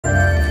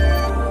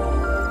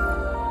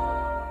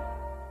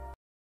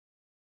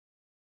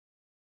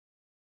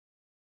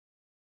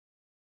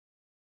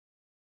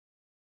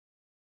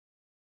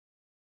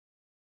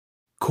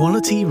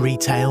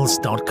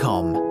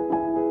QualityRetails.com.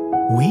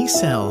 We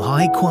sell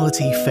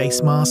high-quality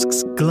face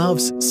masks,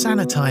 gloves,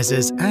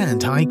 sanitizers,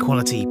 and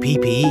high-quality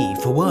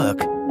PPE for work.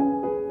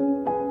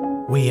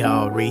 We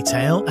are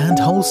retail and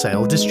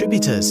wholesale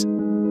distributors.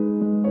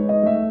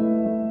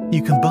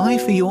 You can buy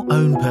for your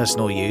own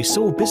personal use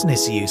or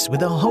business use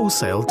with our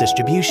wholesale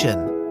distribution.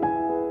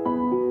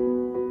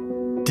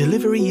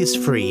 Delivery is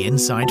free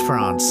inside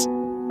France.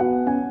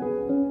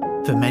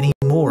 For many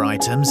more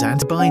items and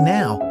to buy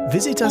now,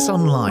 visit us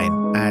online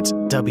at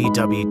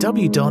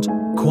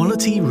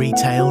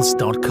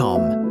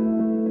www.QualityRetails.com.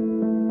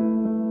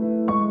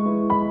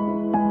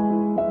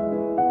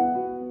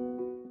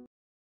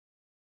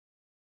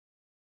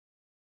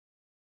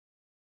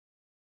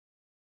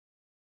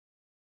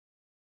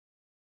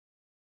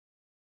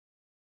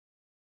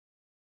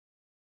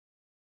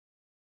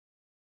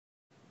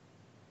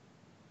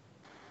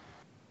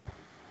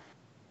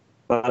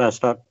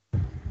 Start.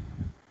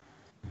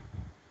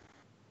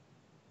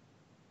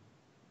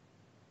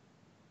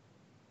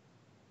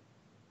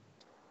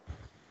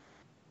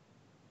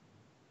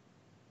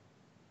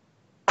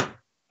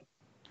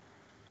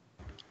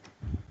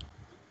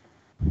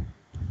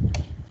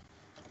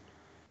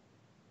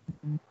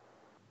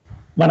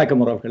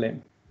 வணக்கம் உறவுகளே,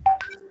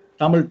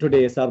 Tamil today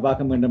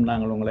சார்பாக மீண்டும்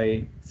நாங்கள் உங்களை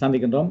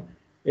சந்திக்கின்றோம்.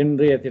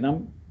 இன்றைய தினம்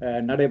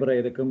நடைபெற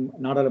இருக்கும்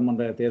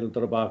நாடாளுமன்ற தேர்தல்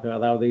தொடர்பாக,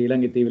 அதாவது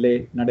இலங்கை தீவிலே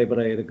நடைபெற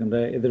இருக்கின்ற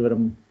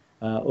எதிர்வரும்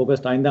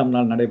ஆகஸ்ட் 5ஆம்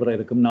நாள் நடைபெற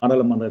இருக்கும்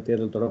நாடாளுமன்ற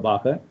தேர்தல்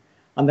தொடர்பாக,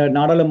 அந்த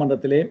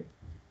நாடாளுமன்றத்திலே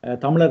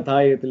தமிழர்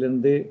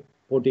தாயகத்திலிருந்து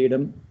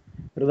போட்டியிடும்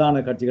பிரதான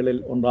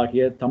கட்சிகளில்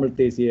ஒன்றாகிய தமிழ்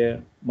தேசிய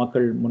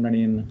மக்கள்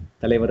முன்னணியின்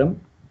தலைவரும்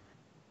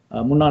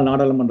முன்னாள்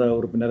நாடாளுமன்ற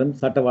உறுப்பினரும்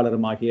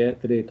சட்டவாளரும் ஆகிய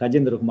திரு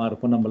கஜேந்திரகுமார்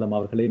பொன்னம்பலம்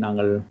அவர்களை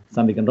நாங்கள்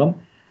சந்திக்கின்றோம்.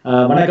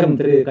 வணக்கம்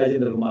திரு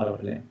கஜேந்திரகுமார்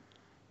அவர்களே.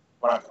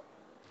 வணக்கம்.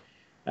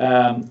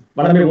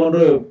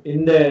 போன்று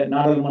இந்த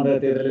நாடாளுமன்ற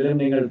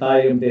தேர்தலிலும் நீங்கள்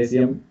தாயகம்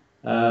தேசியம்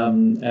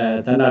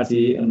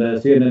தன்னாட்சி என்ற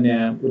சுயநிர்ணய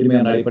உரிமை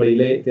என்ற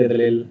அடிப்படையிலே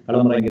தேர்தலில்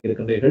களமிறங்கி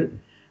இருக்கின்றீர்கள்.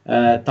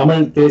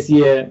 தமிழ்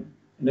தேசிய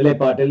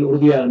நிலைப்பாட்டில்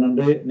உறுதியாக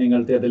நின்று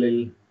நீங்கள்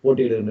தேர்தலில்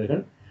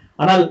போட்டியிடுகின்றீர்கள்.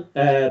 ஆனால்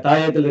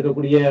தாயகத்தில்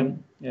இருக்கக்கூடிய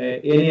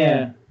ஏனைய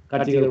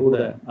கட்சிகள் கூட,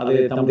 அது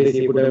தமிழ்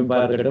தேசிய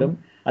கூட்டமைப்பாக இருக்கட்டும்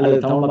அல்லது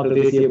தமிழ் மக்கள்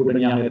தேசிய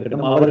கூட்டணியாக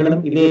இருக்கட்டும்,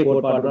 அவர்களும் இதே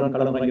கோட்பாட்டுடன்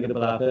களமிறங்கி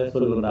இருப்பதாக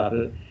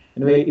சொல்லுகிறார்கள்.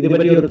 எனவே இது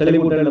பற்றி ஒரு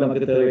தெளிவூட்டல்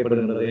நமக்கு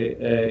தேவைப்படுகின்றது.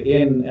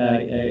 ஏன்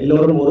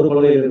எல்லோரும் ஒரு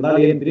கொள்கையில்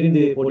இருந்தால் ஏன்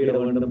பிரிந்து போட்டியிட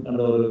வேண்டும்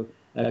என்ற ஒரு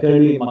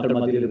கேள்வி மக்கள்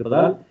மத்தியில்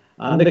இருப்பதால்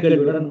அந்த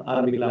கேள்வியுடன்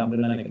ஆரம்பிக்கலாம்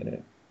என்று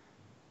நினைக்கிறேன்.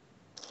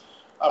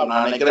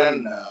 நான் நினைக்கிறேன்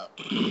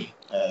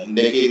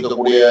இன்றைக்கு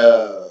இருக்கக்கூடிய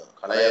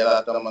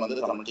கலையதார்த்தம்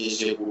தமிழ்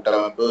தேசிய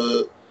கூட்டமைப்பு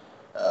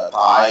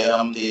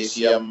தாயகம்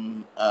தேசியம்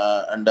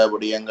என்ற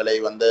விடயங்களை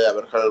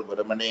அவர்கள்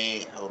வெறுமனே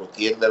ஒரு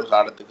தேர்தல்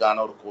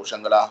காலத்துக்கான ஒரு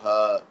கோஷங்களாக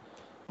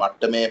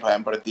மட்டுமே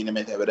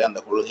பயன்படுத்தினமே தவிர அந்த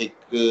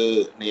கொள்கைக்கு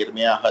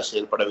நேர்மையாக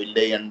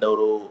செயல்படவில்லை என்ற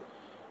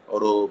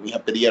ஒரு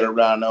மிகப்பெரிய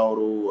அளவிலான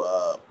ஒரு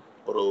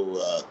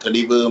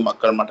தெளிவு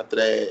மக்கள்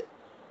மட்டத்தில்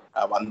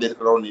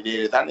வந்திருக்கிற ஒரு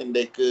நிலையில் தான்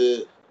இன்றைக்கு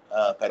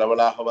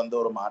பரவலாக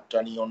ஒரு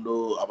மாற்றணி ஒன்று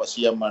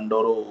அவசியம் என்ற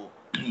ஒரு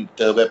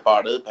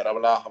தேவைப்பாடு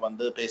பரவலாக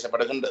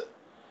பேசப்படுகின்றது.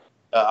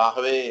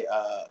 ஆகவே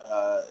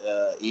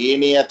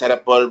ஏனைய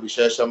தரப்புகள்,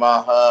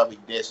 விசேஷமாக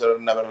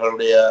விக்னேஸ்வரன்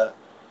அவர்களுடைய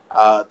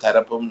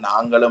தரப்பும்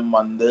நாங்களும்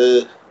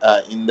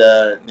இந்த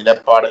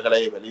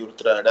நிலைப்பாடுகளை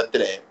வலியுறுத்துற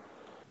இடத்திலே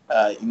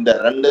இந்த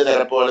ரெண்டு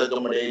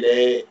தரப்புகளுக்கும் இடையிலே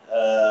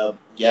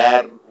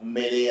யார்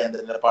உண்மையிலே அந்த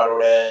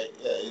நிலைப்பாடோட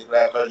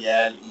இருக்கிறார்கள்,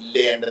 யார்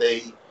இல்லை என்பதை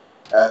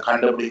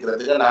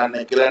கண்டுபிடிக்கிறதுக்கு நான்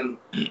நினைக்கிறேன்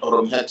ஒரு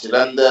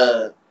மிகச்சிறந்த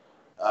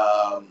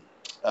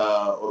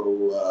ஒரு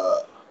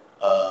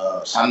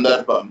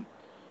சந்தர்ப்பம்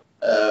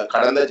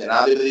கடந்த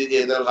ஜனாதிபதி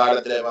தேர்தல்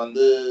காலத்துல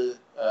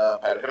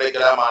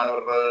பல்கலைக்கழக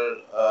மாணவர்கள்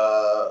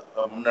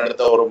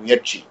முன்னெடுத்த ஒரு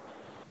முயற்சி,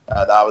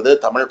 அதாவது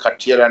தமிழ்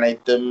கட்சிகள்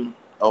அனைத்தும்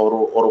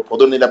ஒரு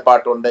பொது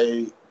நிலைப்பாட்டு ஒன்றை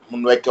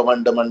முன்வைக்க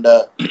வேண்டும் என்ற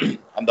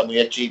அந்த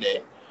முயற்சியிலே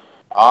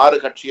 6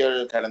 கட்சிகள்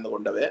கலந்து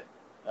கொண்டவை.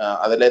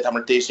 அதிலே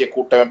தமிழ் தேசிய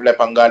கூட்டமைப்பில்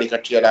பங்காளி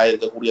கட்சிகளாக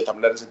இருக்கக்கூடிய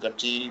தமிழரசு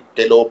கட்சி,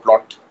 டெலோ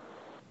பிளாட்,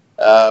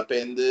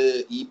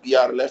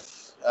 EPRLF,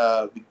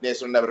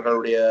 விக்னேஸ்வரன்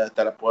அவர்களுடைய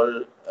தரப்புகள்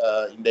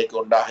இன்றைக்கு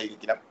ஒன்றாக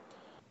இருக்கிறோம்.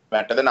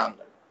 மற்றது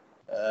நாங்கள்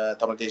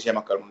தமிழ் தேசிய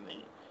மக்கள் முன்னணி.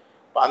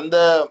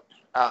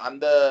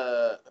 அந்த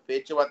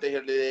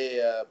பேச்சுவார்த்தைகளிலே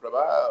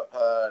பிரபா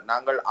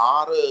நாங்கள்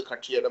 6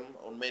 கட்சியிடம்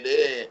உண்மையிலே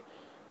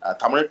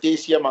தமிழ்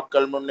தேசிய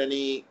மக்கள்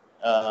முன்னணி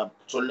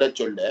சொல்ல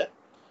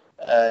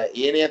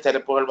ஏனைய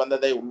தரப்புகள்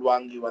வந்ததை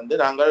உள்வாங்கி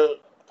நாங்கள்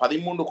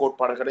 13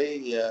 கோட்பாடுகளை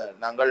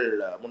நாங்கள்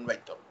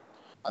முன்வைத்தோம்.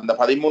 அந்த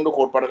 13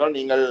 கோட்பாடுகள்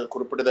நீங்கள்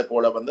குறிப்பிட்டதை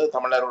போல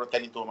தமிழரோட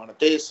தனித்துவமான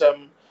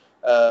தேசம்,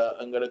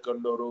 எங்களுக்கு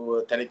ஒரு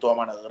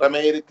தனித்துவமான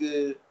இறமை இருக்கு,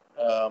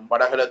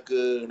 வடகிழக்கு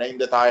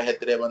இணைந்த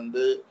தாயகத்திலே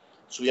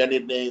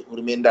சுயநிர்ணய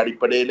உரிமை என்ற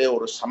அடிப்படையிலே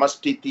ஒரு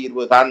சமஷ்டி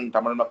தீர்வு தான்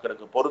தமிழ்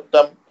மக்களுக்கு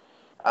பொருத்தம்,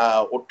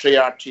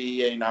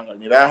 ஒற்றையாட்சியை நாங்கள்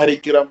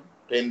நிராகரிக்கிறோம்,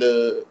 இந்த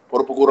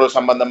பொறுப்பு கூறல்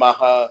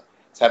சம்பந்தமாக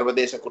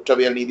சர்வதேச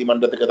குற்றவியல்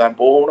நீதிமன்றத்துக்கு தான்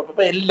போகணும்.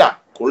 எல்லாம்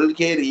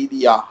கொள்கை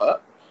ரீதியாக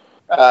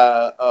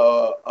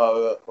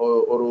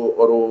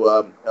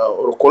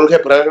ஒரு கொள்கை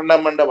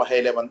பிரகடனம் என்ற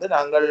வகையில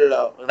நாங்கள்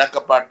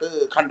இணக்கப்பாட்டு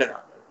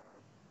கண்டினாங்க.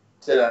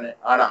 சரிதானே?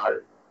 ஆனால்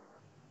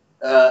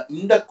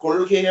இந்த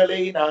கொள்கைகளை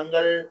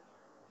நாங்கள்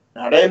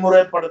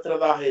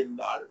நடைமுறைப்படுத்துறதாக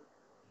இருந்தால்,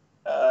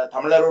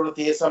 தமிழர் ஒரு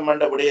தேசம்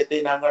என்ற விடயத்தை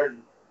நாங்கள்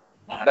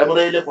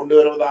நடைமுறையில கொண்டு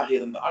வருவதாக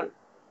இருந்தால்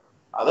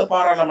அதை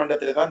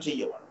பாராளுமன்றத்திலே தான்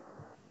செய்ய வேண்டும்.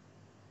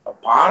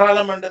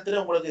 பாராளுமன்றத்தில்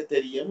உங்களுக்கு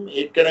தெரியும்,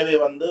 ஏற்கனவே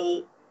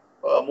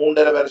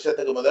 3.5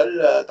 வருஷத்துக்கு முதல்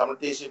தமிழ்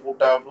தேசிய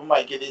கூட்டமைப்பும்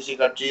ஐக்கிய தேசிய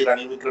கட்சி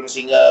ரணில்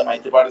விக்ரமசிங்க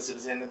மைத்ரிபால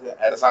சிறிசேன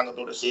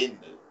அரசாங்கத்தோடு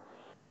சேர்ந்து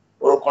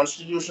ஒரு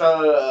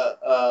கான்ஸ்டிடியூஷனல்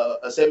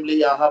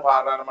அசெம்பிளியாக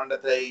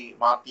பாராளுமன்றத்தை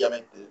மாற்றி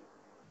அமைத்து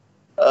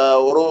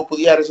ஒரு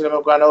புதிய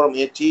அரசியலமைப்புக்கான ஒரு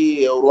முயற்சி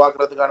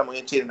உருவாக்குறதுக்கான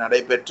முயற்சி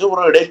நடைபெற்று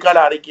ஒரு இடைக்கால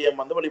அறிக்கையை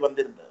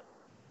வெளிவந்திருந்தது.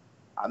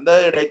 அந்த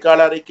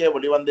இடைக்கால அறிக்கை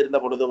வெளிவந்திருந்த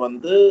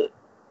பொழுது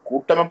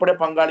கூட்டமைப்புடைய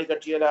பங்காளி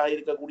கட்சிகளாக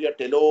இருக்கக்கூடிய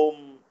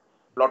டெலோம்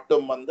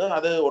பிளாட்டும்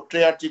அது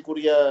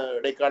ஒற்றையாட்சிக்குரிய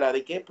இடைக்கால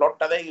அறிக்கை.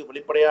 பிளாட் அதை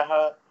வெளிப்படையாக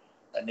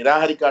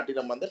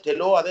நிராகரிக்காட்டினம்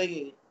டெலோ அதை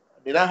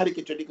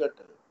நிராகரிக்க சொல்லி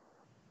கேட்டது.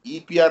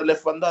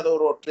 EPRLF அது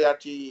ஒரு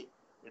ஒற்றையாட்சி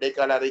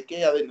இடைக்கால அறிக்கை,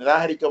 அதை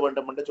நிராகரிக்க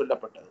வேண்டும் என்று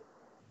சொல்லப்பட்டது.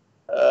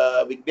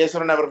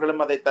 விக்னேஸ்வரன்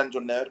அவர்களும் அதைத்தான்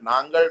சொன்னார்.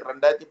 நாங்கள்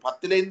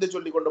 2010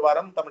 சொல்லிக் கொண்டு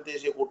வரோம் தமிழ்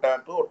தேசிய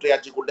கூட்டமைப்பு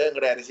ஒற்றையாட்சிக்குள்ளே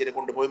எங்களுடைய அரசியலை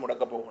கொண்டு போய்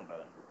முடக்க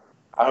போகின்றது.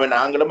 ஆகவே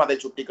நாங்களும் அதை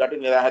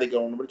சுட்டிக்காட்டி நிராகரிக்க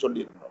வேண்டும் என்று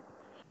சொல்லியிருந்தோம்.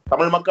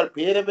 தமிழ் மக்கள்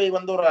பேரவை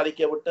ஒரு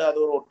அறிக்கை விட்டு அது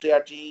ஒரு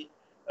ஒற்றையாட்சி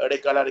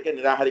இடைக்கால அறிக்கை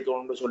நிராகரிக்க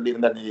வேண்டும் என்று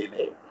சொல்லியிருந்த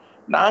நிலையிலே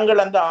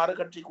நாங்கள் அந்த 6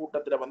 கட்சி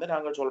கூட்டத்தில்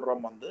நாங்கள்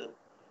சொல்றோம்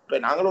இப்ப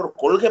நாங்கள் ஒரு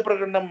கொள்கை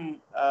பிரகடனம்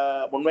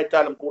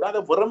முன்வைத்தாலும் கூட அது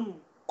வெறும்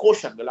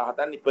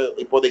கோஷங்களாகத்தான்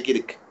இப்போதைக்கு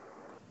இருக்கு.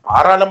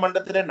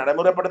 பாராளுமன்றத்திலே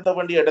நடைமுறைப்படுத்த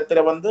வேண்டிய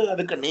இடத்துல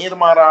அதுக்கு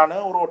நேர்மாறான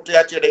ஒரு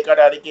ஒற்றையாட்சி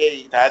இடைக்கால அறிக்கை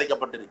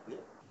தயாரிக்கப்பட்டிருக்கு.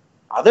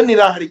 அது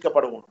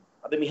நிராகரிக்கப்படணும்.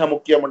 அது மிக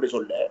முக்கியம் என்று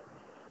சொல்ல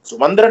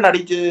சுமந்திரன்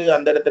அடிச்சு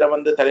அந்த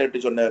இடத்துல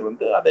தலையிட்டு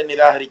சொன்னவர் அதை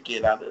நிராகரிக்க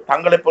இயலாது.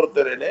 தங்களை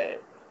பொறுத்தவரையில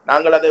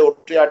நாங்கள் அதை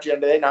ஒற்றையாட்சி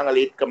என்றதை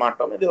நாங்கள் ஏற்க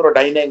மாட்டோம். இது ஒரு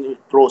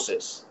டைனாமிக்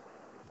ப்ரோசஸ்,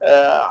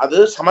 அது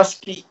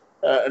சமஷ்டி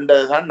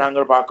என்றதுதான்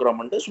நாங்கள் பார்க்கிறோம்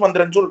என்று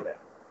சுமந்திரன் சொல்றேன்.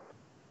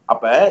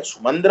 அப்ப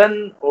சுமந்திரன்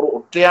ஒரு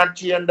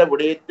ஒற்றையாட்சி என்ற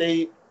விடயத்தை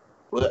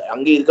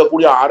அங்கே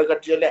இருக்கக்கூடிய 6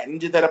 கட்சிகள்ல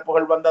 5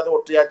 தரப்புகள் அதை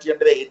ஒற்றையாட்சி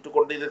என்றதை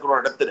ஏற்றுக்கொண்டு இருக்கிற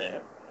இடத்துல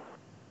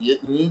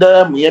இந்த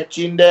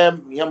முயற்சியின்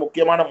மிக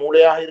முக்கியமான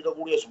மூளையாக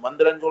இருக்கக்கூடிய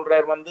சுமந்திரன்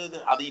சொல்றார்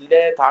அது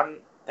இல்லை தான்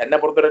தென்னை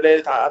பொறுத்தவரையிலே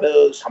அது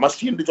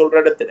சமஷ்டி என்று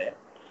சொல்ற இடத்துல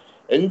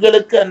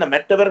எங்களுக்கு அந்த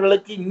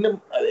மற்றவர்களுக்கு இன்னும்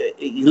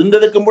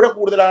இருந்ததுக்கும் கூட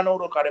கூடுதலான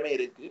ஒரு கடமை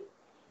இருக்கு,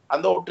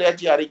 அந்த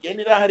ஒற்றையாட்சி அறிக்கையை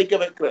நிராகரிக்க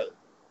வைக்கிறது.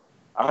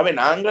 ஆகவே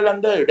நாங்கள்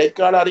அந்த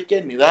இடைக்கால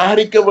அறிக்கையை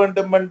நிராகரிக்க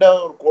வேண்டும் என்ற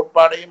ஒரு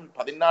கோட்பாடையும்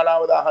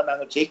 14ஆவதாக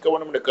நாங்கள் சேர்க்க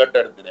வேண்டும் என்று கேட்ட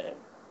இடத்துல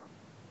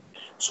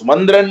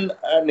சுமந்திரன்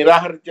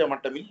நிராகரிக்க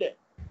மட்டும் இல்லை,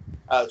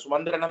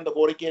 சுமந்திரன் அந்த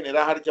கோரிக்கையை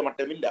நிராகரிக்க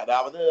மட்டும் இல்லை,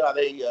 அதாவது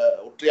அதை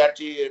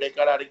ஒற்றையாட்சி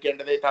இடைக்கால அறிக்கை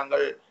என்றதை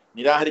தாங்கள்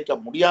நிராகரிக்க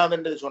முடியாது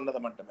என்று சொன்னது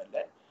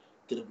மட்டுமல்ல,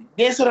 திரு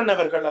விக்னேஸ்வரன்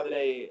அவர்கள்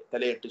அதில்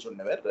தலையிட்டு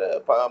சொன்னவர்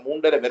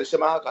 3.5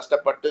 வருஷமாக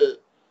கஷ்டப்பட்டு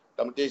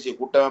தமிழ் தேசிய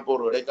கூட்டமைப்பு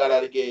ஒரு இடைக்கால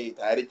அறிக்கையை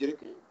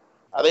தயாரித்திருக்கு,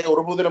 அதை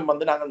ஒருபோதிலும்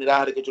நாங்கள்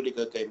நிராகரிக்க சொல்லி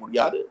கேட்க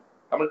முடியாது.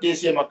 தமிழ்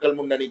தேசிய மக்கள்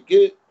முன்னணிக்கு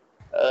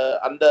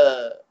அந்த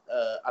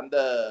அந்த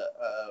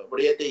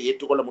விடயத்தை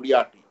ஏற்றுக்கொள்ள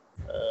முடியாட்டி,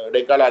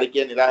 இடைக்கால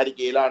அறிக்கையை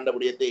நிராகரிக்க இயலாண்ட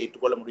விடயத்தை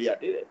ஏற்றுக்கொள்ள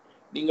முடியாட்டி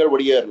நீங்கள்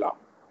வெளியேறலாம்.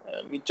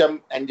 மிச்சம்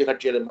 5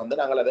 கட்சிகளும்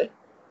நாங்கள் அதை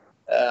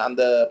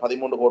அந்த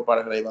 13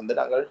 கோட்பாடுகளை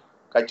நாங்கள்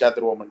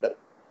கைச்சாத்துருவோம் என்று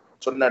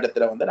சொன்ன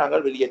இடத்துல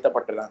நாங்கள்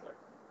வெளியேற்றப்பட்டுறாங்க.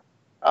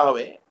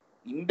 ஆகவே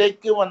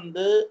இன்றைக்கு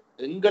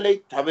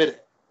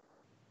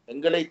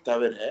எங்களை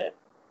தவிர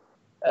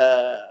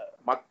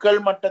மக்கள்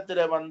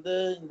மட்டத்துல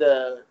இந்த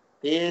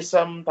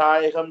தேசம்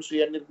தாயகம்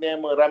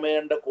சுயநிர்ணயம் இறமை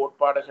என்ற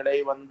கோட்பாடுகளை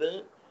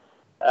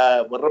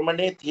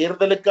வெறுமனே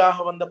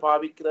தேர்தலுக்காக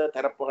பாவிக்கிற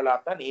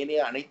தரப்புகளாத்தான்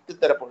ஏனைய அனைத்து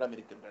தரப்புகளும்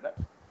இருக்கின்றன.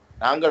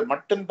 நாங்கள்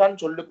மட்டும்தான்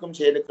சொல்லுக்கும்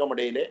செயலுக்கும்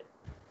இடையிலே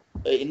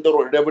இந்த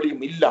ஒரு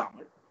இடைவெளியும்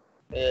இல்லாமல்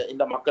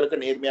இந்த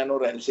மக்களுக்கு நேர்மையான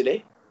ஒரு அரசியலை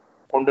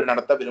கொண்டு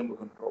நடத்த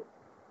விரும்புகின்றோம்.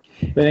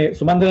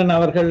 சுமந்திரன்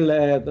அவர்கள்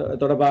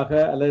தொடர்பாக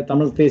அல்லது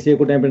தமிழ் தேசிய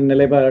கூட்டமைப்பின்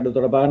நிலைப்பாடு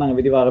தொடர்பாக நாங்கள்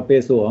விரிவாக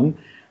பேசுவோம்.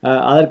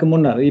 அதற்கு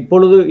முன்னர்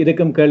இப்பொழுது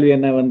இருக்கும் கேள்வி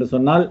என்னவென்று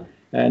சொன்னால்,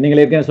 நீங்கள்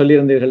ஏற்கனவே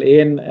சொல்லியிருந்தீர்கள்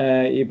ஏன்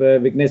இப்போ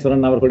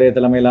விக்னேஸ்வரன் அவர்களுடைய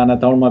தலைமையிலான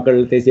தமிழ் மக்கள்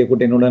தேசிய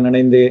கூட்டணியுடன்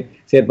இணைந்து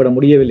செயற்பட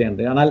முடியவில்லை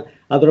என்று. ஆனால்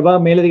அது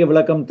தொடர்பாக மேலதிக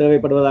விளக்கம்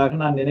தேவைப்படுவதாக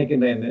நான்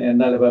நினைக்கின்றேன்.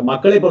 என்றால்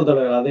மக்களை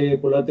பொறுத்தளவில், அதே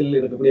குலத்தில்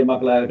இருக்கக்கூடிய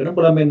மக்களாக இருக்கட்டும்,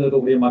 புலம்பெயர்ந்து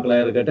இருக்கக்கூடிய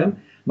மக்களாக இருக்கட்டும்,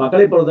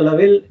 மக்களை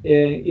பொறுத்தளவில்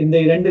இந்த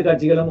 2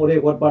 கட்சிகளும் ஒரே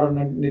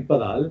கோட்பாடுடன்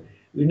நிற்பதால்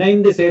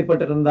இணைந்து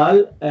செயற்பட்டிருந்தால்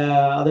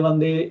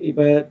அது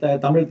இப்ப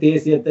தமிழ்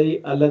தேசியத்தை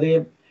அல்லது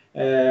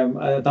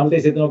தமிழ்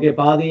தேசியத்தை நோக்கிய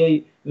பாதையை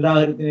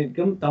நிராகரித்து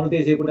நிற்கும் தமிழ்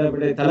தேசிய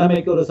கூட்டமைப்புடைய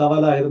தலைமைக்கு ஒரு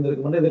சவாலாக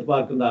இருந்திருக்கும் என்று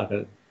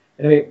எதிர்பார்க்கின்றார்கள்.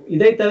 எனவே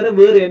இதை தவிர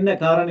வேறு என்ன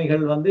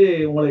காரணிகள்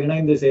உங்களை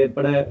இணைந்து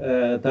செயற்பட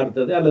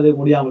தடுத்தது அல்லது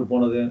முடியாமல்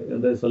போனது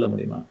என்று சொல்ல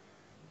முடியுமா?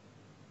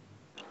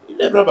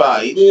 இல்ல பிரபா,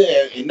 இது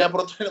என்ன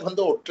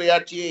பொறுத்தவரை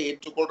ஒற்றையாட்சியை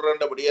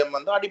ஏற்றுக்கொள்ற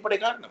விடயம் அடிப்படை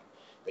காரணம்.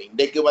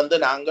 இன்றைக்கு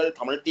நாங்கள்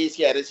தமிழ்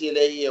தேசிய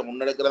அரசியலை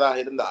முன்னெடுக்கிறதாக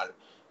இருந்தால்,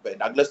 இப்ப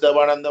டக்ளஸ்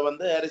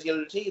தேவானந்த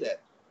அரசியல்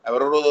செய்கிறார்.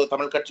 அவர் ஒரு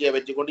தமிழ் கட்சியை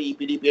வச்சுக்கொண்டு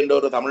EPDP என்ற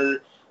ஒரு தமிழ்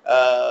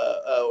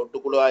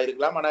ஒட்டுக்குழுவா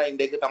இருக்கலாம். ஆனா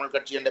இன்றைக்கு தமிழ்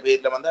கட்சி என்ற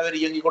பெயர்ல அவர்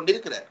இயங்கிக்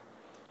கொண்டிருக்கிறார்.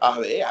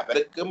 ஆகவே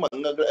அவருக்கும்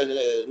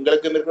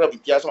எங்களுக்கும் இருக்கிற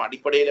வித்தியாசம்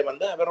அடிப்படையில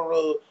அவர் ஒரு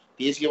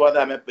தேசியவாத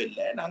அமைப்பு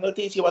இல்லை, நாங்கள்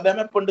தேசியவாத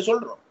அமைப்பு என்று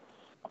சொல்றோம்.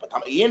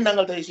 அப்ப ஏன்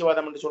நாங்கள்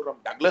தேசியவாதம் என்று சொல்றோம்?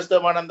 டக்ளஸ்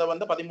தேவானந்த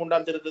வந்து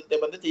 13ஆம் திருத்தத்தை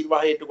வந்து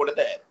தீர்வாக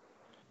ஏற்றுக்கொடுத்த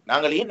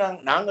நாங்கள் ஏன்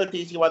நாங்கள்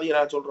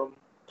தேசியவாதிகளாக சொல்றோம்?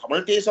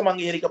 தமிழ் தேசம்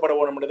அங்கீகரிக்கப்பட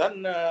வேண்டும் என்றுதான்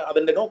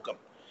அதன் நோக்கம்.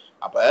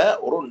 அப்ப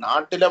ஒரு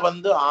நாட்டில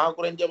வந்து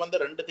குறைஞ்ச வந்து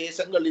 2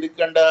 தேசங்கள்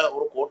இருக்கின்ற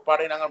ஒரு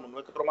கோட்பாடை நாங்கள்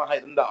முன்வைக்கிறோமாக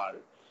இருந்தால்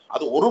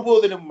அது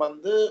ஒருபோதிலும்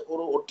வந்து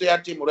ஒரு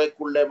ஒற்றையாட்சி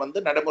முறைக்குள்ளே வந்து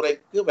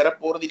நடைமுறைக்கு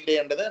வரப்போறது இல்லை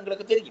என்றது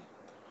எங்களுக்கு தெரியும்.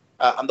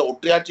 அந்த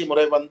ஒற்றையாட்சி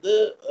முறை வந்து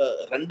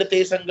 2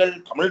 தேசங்கள்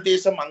தமிழ்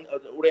தேசம்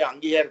உடைய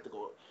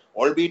அங்கீகாரத்துக்கு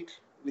ஆல்பீட்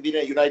விதின்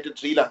யுனைடெட்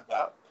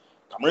ஸ்ரீலங்கா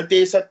தமிழ்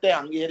தேசத்தை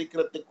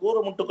அங்கீகரிக்கிறதுக்கு ஒரு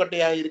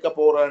முட்டுக்கட்டையாக இருக்க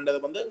போறன்றது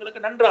வந்து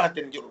எங்களுக்கு நன்றாக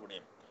தெரிஞ்ச ஒரு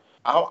விடயம்.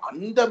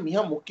 அந்த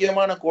மிக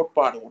முக்கியமான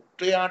கோட்பாடு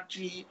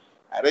ஒற்றையாட்சி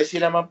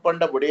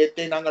அரசியலமைப்பண்ட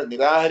விடயத்தை நாங்கள்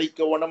நிராகரிக்க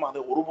வேணும். அதை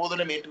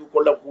ஒருபோதிலும்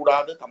ஏற்றுக்கொள்ள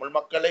கூடாது. தமிழ்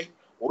மக்களை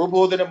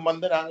ஒருபோதிலும்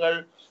வந்து நாங்கள்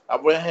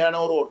அவ்வகையான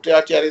ஒரு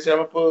ஒற்றையாட்சி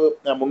அரசியலமைப்பு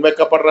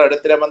முன்வைக்கப்படுற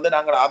இடத்துல வந்து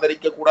நாங்கள்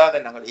ஆதரிக்க கூடாது,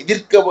 நாங்கள்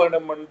எதிர்க்க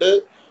வேண்டும் என்று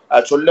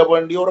சொல்ல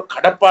வேண்டிய ஒரு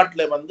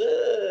கடப்பாட்டுல வந்து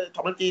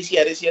தமிழ்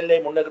தேசிய அரசியலை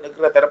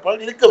முன்னெடுக்கிற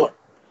தரப்பால் இருக்க வேண்டும்.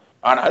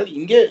 ஆனால்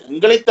இங்கே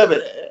எங்களை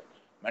தவிர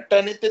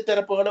மற்ற அனைத்து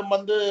தரப்புகளும்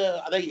வந்து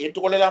அதை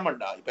ஏற்றுக்கொள்ளலாம்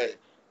என்றா. இப்ப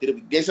திரு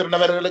விக்னேஸ்வரன்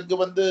அவர்களுக்கு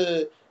வந்து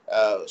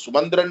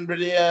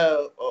சுமந்திரனுடைய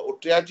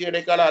ஒற்றையாட்சி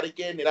இடைக்கால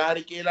அறிக்கையை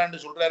நிராகரிக்கலான்னு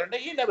சொல்றாருன்னா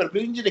ஏன் அவர்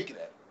பிரிஞ்சு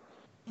நிற்கிறார்?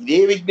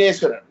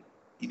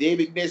 இதே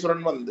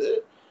விக்னேஸ்வரன் வந்து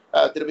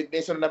திரு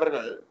விக்னேஸ்வரன்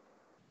அவர்கள்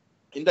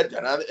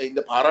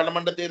இந்த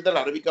பாராளுமன்ற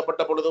தேர்தல்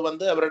அறிவிக்கப்பட்ட பொழுது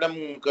வந்து அவரிடம்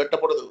கேட்ட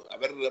பொழுது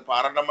அவர்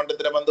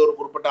பாராளுமன்றத்துல வந்து ஒரு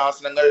குறிப்பிட்ட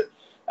ஆசனங்கள்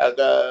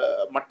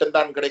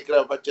மட்டும்தான் கிடைக்கிற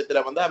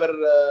பட்சத்துல வந்து அவர்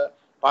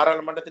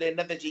பாராளுமன்றத்துல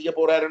என்னத்தை செய்ய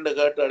போறாருன்னு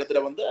கேட்ட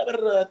இடத்துல வந்து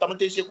அவர்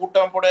தமிழ் தேசிய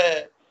கூட்டமைப்போட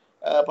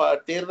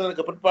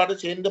தேர்தலுக்கு பிற்பாடு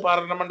சேர்ந்து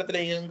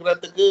பாராளுமன்றத்தில்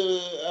இயங்குறதுக்கு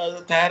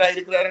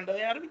தயாராக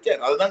என்றதை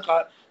அறிவிச்சார். அதுதான்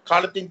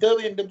காலத்தின்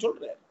தேவை என்று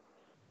சொல்றார்.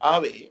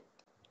 ஆகவே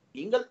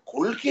நீங்கள்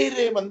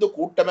கொள்கையிலே வந்து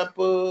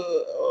கூட்டமைப்பு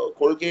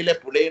கொள்கையில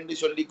பிழை என்று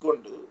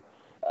சொல்லிக்கொண்டு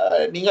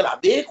நீங்கள்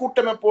அதே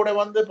கூட்டமைப்போட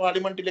வந்து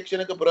பார்லிமெண்ட்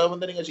எலெக்ஷனுக்கு பிறகு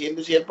வந்து நீங்க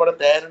சேர்ந்து செயல்பட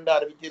தயார் என்று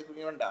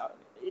அறிவிச்சிருக்கீங்கன்னா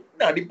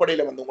என்ன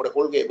அடிப்படையில வந்து உங்களோட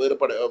கொள்கை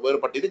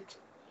வேறுபட்டு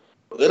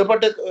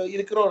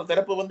இருக்கிற ஒரு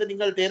தரப்பு வந்து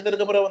நீங்கள்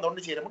தேர்தலுக்கு பிறகு வந்து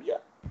ஒன்று சேர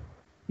முடியாது.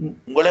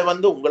 உங்களை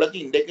வந்து உங்களுக்கு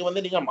இன்றைக்கு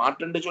வந்து நீங்க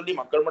மாற்றுன்னு சொல்லி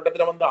மக்கள்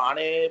மட்டத்துல வந்து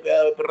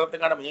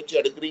பெறறதுக்கான முயற்சி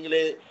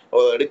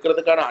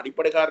எடுக்கிறதுக்கான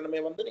அடிப்படை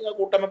காரணமே வந்து நீங்க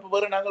கூட்டமைப்பு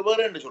வேறு நாங்கள்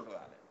வேறு என்று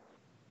சொல்றாங்க.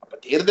 அப்ப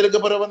தேர்தலுக்கு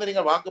பிறகு வந்து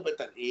நீங்க வாக்கு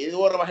பெற்றால்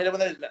ஏதோ ஒரு வகையில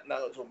வந்து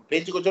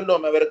பேச்சுக்கு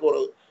சொல்லுவோம் அவருக்கு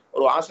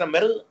ஒரு ஆசனம்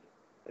வருது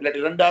இல்லாட்டி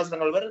 2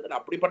 ஆசனங்கள் வருது.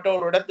 அப்படிப்பட்ட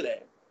ஒரு இடத்துல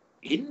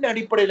என்ன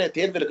அடிப்படையில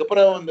தேர்தலுக்கு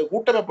பிறகு வந்து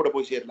கூட்டமைப்போட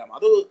போய் சேரலாம்?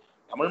 அது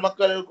தமிழ்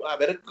மக்கள்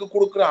அவருக்கு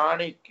கொடுக்குற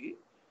ஆணைக்கு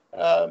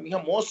மிக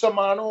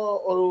மோசமான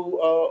ஒரு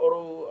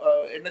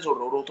என்ன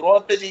சொல்ற ஒரு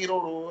துரோகத்தை செய்கிற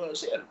ஒரு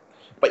செயல்.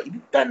 இப்ப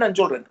இதுதான் நான்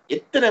சொல்றேன்.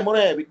 எத்தனை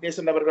முறை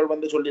விக்னேஸ்வரன் அவர்கள்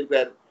வந்து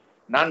சொல்லியிருக்கிறார்,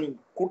 நான்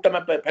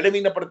கூட்டமைப்பை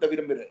பலவீனப்படுத்த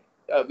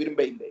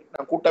விரும்ப இல்லை,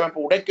 நான்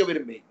கூட்டமைப்பை உடைக்க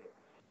விரும்ப இல்லை,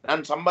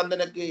 நான்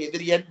சம்பந்தனுக்கு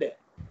எதிரி அல்ல,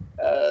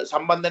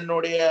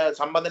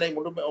 சம்பந்தனை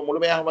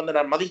முழுமையாக வந்து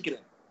நான்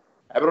மதிக்கிறேன்,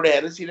 அவருடைய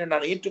அரசியலை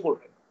நான்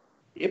ஏற்றுக்கொள்றேன்.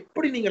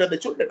 எப்படி நீங்கள் அதை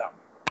சொல்லலாம்?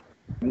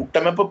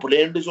 கூட்டமைப்பு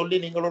பிள்ளைன்னு சொல்லி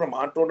நீங்கள் ஒரு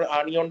மாற்றோட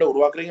ஆணியோண்ட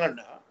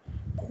உருவாக்குறீங்கன்னா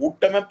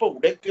கூட்டமைப்பை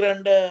உடைக்கிற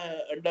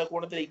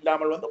கோணத்தில்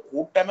இல்லாமல் வந்து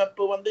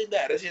கூட்டமைப்பு வந்து இந்த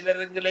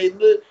அரசியலரங்களை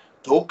இருந்து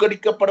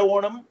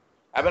தோற்கடிக்கப்படணும்,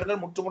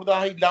 அவர்கள்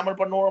முற்றுமுழுதாக இல்லாமல்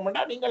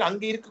பண்ணுவோம்னா நீங்கள்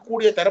அங்கே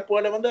இருக்கக்கூடிய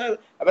தரப்புகளை வந்து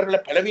அவர்களை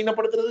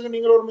பலவீனப்படுத்துறதுக்கு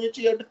நீங்கள் ஒரு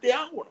முயற்சி எடுத்தே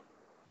ஆகணும்.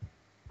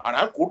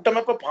 ஆனால்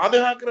கூட்டமைப்பை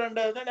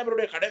பாதுகாக்கிறதான்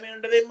அவருடைய கடமை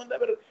என்றதையும் வந்து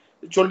அவர்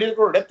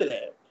சொல்லியிருக்கிற இடத்துல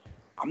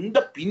அந்த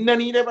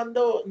பின்னணியில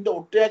வந்து இந்த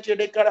ஒற்றையாட்சி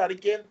இடைக்கால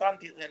அறிக்கையை தான்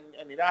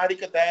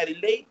நிராகரிக்க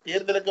தயாரில்லை,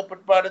 தேர்தலுக்கு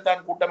பிற்பாடு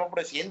தான்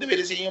கூட்டமைப்புடன் சேர்ந்து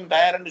வேலை செய்யும்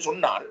தயார் என்று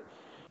சொன்னால்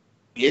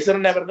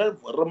பேசுறன் அவர்கள்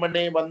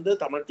வெறுமனே வந்து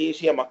தமிழ்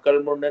தேசிய மக்கள்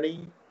முன்னணி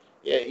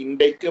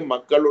இன்றைக்கு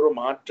மக்கள் ஒரு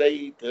மாற்றை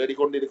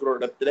தேடிக்கொண்டிருக்கிற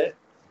இடத்துல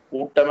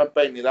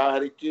கூட்டமைப்பை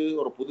நிராகரித்து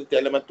ஒரு புது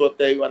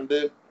தலைமைத்துவத்தை வந்து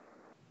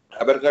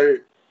அவர்கள்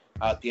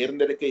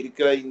தேர்ந்தெடுக்க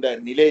இருக்கிற இந்த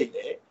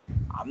நிலையிலே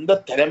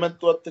அந்த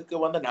தலைமைத்துவத்துக்கு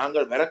வந்து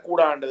நாங்கள்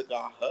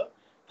வரக்கூடாதுக்காக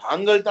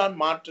தாங்கள் தான்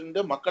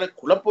மாற்று மக்களை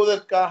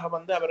குழப்புவதற்காக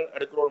வந்து அவர்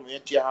எடுக்கிற ஒரு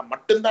முயற்சியாக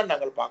மட்டும்தான்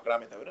நாங்கள்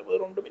பார்க்கலாமே தவிர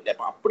வேறு ஒன்றும் இல்லை.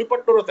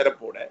 அப்படிப்பட்ட ஒரு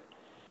தரப்போட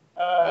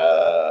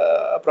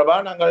பிரபா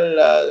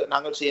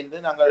நாங்கள் சேர்ந்து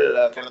நாங்கள்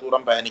கன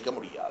தூரம் பயணிக்க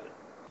முடியாது.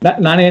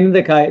 நான் இந்த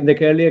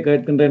கேள்வியை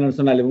கேட்கின்றேன்னு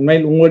சொன்னால்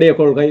உண்மையில் உங்களுடைய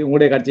கொள்கை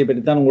உங்களுடைய கட்சியை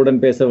பற்றி தான்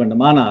உங்களுடன் பேச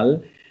வேண்டும். ஆனால்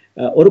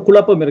ஒரு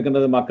குழப்பம்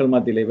இருக்கின்றது மக்கள்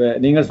மத்தியில். இப்ப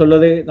நீங்கள்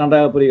சொல்வது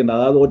நன்றாக புரிகின்றது.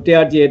 அதாவது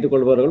ஒற்றையாட்சி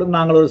ஏற்றுக்கொள்பவர்களும்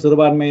நாங்கள் ஒரு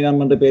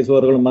சிறுபான்மையினம் என்று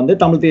பேசுபவர்களும் வந்து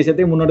தமிழ்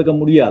தேசியத்தை முன்னெடுக்க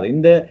முடியாது.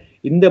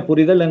 இந்த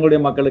புரிதல்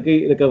எங்களுடைய மக்களுக்கு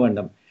இருக்க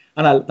வேண்டும்.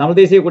 ஆனால் தமிழ்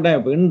தேசிய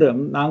கூட்டமைப்பு இன்றும்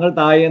நாங்கள்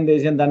தாயன்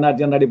தேசியம்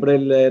தன்னாட்சி என்ற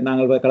அடிப்படையில்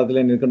நாங்கள்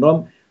களத்தில்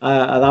நிற்கின்றோம்.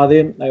 அதாவது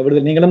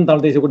நீங்களும்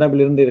தமிழ் தேசிய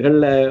கூட்டமைப்பில் இருந்தீர்கள்,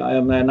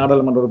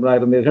 நாடாளுமன்ற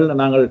உறுப்பினராக இருந்தீர்கள்.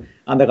 நாங்கள்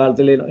அந்த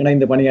காலத்தில்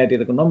இணைந்து பணியாற்றி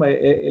இருக்கின்றோம்.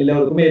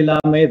 எல்லோருக்குமே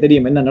எல்லாமே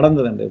தெரியும் என்ன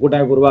நடந்தது என்று.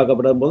 கூட்டமைப்பு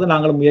உருவாக்கப்படும் போது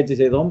நாங்களும் முயற்சி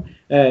செய்தோம்,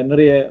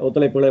 நிறைய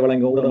ஒத்துழைப்புகளை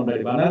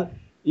வழங்க. ஆனால்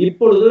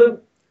இப்பொழுது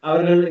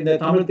அவர்கள் இந்த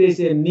தமிழ்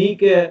தேசிய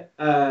நீக்க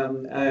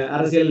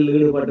அரசியலில்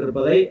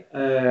ஈடுபட்டிருப்பதை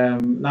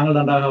நாங்கள்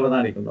நன்றாக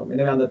அவதானிக்கின்றோம்.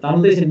 எனவே அந்த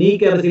தமிழ் தேசிய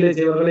நீக்க அரசியலை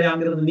செய்வர்களை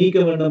அங்கிருந்து நீக்க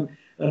வேண்டும்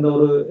என்ற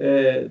ஒரு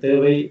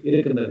தேவை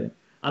இருக்கின்றது.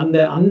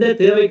 அந்த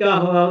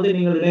தேவைக்காகவாவது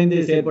நீங்கள் இணைந்து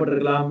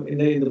செயல்பட்டிருக்கலாம்.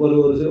 இந்த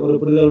ஒரு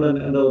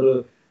புரிதலுடன் என்ற ஒரு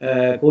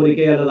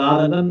கோரிக்கை அல்லது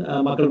ஆதங்கம்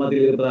மக்கள்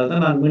மத்தியில் இருப்பதால்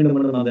தான் நான் மீண்டும்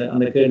மீண்டும்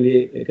அந்த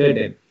கேள்வியை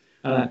கேட்டேன்.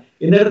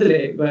 இந்த இடத்துல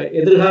இப்ப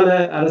எதிர்கால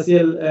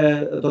அரசியல்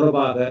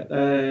தொடர்பாக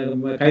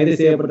கைது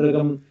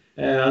செய்யப்பட்டிருக்கும்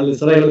அல்லது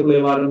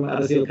சிறைகளுக்குள்ளே வாழும்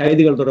அரசியல்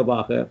கைதிகள்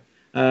தொடர்பாக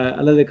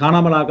அல்லது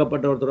காணாமல்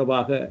ஆக்கப்பட்டவர்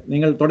தொடர்பாக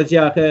நீங்கள்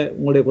தொடர்ச்சியாக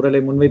உங்களுடைய குரலை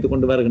முன்வைத்துக்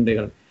கொண்டு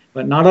வருகின்றீர்கள்.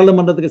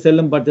 நாடாளுமன்றத்துக்கு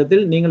செல்லும்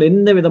பட்சத்தில் நீங்கள்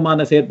என்ன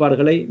விதமான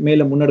செயற்பாடுகளை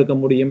மேலும் முன்னெடுக்க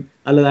முடியும்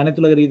அல்லது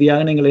அனைத்துலக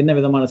ரீதியாக நீங்கள் என்ன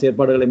விதமான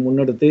செயற்பாடுகளை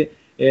முன்னெடுத்து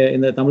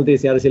இந்த தமிழ்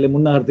தேசிய அரசியலை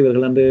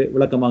முன்னகர்த்துவீர்கள் என்று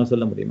விளக்கமாக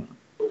சொல்ல முடியுமா?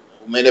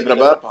 உண்மையிலே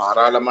பிரபா,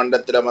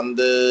 பாராளுமன்றத்துல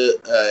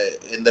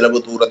எந்த அளவு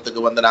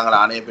தூரத்துக்கு நாங்கள்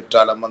ஆணையம்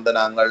பெற்றாலும்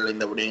நாங்கள்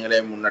இந்த விடயங்களை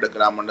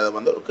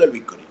முன்னெடுக்கலாம்ன்றது ஒரு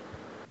கேள்விக்குறி.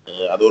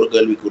 அது ஒரு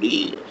கேள்விக்குறி.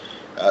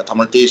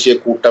 தமிழ் தேசிய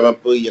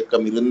கூட்டமைப்பு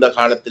இயக்கம் இருந்த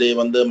காலத்திலே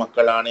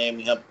மக்கள் ஆணையம்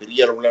மிக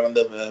பெரிய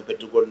அளவுல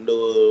பெற்றுக்கொண்டு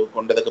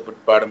கொண்டதுக்கு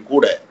பிற்பாடும்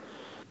கூட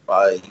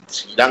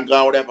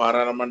ஸ்ரீலங்காவுடைய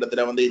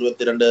பாராளுமன்றத்துல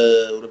 22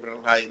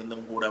 உறுப்பினர்களாக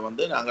இருந்தும் கூட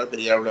நாங்கள்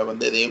பெரிய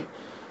அளவுல எதையும்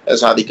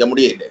சாதிக்க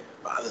முடியல.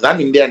 அதுதான்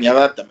இந்தியா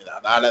யதார்த்தம். இது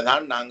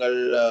அதாலதான் நாங்கள்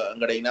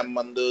எங்களுடைய இனம்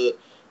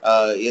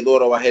ஏதோ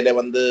ஒரு வகையில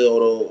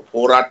ஒரு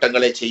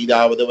போராட்டங்களை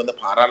செய்தாவது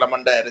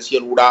பாராளுமன்ற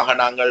அரசியல் ஊடாக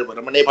நாங்கள்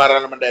வெறுமனே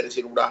பாராளுமன்ற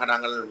அரசியல் ஊடாக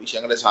நாங்கள்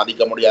விஷயங்களை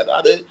சாதிக்க முடியாது.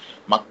 அது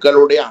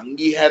மக்களுடைய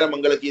அங்கீகாரம்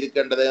எங்களுக்கு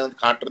இருக்கின்றதை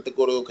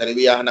காட்டுறதுக்கு ஒரு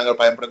கருவியாக நாங்கள்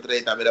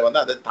பயன்படுத்துறதை தவிர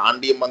அதை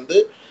தாண்டியும்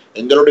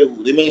எங்களுடைய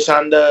உரிமை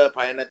சார்ந்த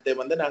பயணத்தை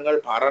நாங்கள்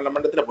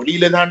பாராளுமன்றத்துல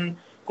வெளியில தான்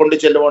கொண்டு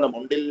செல்லுவோம்.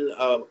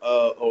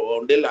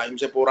 ஒன்றில்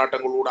அஹிம்சை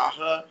போராட்டங்களூடாக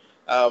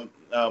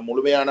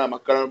முழுமையான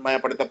மக்கள்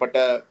மயப்படுத்தப்பட்ட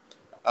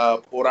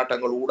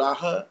போராட்டங்கள்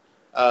ஊடாக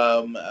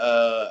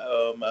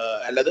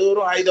அல்லது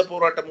ஒரு ஆயுத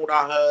போராட்டம்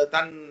ஊடாக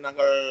தான்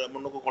நாங்கள்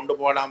முன்னுக்கு கொண்டு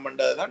போகலாம்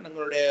என்றதுதான்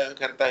எங்களுடைய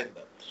கருத்தா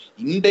இருந்தது.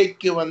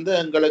 இன்றைக்கு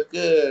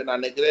எங்களுக்கு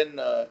நான் நினைக்கிறேன்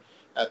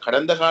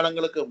கடந்த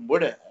காலங்களுக்கு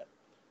விட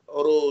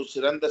ஒரு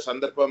சிறந்த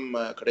சந்தர்ப்பம்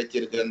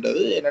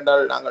கிடைச்சிருக்கின்றது.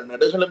 ஏனென்றால் நாங்கள்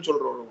நெடுகளும்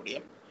சொல்ற ஒரு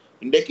முடியும்,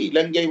 இன்றைக்கு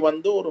இலங்கை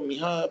ஒரு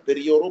மிக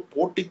பெரிய ஒரு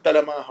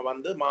போட்டித்தலமாக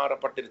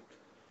மாறப்பட்டிருக்கு.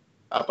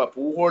 அப்ப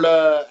பூகோள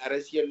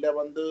அரசியல்ல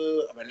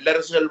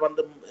வல்லரசுகள்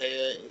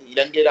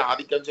இலங்கையில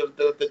ஆதிக்கம்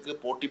செலுத்துறதுக்கு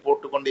போட்டி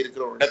போட்டு கொண்டு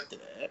இருக்கிற ஒரு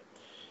இடத்துல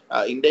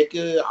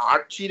இன்றைக்கு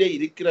ஆட்சியில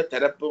இருக்கிற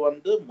தரப்பு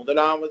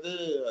முதலாவது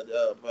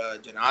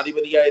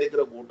ஜனாதிபதியா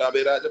இருக்கிற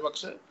கோட்டாபய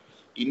ராஜபக்ச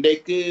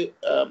இன்றைக்கு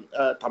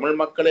தமிழ்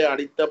மக்களை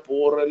அடித்த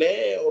போரிலே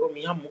ஒரு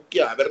மிக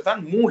முக்கிய அவர்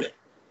தான் மூளை.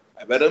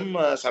 அவரும்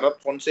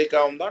சரத்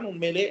பொன்சேகாவும் தான்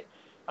உண்மையிலே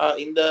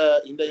இந்த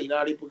இந்த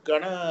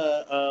இனாடிப்புக்கான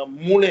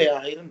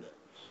மூளையாக இருந்தது.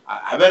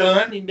 அவர்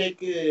தான்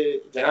இன்றைக்கு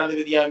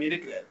ஜனாதிபதியாக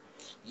இருக்கிறார்.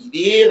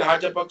 இதே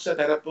ராஜபக்ச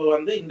தரப்பு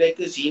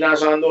இன்றைக்கு சீனா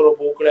சார்ந்த ஒரு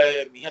போக்குல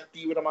மிக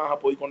தீவிரமாக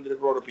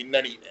போய்கொண்டிருக்கிற ஒரு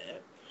பின்னணியில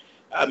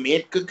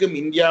மேற்குக்கும்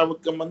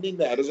இந்தியாவுக்கும்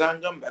இந்த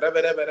அரசாங்கம் வர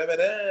வர வர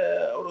வர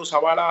ஒரு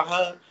சவாலாக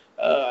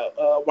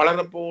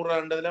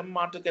வளரப்போறதுல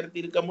மாற்று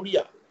கருத்து இருக்க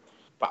முடியாது.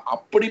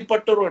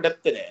 அப்படிப்பட்ட ஒரு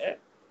இடத்துல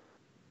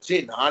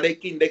சரி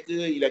நாளைக்கு இன்றைக்கு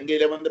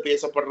இலங்கையில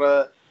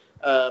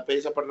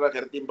பேசப்படுற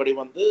கருத்தின்படி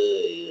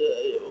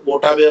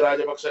கோட்டாபய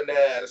ராஜபக்ச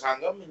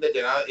அரசாங்கம்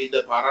இந்த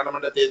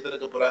பாராளுமன்ற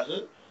தேர்தலுக்கு பிறகு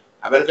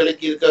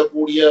அவர்களுக்கு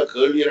இருக்கக்கூடிய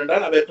கேள்வி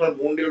என்றால் அவர்கள்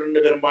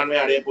 3/2 பெரும்பான்மை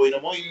அடைய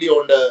போயினமோ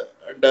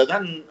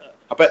இல்லையோன்றதான்.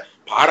 அப்ப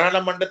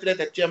பாராளுமன்றத்திலே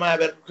தச்சமா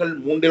அவர்கள்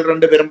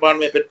 3/2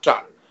 பெரும்பான்மை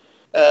பெற்றால்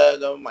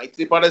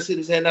மைத்ரிபால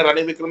சிறிசேன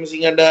ரணில்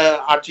விக்ரமசிங்க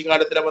ஆட்சி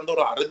காலத்துல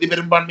ஒரு அறுதி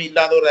பெரும்பான்மை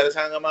இல்லாத ஒரு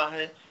அரசாங்கமாக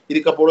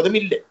இருக்க போறதும்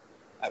இல்லை.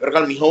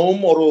 அவர்கள்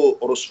மிகவும்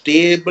ஒரு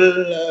ஸ்டேபிள்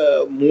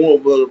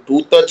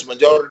 2/3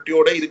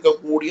 மெஜாரிட்டியோட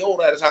இருக்கக்கூடிய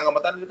ஒரு அரசாங்கமா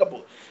தான் இருக்க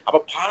போகுது. அப்ப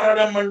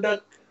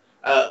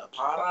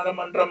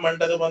பாராளுமன்றம்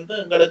என்றது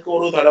எங்களுக்கு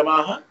ஒரு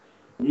தளமாக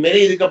உண்மையிலே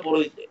இருக்க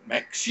போறது இல்லை.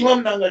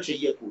 மேக்சிமம் நாங்கள்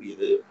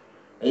செய்யக்கூடியது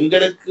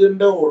எங்களுக்கு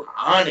ஒரு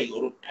ஆணை,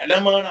 ஒரு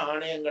பலமான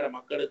ஆணை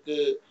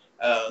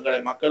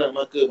மக்கள்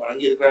நமக்கு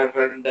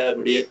வழங்கியிருக்கிறார்கள் என்ற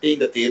விடயத்தை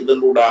இந்த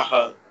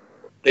தேர்தலூடாக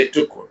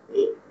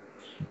பெற்றுக்கொண்டு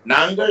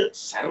நாங்கள்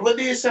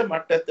சர்வதேச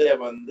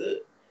மட்டத்துல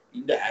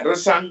இந்த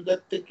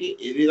அரசாங்கத்துக்கு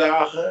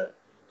எதிராக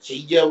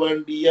செய்ய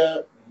வேண்டிய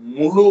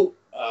முழு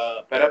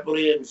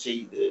பரப்புரையும்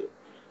செய்து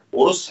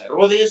ஒரு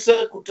சர்வதேச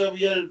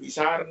குற்றவியல்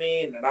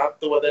விசாரணையை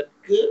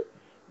நடத்துவதற்கு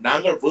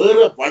நாங்கள் வேற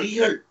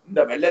வழிகள்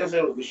இந்த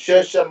வல்லரசுகள்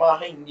விசேஷமாக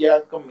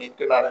இந்தியாவுக்கும்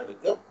மேற்கு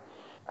நாடுகளுக்கும்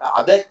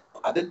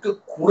அதுக்கு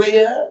குறைய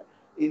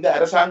இந்த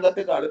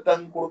அரசாங்கத்துக்கு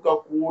அழுத்தம்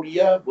கொடுக்கக்கூடிய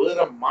வேற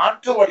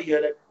மாற்று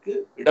வழிகளுக்கு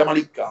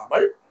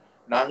இடமளிக்காமல்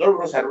நாங்கள்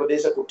ஒரு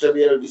சர்வதேச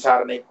குற்றவியல்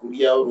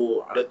விசாரணைக்குரிய ஒரு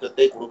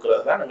அழுத்தத்தை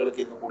கொடுக்கிறது தான்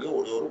எங்களுக்கு இருக்கக்கூடிய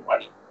ஒரு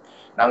வழி.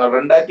 நாங்கள்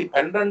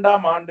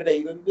 2012ஆம் ஆண்டுல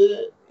இருந்து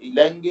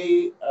இலங்கை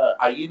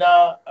ஐநா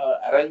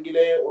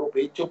அரங்கிலே ஒரு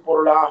பேச்சு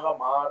பொருளாக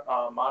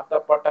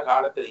மாற்றப்பட்ட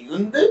காலத்தில்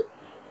இருந்து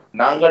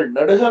நாங்கள்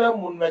நெடுகலம்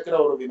முன்வைக்கிற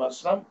ஒரு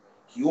விமர்சனம்,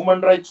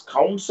 ஹியூமன் ரைட்ஸ்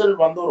கவுன்சில்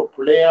ஒரு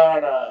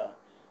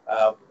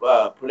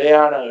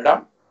பிழையான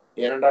இடம்.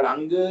 ஏனென்றால்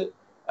அங்கு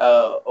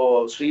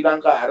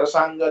ஸ்ரீலங்கா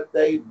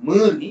அரசாங்கத்தை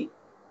மீறி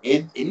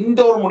எந்த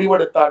ஒரு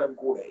முடிவெடுத்தாலும்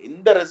கூட,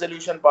 எந்த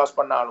ரெசல்யூஷன் பாஸ்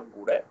பண்ணாலும்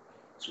கூட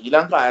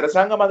ஸ்ரீலங்கா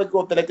அரசாங்கம் அதுக்கு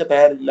ஒத்துழைக்க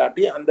தயார்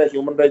இல்லாட்டி அந்த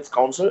ஹியூமன் ரைட்ஸ்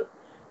கவுன்சில்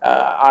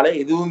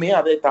எதுவுமே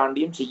அதை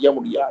தாண்டியும் செய்ய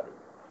முடியாது.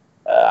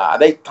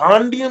 அதை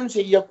தாண்டியும்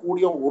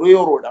செய்யக்கூடிய ஒரே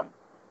ஒரு இடம்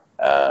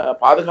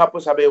பாதுகாப்பு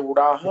சபை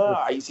ஊடாக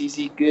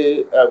ஐசிசிக்கு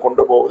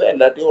கொண்டு போவது,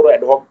 இல்லாட்டி ஒரு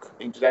அட்ஹாக்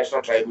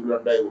இன்டர்நேஷனல்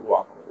ட்ரைபுனல்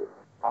உருவாக்குவது.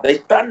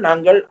 அதைத்தான்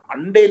நாங்கள்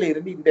அண்டையில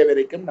இருந்து இன்றைய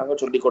வரைக்கும்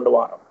நாங்கள் சொல்லிக் கொண்டு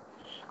வரோம்.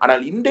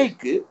 ஆனால்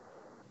இன்றைக்கு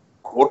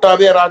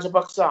கோட்டாபய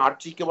ராஜபக்ச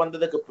ஆட்சிக்கு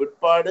வந்ததுக்கு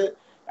பிற்பாடு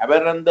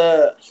அவர் அந்த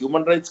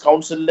ஹியூமன் ரைட்ஸ்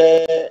கவுன்சில்ல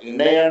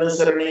இணைய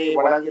அனுசரணை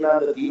வழங்கின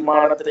அந்த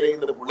தீர்மானத்திலே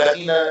இந்த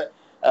உலகின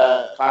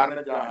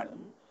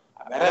காரணத்தினாலும்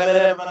வேற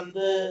வேற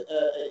வந்து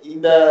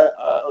இந்த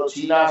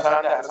சீனா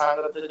சார்ந்த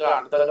அரசாங்கத்துக்கு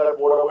அர்த்தங்கள்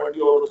போட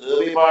வேண்டிய ஒரு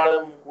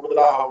தேவைப்பாடும்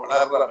கூடுதலாக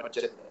வளர்கிற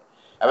பட்சத்தில்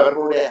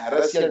அவர்களுடைய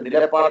அரசியல்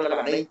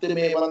நிலைப்பாடுகள்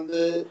அனைத்துமே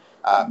வந்து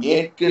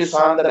மேற்கு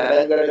சார்ந்த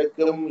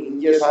நலன்களுக்கும்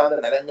இந்திய சார்ந்த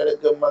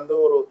நலன்களுக்கும் வந்து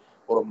ஒரு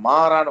ஒரு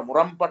மாறான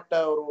முரண்பட்ட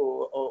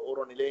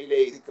ஒரு நிலையிலே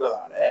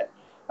இருக்கிறதால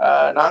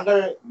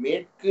நாங்கள்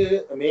மேற்கு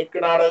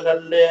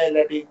நாடுகள்ல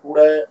இல்லாட்டி கூட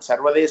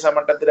சர்வதேச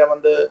மட்டத்தில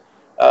வந்து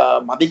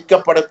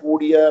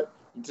மதிக்கப்படக்கூடிய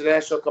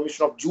இன்டர்நேஷனல்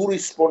கமிஷன் ஆஃப்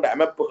ஜூரிஸ் போன்ற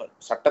அமைப்புகள்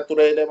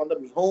சட்டத்துறையில வந்து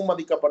மிகவும்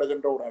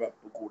மதிக்கப்படுகின்ற ஒரு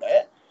அமைப்பு கூட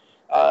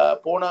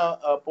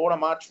போன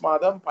மார்ச்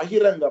மாதம்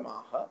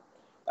பகிரங்கமாக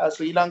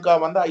ஸ்ரீலங்கா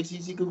வந்து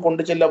ஐசிசிக்கு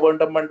கொண்டு செல்ல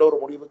வேண்டும் என்ற ஒரு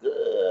முடிவுக்கு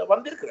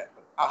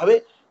வந்திருக்கிறார்கள். ஆகவே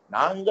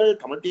நாங்கள்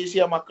தமிழ்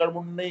தேசிய மக்கள்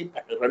முன்னே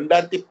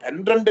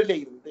 2012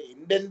 இருந்து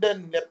எந்தெந்த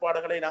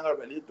நிலைப்பாடுகளை நாங்கள்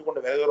வெளியிட்டுக்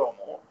கொண்டு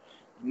வருகிறோமோ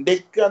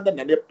இன்றைக்கு அந்த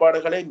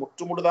நிலைப்பாடுகளை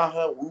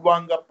முற்றுமுழுதாக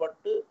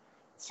உள்வாங்கப்பட்டு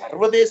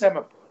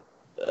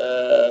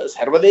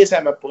சர்வதேச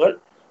அமைப்புகள்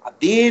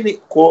அதே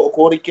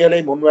கோரிக்கைகளை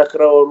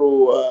முன்வைக்கிற ஒரு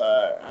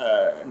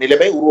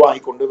நிலைமை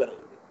உருவாகி கொண்டு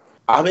வருகிறது.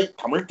 ஆகவே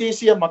தமிழ்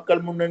தேசிய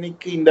மக்கள்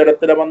முன்னணிக்கு இந்த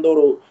இடத்துல வந்து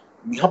ஒரு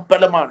மிக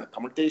பலமான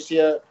தமிழ் தேசிய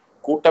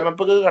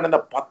கூட்டமைப்புக்கு கடந்த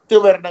 10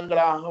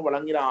 வருடங்களாக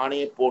வழங்கின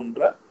ஆணையை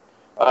போன்ற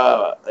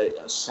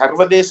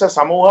சர்வதேச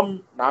சமூகம்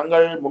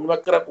நாங்கள்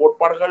முன்வைக்கிற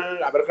கோட்பாடுகள்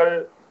அவர்கள்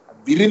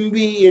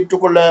விரும்பி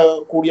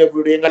ஏற்றுக்கொள்ளக்கூடிய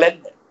விடயங்கள்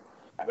அல்ல.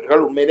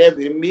 அவர்கள் உண்மையிலே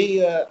விரும்பி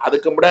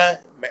அதுக்கு விட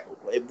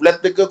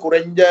இவ்வளத்துக்கு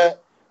குறைஞ்ச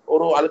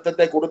ஒரு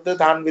அழுத்தத்தை கொடுத்து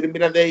தான்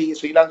விரும்பினதை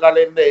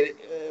ஸ்ரீலங்காவிலிருந்து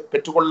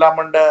பெற்றுக்கொள்ளலாம்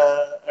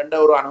என்ற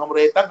ஒரு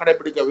அணுகுமுறையைத்தான்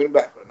கடைபிடிக்க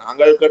விரும்புகிறார்கள்.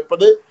 நாங்கள்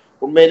கேட்பது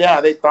உண்மையிலே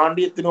அதை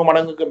தாண்டி எத்தனையோ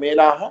மடங்குக்கு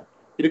மேலாக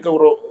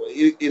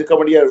இருக்க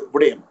வேண்டிய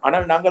விடயம்.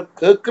 ஆனால் நாங்கள்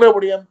கேட்கிற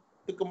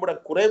விடயத்துக்கு விட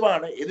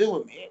குறைவான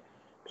எதுவுமே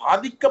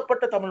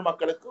பாதிக்கப்பட்ட தமிழ்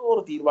மக்களுக்கு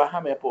ஒரு தீர்வாக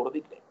அமைய போறது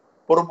இல்லை,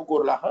 பொறுப்பு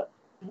கூறலாக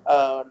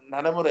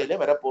நடைமுறையில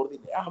வரப்போறது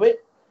இல்லை. ஆகவே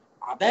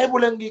அதை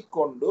விளங்கி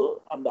கொண்டு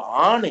அந்த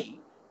ஆணை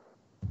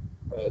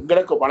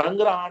எங்களுக்கு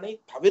வழங்குற ஆணை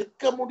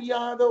தவிர்க்க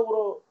முடியாத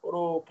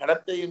ஒரு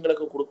பலத்தை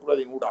எங்களுக்கு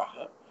கொடுக்கிறதின் ஊடாக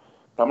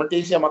தமிழ்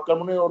தேசிய மக்கள்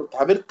முன்னே ஒரு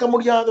தவிர்க்க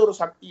முடியாத ஒரு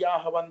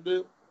சக்தியாக வந்து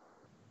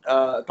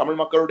தமிழ்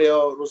மக்களுடைய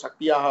ஒரு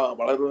சக்தியாக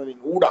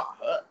வளர்வதன்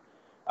ஊடாக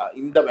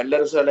இந்த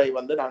வல்லரசுகளை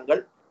வந்து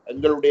நாங்கள்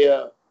எங்களுடைய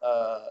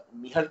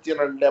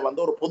நிகழ்ச்சிகளில வந்து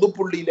ஒரு பொது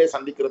புள்ளியிலே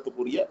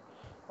சந்திக்கிறதுக்குரிய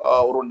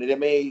ஒரு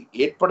நிலைமையை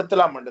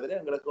ஏற்படுத்தலாம் என்றதில்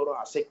எங்களுக்கு ஒரு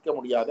அசைக்க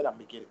முடியாத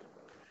நம்பிக்கை இருக்கு.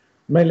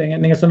 இல்லைங்க,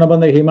 நீங்க சொன்ன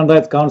இந்த ஹியூமன்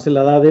ரைட்ஸ்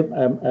கவுன்சில், அதாவது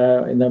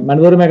இந்த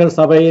மனித உரிமைகள்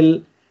சபையில்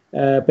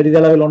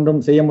பெரிதளவில்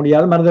ஒன்றும் செய்ய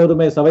முடியாது. மனித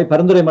உரிமை சபை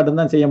பரிந்துரை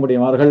மட்டும்தான் செய்ய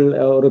முடியும். அவர்கள்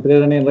ஒரு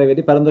பிரேரணை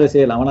நிறைவேற்றி பரிந்துரை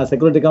செய்யலாம். ஆனால்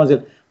செக்யூரிட்டி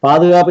கவுன்சில்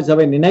பாதுகாப்பு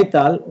சபை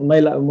நினைத்தால்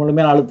உண்மையில்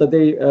முழுமையான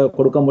அழுத்தத்தை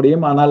கொடுக்க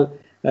முடியும். ஆனால்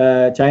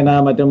சைனா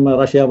மற்றும்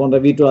ரஷ்யா போன்ற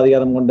வீட்டோ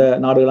அதிகாரம் கொண்ட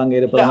நாடுகள் அங்கே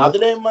இருப்பது.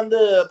 அதுலயும் வந்து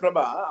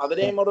பிரபா,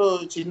 அதுலயும் ஒரு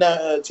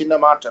சின்ன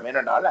மாற்றம்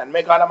என்னென்றால்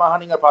அண்மை காலமாக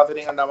நீங்க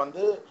பாத்துட்டீங்கன்னா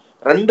வந்து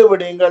 2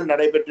 விடயங்கள்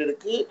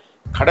நடைபெற்றிருக்கு.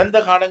 கடந்த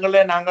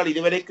காலங்களில் நாங்கள்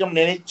இதுவரைக்கும்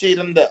நினைச்சு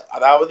இருந்த,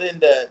 அதாவது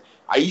இந்த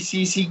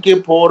ஐசிசிக்கு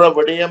போற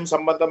விடயம்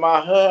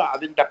சம்பந்தமாக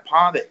அதின்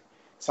பாதை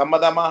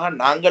சம்பந்தமாக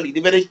நாங்கள்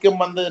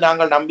இதுவரைக்கும் வந்து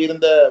நாங்கள்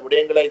நம்பியிருந்த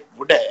விடயங்களை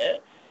விட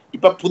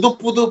இப்ப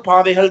புது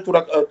பாதைகள்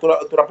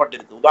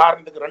துறப்பட்டிருக்கு.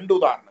 உதாரணத்துக்கு 2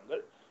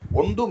 உதாரணங்கள்.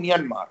 ஒன்று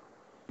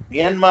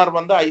மியான்மார்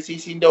வந்து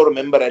ஐசிசின்ற ஒரு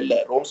மெம்பர் அல்ல,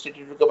 ரோம்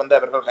ஸ்டேட்யூட்டுக்கு வந்து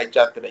அவர்கள்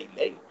கைச்சாத்திட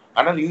இல்லை.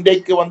 ஆனால்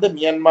இன்றைக்கு வந்து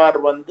மியான்மார்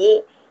வந்து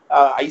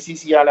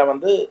ஐசிசியால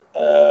வந்து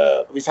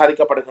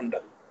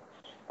விசாரிக்கப்படுகின்றது.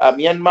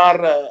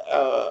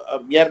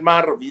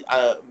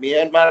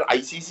 மியான்மார்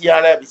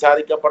ஐசிசியால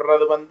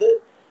விசாரிக்கப்படுறது வந்து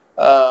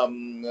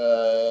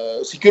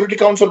செக்யூரிட்டி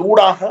கவுன்சில்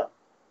ஊடாக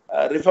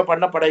ரிஃபர்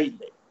பண்ணப்பட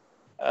இல்லை.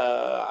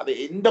 அது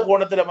எந்த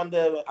கோணத்துல வந்து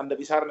அந்த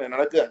விசாரணை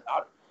நடக்குது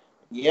என்றால்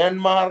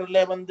மியான்மார்ல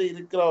வந்து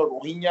இருக்கிற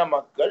ரோஹிங்யா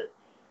மக்கள்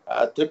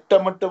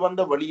திட்டமிட்டு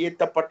வந்து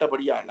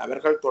வெளியேற்றப்பட்டபடியால்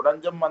அவர்கள்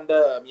தொடர்ந்தும் அந்த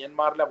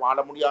மியான்மார்ல வாழ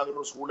முடியாத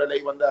ஒரு சூழலை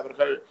வந்து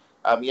அவர்கள்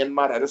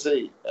மியான்மார் அரசு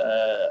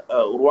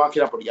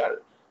உருவாக்கினபடியால்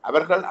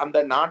அவர்கள் அந்த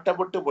நாட்டை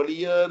விட்டு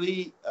வெளியேறி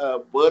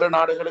வேறு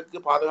நாடுகளுக்கு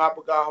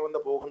பாதுகாப்புக்காக வந்து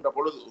போகின்ற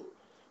பொழுது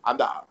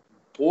அந்த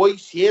போய்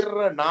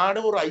சேர்ற நாடு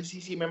ஒரு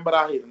ஐசிசி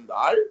மெம்பராக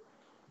இருந்தால்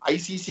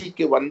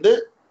ஐசிசிக்கு வந்து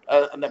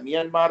அந்த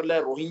மியான்மார்ல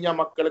ரோஹிங்யா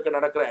மக்களுக்கு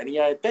நடக்கிற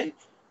அநியாயத்தை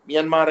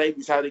மியான்மாரை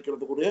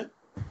விசாரிக்கிறதுக்குரிய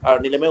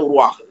நிலைமை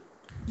உருவாகுது.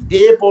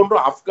 இதே போன்று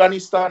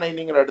ஆப்கானிஸ்தானை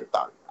நீங்கள்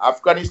எடுத்தால்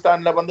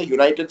ஆப்கானிஸ்தான்ல வந்து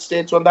யுனைடெட்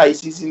ஸ்டேட்ஸ் வந்து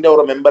ஐசிசின்ற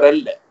ஒரு மெம்பர்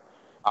அல்ல.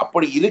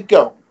 அப்படி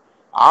இருக்கவும்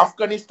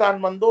ஆப்கானிஸ்தான்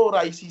வந்து ஒரு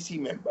ஐசிசி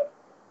மெம்பர்.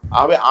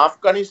 ஆகவே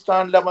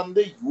ஆப்கானிஸ்தான்ல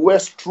வந்து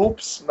யுஎஸ்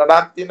ட்ரூப்ஸ்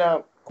நடத்தின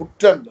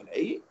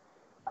குற்றங்களை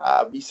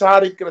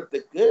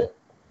விசாரிக்கிறதுக்கு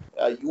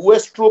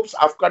யுஎஸ் ட்ரூப்ஸ்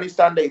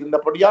ஆப்கானிஸ்தான்ல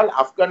இருந்தபடியால்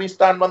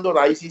ஆப்கானிஸ்தான் வந்து ஒரு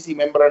ஐசிசி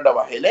மெம்பர் என்ற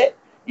வகையில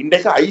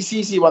இன்றைக்கு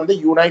ஐசிசி வந்து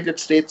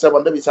யுனைடெட் ஸ்டேட்ஸை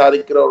வந்து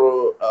விசாரிக்கிற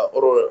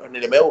ஒரு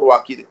நிலைமையை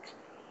உருவாக்கி இருக்கு.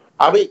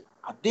 அவை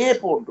அதே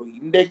போன்று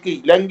இன்றைக்கு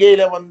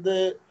இலங்கையில வந்து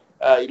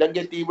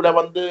இலங்கை தீவுல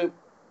வந்து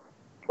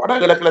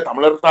வடகிழக்குல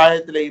தமிழர்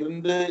தாயத்தில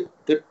இருந்து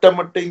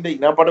திட்டமிட்டு இந்த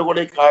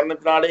இனப்படுகொலை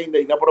காரணத்தினாலே இந்த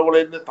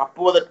இனப்படுகொலையிலிருந்து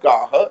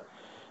தப்புவதற்காக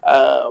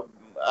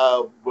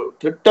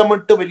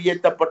திட்டமிட்டு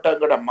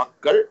வெளியேற்றப்பட்ட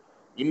மக்கள்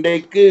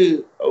இன்றைக்கு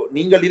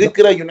நீங்கள்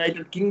இருக்கிற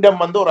யுனைடெட் கிங்டம்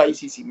வந்து ஒரு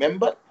ஐசிசி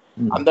மெம்பர்.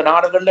 அந்த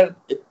நாடுகள்ல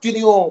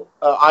எத்தனையோ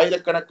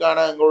ஆயிரக்கணக்கான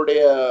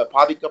எங்களுடைய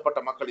பாதிக்கப்பட்ட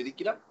மக்கள்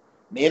இருக்கிறார்.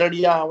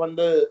 நேரடியாக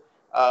வந்து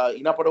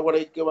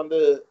இனப்படுகொலைக்கு வந்து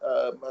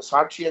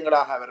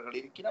சாட்சியங்களாக அவர்கள்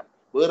இருக்கிறார்.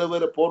 வேறு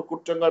வேறு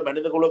போர்க்குற்றங்கள்,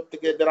 மனித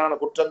குலத்துக்கு எதிரான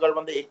குற்றங்கள்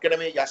வந்து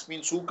ஏற்கனவே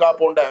யஸ்மின் சூகா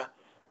போன்ற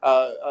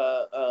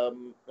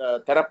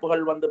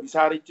தரப்புகள் வந்து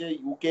விசாரிச்சு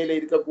யூகேல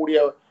இருக்கக்கூடிய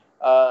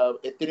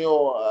எத்தனையோ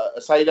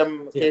அசைலம்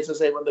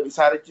கேசஸை வந்து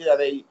விசாரிச்சு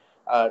அதை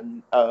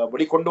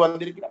வெளிக்கொண்டு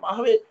வந்திருக்கிறோம்.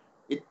 ஆகவே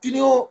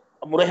எத்தனையோ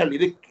முறைகள்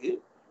இருக்கு.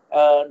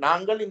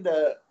 நாங்கள் இந்த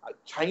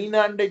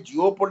சைனாண்ட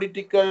ஜியோ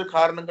பொலிட்டிக்கல்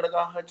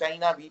காரணங்களுக்காக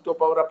சைனா வீட்டோ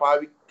பவரை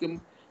பாவிக்கும்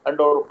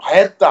என்ற ஒரு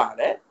பயத்தால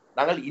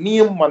நாங்கள்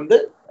இனியும் வந்து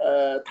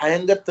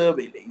தயங்க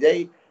தேவையில்லை. இதை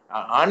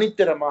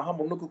ஆணித்தரமாக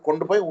முன்னுக்கு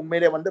கொண்டு போய்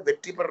உண்மையிலே வந்து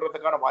வெற்றி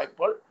பெறுறதுக்கான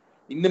வாய்ப்புகள்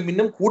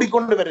இன்னும்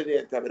கூடிக்கொண்டு வருதே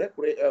தவிர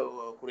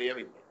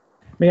குறையவில்லை.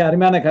 மிக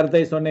அருமையான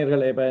கருத்தை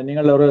சொன்னீர்கள். இப்ப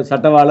நீங்கள் ஒரு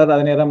சட்டவாளர்,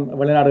 அதே நேரம்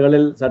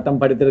வெளிநாடுகளில்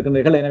சட்டம்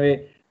படித்திருக்கின்றீர்கள். எனவே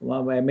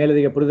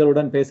மேலதிக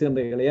புரிதலுடன்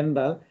பேசுகின்றீர்கள்.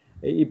 ஏனென்றால்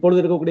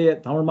இப்பொழுது இருக்கக்கூடிய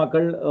தமிழ்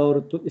மக்கள்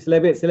ஒரு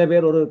சில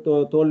பேர் ஒரு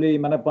தோல்வி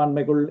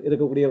மனப்பான்மைக்குள்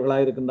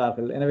இருக்கக்கூடியவர்களாக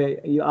இருக்கின்றார்கள். எனவே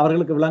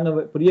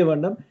அவர்களுக்கு புரிய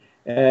வேண்டும்,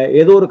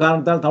 ஏதோ ஒரு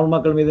காரணத்தால் தமிழ்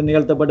மக்கள் மீது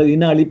நிகழ்த்தப்பட்ட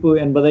இன அழிப்பு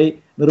என்பதை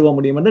நிறுவ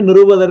முடியும் என்று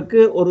நிறுவதற்கு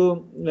ஒரு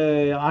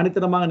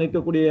ஆணித்தனமாக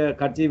நிற்கக்கூடிய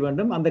கட்சி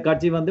வேண்டும். அந்த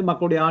கட்சி வந்து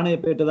மக்களுடைய ஆணையை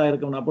பெற்றதாக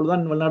இருக்கணும்.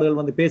 அப்பொழுதுதான் வெளிநாடுகள்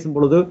வந்து பேசும்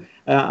பொழுது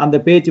அந்த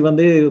பேச்சு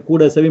வந்து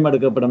கூட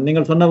செவிமடுக்கப்படும்.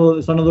 நீங்கள்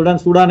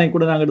சொன்னதுடன் சூடானை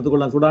கூட நாங்கள்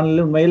எடுத்துக்கொள்ளலாம்.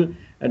 சூடானில் உண்மையில்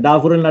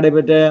டார்ஃபூரில்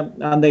நடைபெற்ற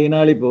அந்த இன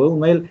அழிப்பு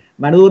உண்மையில்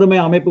மனித உரிமை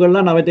அமைப்புகள்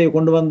தான் அவற்றை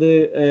கொண்டு வந்து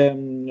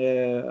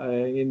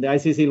இந்த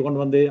ஐசிசியில் கொண்டு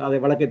வந்து அதை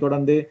வழக்கை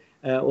தொடர்ந்து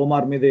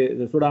ஓமார் மீது,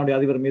 சூடானுடைய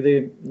அதிபர் மீது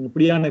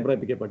பிடியாணை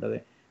பிறப்பிக்கப்பட்டது.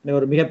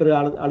 ஒரு மிகப்பெரிய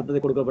அழுத்தத்தை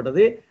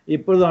கொடுக்கப்பட்டது.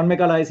 இப்பொழுது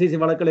அண்மைக்கால ஐசிசி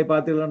வழக்குகளை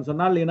பார்த்தீர்கள்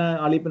சொன்னால் இன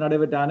அழிப்பு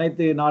நடைபெற்ற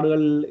அனைத்து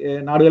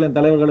நாடுகளின்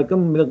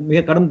தலைவர்களுக்கும்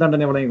மிக கடும்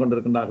தண்டனை வழங்கி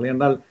கொண்டிருக்கின்றார்கள்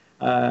என்றால்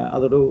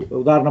அது ஒரு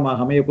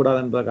உதாரணமாக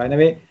அமையக்கூடாது என்பதற்காக.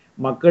 எனவே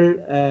மக்கள்,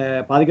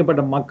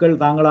 பாதிக்கப்பட்ட மக்கள்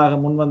தாங்களாக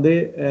முன்வந்து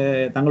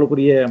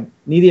தங்களுக்குரிய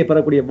நீதியை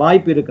பெறக்கூடிய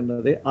வாய்ப்பு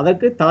இருக்கின்றது.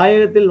 அதற்கு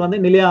தாயகத்தில் வந்து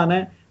நிலையான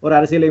ஒரு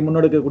அரசியலை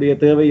முன்னெடுக்கக்கூடிய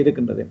தேவை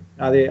இருக்கின்றது.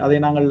 அதை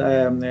நாங்கள்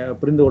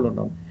புரிந்து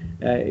கொள்கின்றோம்.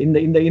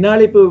 இந்த இன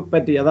அழிப்பு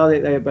பற்றி, அதாவது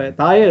இப்ப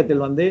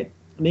தாயகத்தில் வந்து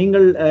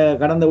நீங்கள்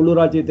கடந்த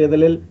உள்ளூராட்சி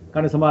தேர்தலில்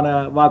கணிசமான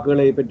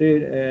வாக்குகளை பெற்று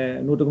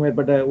 100க்கும்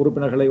மேற்பட்ட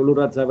உறுப்பினர்களை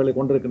உள்ளூராட்சி சபைகளை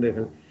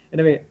கொண்டிருக்கின்றீர்கள்.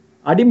 எனவே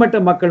அடிமட்ட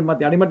மக்கள்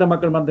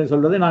மத்திய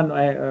சொல்வது, நான்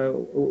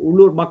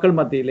உள்ளூர் மக்கள்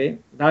மத்தியிலே,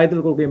 தாயத்தில்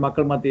இருக்கக்கூடிய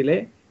மக்கள் மத்தியிலே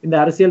இந்த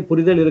அரசியல்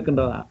புரிதல்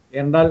இருக்கின்றதா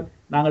என்றால்,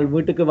 நாங்கள்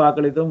வீட்டுக்கே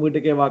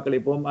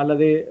வாக்களிப்போம்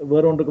அல்லது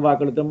வேறொன்றுக்கு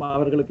வாக்களித்தோம்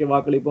அவர்களுக்கு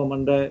வாக்களிப்போம்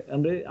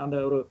என்று அந்த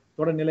ஒரு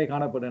தொடர்நிலை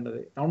காணப்படுகின்றது.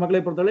 தமிழ்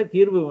மக்களை பொறுத்தவரை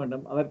தீர்வு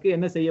வேண்டும். அதற்கு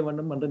என்ன செய்ய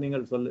வேண்டும் என்று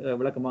நீங்கள்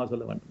விளக்கமாக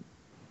சொல்ல வேண்டும்.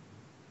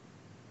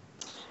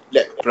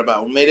 இல்ல பிரபா,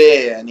 உண்மையிலே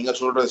நீங்க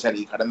சொல்றது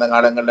சரி. கடந்த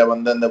காலங்கள்ல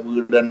வந்து அந்த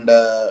வீடு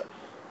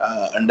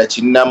அந்த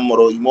சின்னம்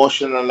ஒரு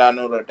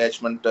இமோஷனலான ஒரு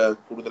அட்டாச்மெண்ட்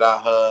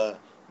கூடுதலாக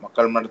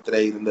மக்கள் மனத்தில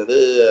இருந்தது.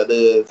 அது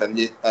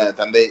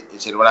தந்தை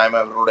செல்வநாயகம்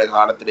அவர்களுடைய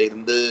காலத்தில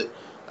இருந்து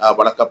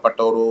வளர்க்கப்பட்ட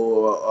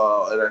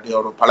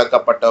ஒரு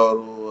பழக்கப்பட்ட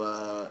ஒரு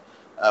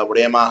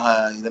விடயமாக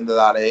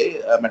இருந்ததாலே,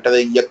 மற்றது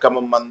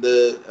இயக்கமும் வந்து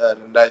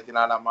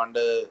 2004ஆம்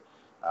ஆண்டு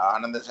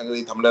ஆனந்த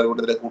சங்கரி தமிழர்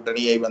விடுதலை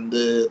கூட்டணியை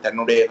வந்து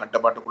தன்னுடைய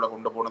கட்டுப்பாட்டுக்குள்ள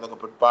கொண்டு போனதுக்கு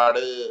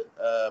பிற்பாடு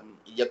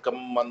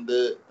இயக்கமும் வந்து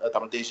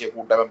தமிழ் தேசிய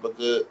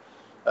கூட்டமைப்புக்கு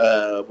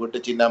வீட்டு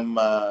சின்னம்,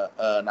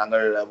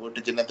 நாங்கள் வீட்டு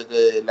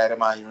சின்னத்துக்கு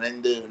எல்லாருமா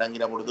இணைந்து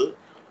இணங்கின பொழுது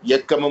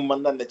இயக்கமும்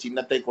வந்து அந்த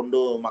சின்னத்தை கொண்டு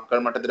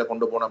மக்கள் மட்டத்தில்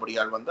கொண்டு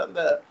போனபடியால்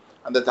வந்து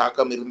அந்த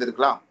தாக்கம்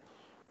இருந்திருக்கலாம்.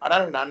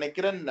 ஆனால் நான்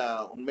நினைக்கிறேன்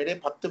உண்மையிலே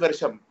 10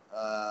 வருஷம்,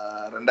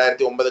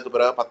 2009க்கு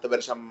பிறகு 10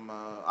 வருஷம்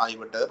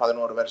ஆகிவிட்டது.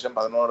 11வது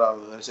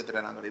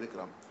வருஷத்துல நாங்கள்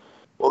இருக்கிறோம்.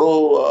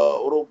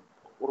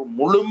 ஒரு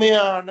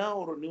முழுமையான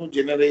ஒரு நியூ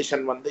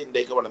ஜெனரேஷன் வந்து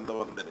இன்றைக்கு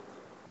வளர்ந்து வந்திருக்கு.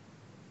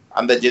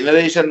 அந்த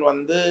ஜெனரேஷன்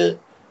வந்து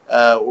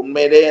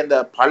உண்மையிலே அந்த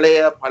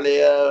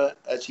பழைய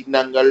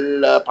சின்னங்கள்,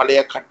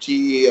 பழைய கட்சி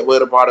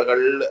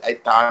வேறுபாடுகள்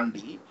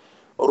தாண்டி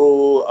ஒரு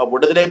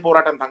விடுதலை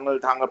போராட்டம்,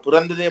 தாங்கள்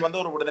பிறந்ததே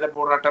வந்து ஒரு விடுதலை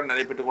போராட்டம்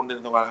நடைபெற்றுக்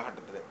கொண்டிருந்த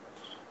காலகட்டத்தில்.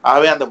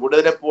 ஆகவே அந்த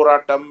விடுதலை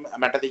போராட்டம்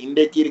மற்றது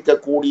இன்றைக்கு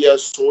இருக்கக்கூடிய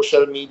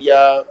சோசியல் மீடியா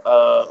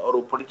ஒரு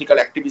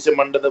பொலிட்டிக்கல் ஆக்டிவிசம்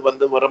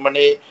வந்து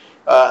வெறுமனே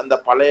அந்த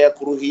பழைய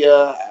குறுகிய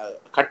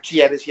கட்சி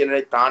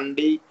அரசியலை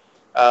தாண்டி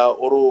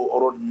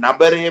ஒரு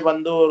நபரே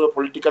வந்து ஒரு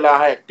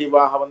பொலிட்டிக்கலாக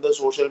ஆக்டிவாக வந்து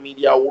சோசியல்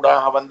மீடியா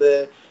ஊடாக வந்து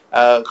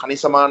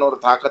கணிசமான ஒரு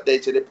தாக்கத்தை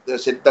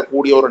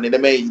செலுத்தக்கூடிய ஒரு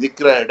நிலைமை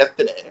இருக்கிற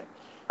இடத்துல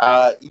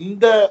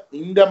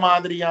இந்த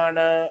மாதிரியான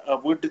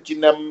வீட்டு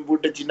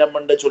சின்னம்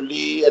என்று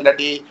சொல்லி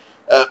இல்லாட்டி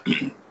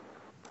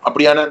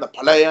அப்படியான அந்த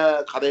பழைய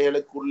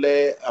கதைகளுக்குள்ளே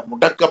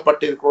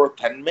முடக்கப்பட்டிருக்கிற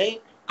தன்மை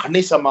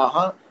கணிசமாக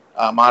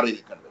மாறி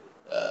இருக்கின்றது.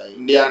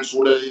 இந்தியான்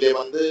சூழலிலே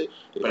வந்து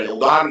இப்ப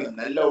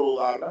நல்ல ஒரு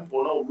உதாரணம்,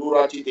 போன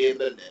உள்ளூராட்சி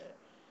தேர்தல்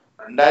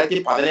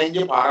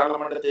 2015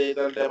 பாராளுமன்ற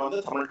தேர்தலில் வந்து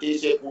தமிழ்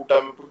தேசிய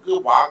கூட்டமைப்புக்கு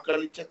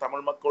வாக்களித்த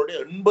தமிழ் மக்களுடைய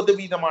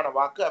 80%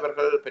 வாக்கு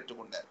அவர்கள்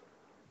பெற்றுக்கொண்டார்.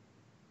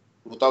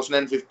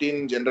 2015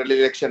 general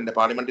election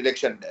parliament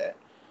election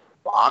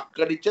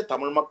வாக்களிச்ச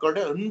Tamil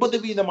மக்களுடைய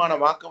 80%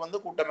 வாக்கு வந்து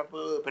கூட்டமைப்பு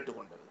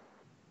பெற்றுக்கொண்டது.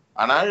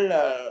 ஆனால்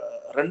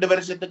 2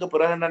 வருஷத்துக்கு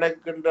பிறகு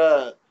நடக்கின்ற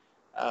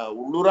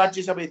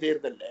உள்ளூராட்சி சபை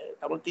தேர்தலில்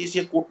தமிழ்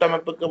தேசிய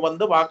கூட்டமைப்புக்கு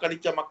வந்து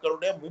வாக்களிச்ச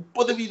மக்களுடைய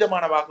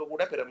 30% வாக்கு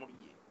கூட பெற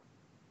முடியும்.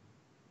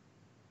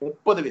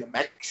 30%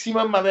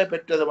 மேக்சிமம் அவை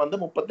பெற்றது வந்து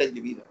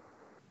 35%.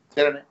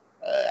 சரிண்ணே,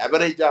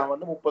 அவரேஜாக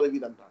வந்து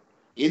 30% தான்.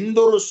 எந்த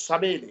ஒரு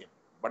சபையிலையும்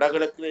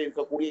வடகிழக்கில்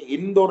இருக்கக்கூடிய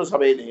எந்த ஒரு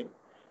சபையிலையும்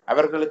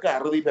அவர்களுக்கு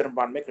அறுதி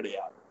பெரும்பான்மை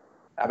கிடையாது.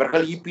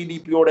 அவர்கள்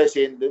இபிடிபியோட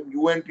சேர்ந்தும்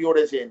யூஎன்பியோட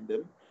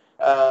சேர்ந்தும்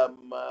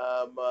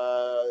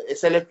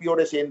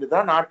எஸ்எல்எஃபியோட சேர்ந்து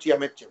தான் ஆட்சி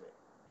அமைச்சது.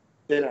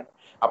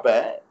 அப்ப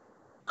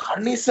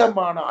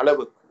கணிசமான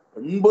அளவுக்கு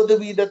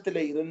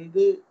 80%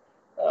 இருந்து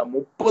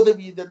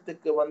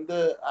 30% வந்து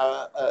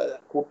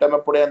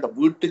கூட்டமைப்புடைய அந்த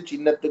வீட்டு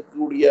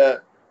சின்னத்துக்குரிய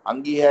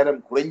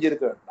அங்கீகாரம்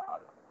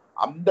குறைஞ்சிருக்கிறால்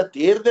அந்த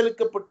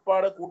தேர்தலுக்கு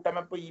பிற்பாடு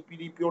கூட்டமைப்பு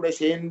இபிடிபியோட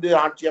சேர்ந்து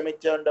ஆட்சி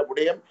அமைச்ச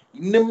விடயம்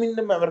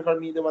இன்னும் அவர்கள்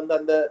மீது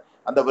வந்து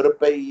அந்த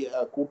வெறுப்பை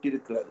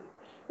கூட்டியிருக்கிறது.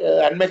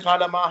 அண்மை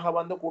காலமாக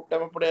வந்து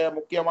கூட்டமைப்புடைய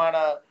முக்கியமான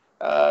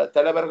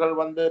தலைவர்கள்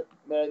வந்து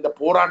இந்த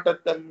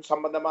போராட்டத்தின்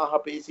சம்பந்தமாக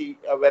பேசி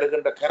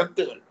வருகின்ற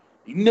கருத்துகள்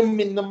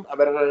இன்னும்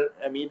அவர்கள்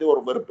மீது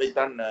ஒரு வெறுப்பை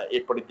தான்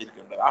ஏற்படுத்தி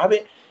இருக்கின்றது. ஆகவே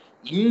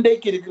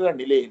இன்றைக்கு இருக்கிற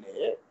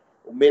நிலையிலே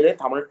உண்மையிலே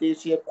தமிழ்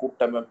தேசிய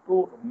கூட்டமைப்பு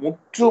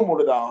முற்று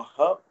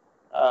முழுதாக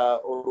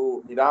ஒரு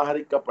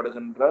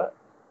நிராகரிக்கப்படுகின்ற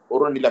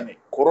ஒரு நிலைமை.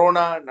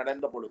 கொரோனா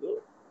நடந்த பொழுது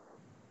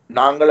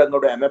நாங்கள்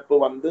எங்களுடைய அமைப்பு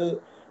வந்து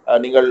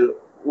நீங்கள்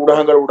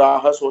ஊடகங்கள்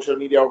ஊடாக சோசியல்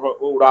மீடியா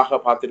ஊடாக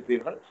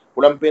பார்த்திருப்பீர்கள்.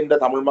 புலம்பெயர்ந்த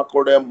தமிழ்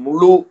மக்களுடைய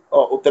முழு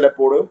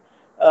ஒத்துழைப்போடும்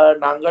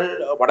நாங்கள்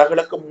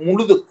வடகிழக்கு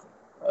முழுதுக்கு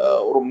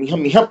ஒரு மிக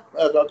மிக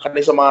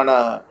கணிசமான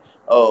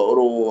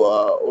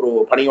ஒரு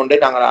பணி ஒன்றை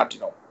நாங்கள்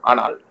ஆற்றினோம்.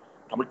 ஆனால்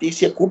தமிழ்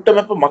தேசிய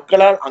கூட்டமைப்பு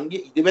மக்களால்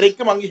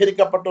இதுவரைக்கும்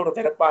அங்கீகரிக்கப்பட்ட ஒரு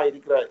தரப்பாக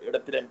இருக்கிற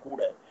இடத்திலும்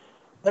கூட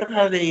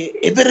இவர்கள் அதை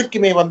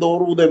எதற்குமே வந்து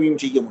ஒரு உதவியும்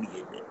செய்ய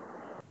முடியவில்லை.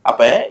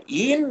 அப்ப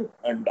ஏன்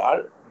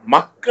என்றால்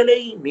மக்களை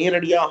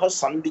நேரடியாக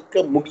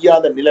சந்திக்க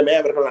முடியாத நிலைமை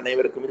அவர்கள்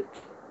அனைவருக்கும்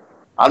இருக்கு.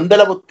 அந்த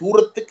அளவு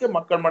தூரத்துக்கு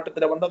மக்கள்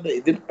மட்டத்துல வந்து அந்த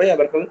எதிர்ப்பை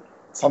அவர்கள்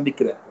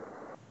சந்திக்கிறார்கள்.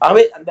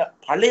 ஆகவே அந்த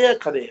பழைய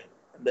கதைகள்,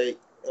 அந்த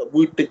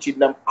வீட்டு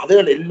சின்னம்,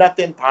 அதுகள்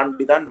எல்லாத்தையும்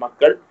தாண்டிதான்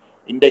மக்கள்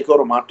இன்றைக்கு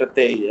ஒரு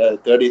மாற்றத்தை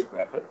தேடி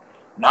இருக்கிறார்கள்.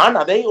 நான்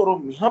அதை ஒரு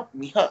மிக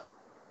மிக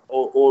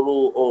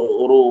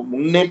ஒரு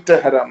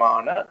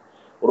முன்னேற்றகரமான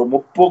ஒரு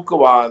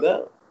முற்போக்குவாத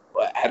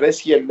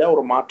அரசியல்ல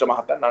ஒரு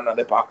மாற்றமாகத்தான் நான்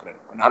அதை பார்க்கிறேன்.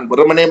 நான்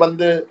வெறுமனே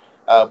வந்து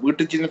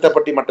வீட்டு சின்னத்தை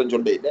பற்றி மட்டும்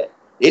சொல்ல இல்லை,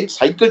 ஏன்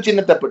சைக்கிள்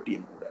சின்னத்தை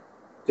பற்றியும் கூட.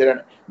 சரி,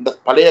 இந்த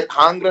பழைய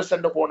காங்கிரஸ்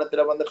என்ற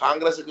கோணத்துல வந்து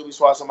காங்கிரஸுக்கு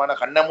விசுவாசமான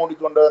கண்ணை மூடி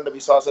கொண்ட அந்த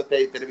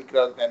விசுவாசத்தை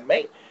தெரிவிக்கிற தன்மை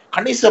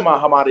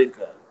கணிசமாக மாறி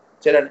இருக்கிறார்.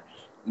 சரி,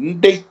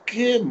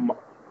 இன்றைக்கு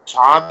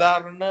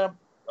சாதாரண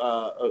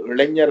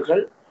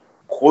இளைஞர்கள்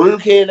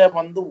கொள்கையில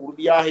வந்து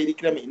உறுதியாக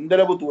இருக்கிற எந்த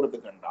அளவு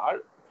தூரத்துக்கு என்றால்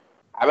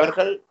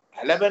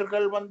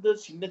தலைவர்கள் வந்து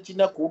சின்ன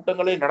சின்ன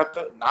கூட்டங்களை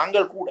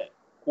நாங்கள் கூட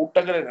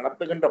கூட்டங்களை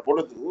நடத்துகின்ற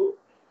பொழுது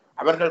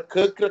அவர்கள்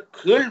கேட்கிற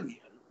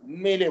கேள்விகள்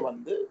உண்மையிலே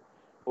வந்து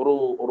ஒரு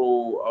ஒரு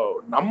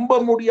நம்ப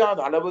முடியாத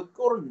அளவுக்கு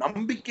ஒரு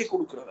நம்பிக்கை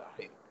கொடுக்கிறதாக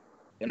இருக்கு.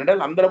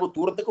 ஏனென்றால் அந்த அளவு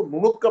தூரத்துக்கு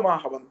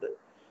நுணுக்கமாக வந்து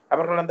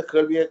அவர்கள் அந்த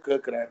கேள்வியை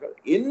கேட்கிறார்கள்.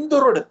 எந்த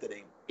ஒரு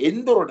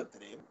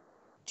இடத்திலையும்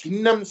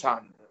சின்னம்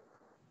சார்ந்து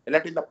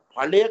இல்லாட்டி இந்த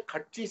பழைய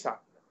கட்சி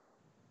சார்ந்து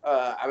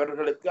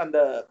அவர்களுக்கு அந்த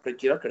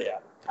பிரச்சனை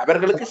கிடையாது.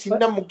 அவர்களுக்கு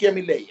சின்னம் முக்கியம்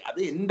இல்லை, அது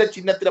எந்த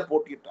சின்னத்துல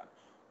போட்டிட்டார்,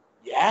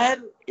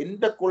 யார்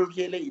எந்த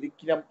கொள்கையில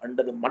இருக்கிறோம்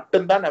என்றது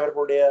மட்டும்தான்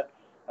அவர்களுடைய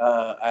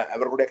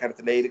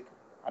கருத்துல இருக்கு.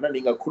 ஆனா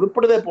நீங்க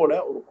குறிப்பிட்டதை போல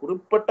ஒரு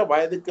குறிப்பிட்ட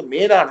வயதுக்கு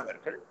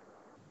மேலானவர்கள்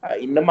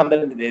இன்னும் அந்த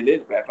நிலையில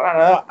இருக்கிறார்கள்.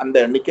 ஆனா அந்த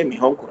எண்ணிக்கை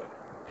மிகவும் குறைவு.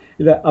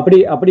 இல்ல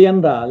அப்படி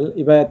என்றால்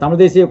இப்ப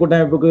தமிழ் தேசிய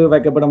கூட்டமைப்புக்கு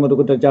வைக்கப்படும் ஒரு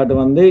குற்றச்சாட்டு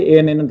வந்து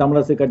ஏனெனும்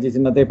தமிழரசு கட்சி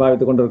சின்னத்தை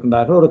பாவித்துக்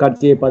கொண்டிருக்கின்றார்கள், ஒரு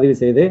கட்சியை பதிவு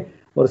செய்து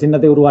ஒரு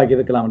சின்னத்தை உருவாக்கி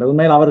இருக்கலாம்.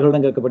 உண்மையில்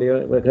அவர்களிடம்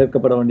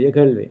கேட்கப்பட வேண்டிய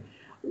கேள்வி.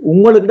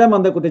 உங்களுக்கிடம்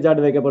அந்த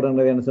குற்றச்சாட்டு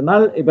வைக்கப்படுகின்றது என்று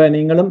சொன்னால், இப்ப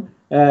நீங்களும்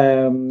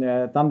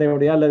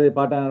தந்தையுடைய அல்லது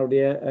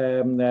பாட்டனுடைய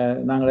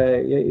நாங்கள்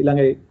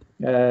இலங்கை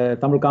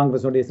தமிழ்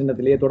காங்கிரஸுடைய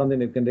சின்னத்திலேயே தொடர்ந்து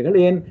நிற்கின்றீர்கள்.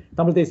 ஏன்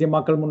தமிழ் தேசிய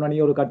மக்கள் முன்னணி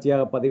ஒரு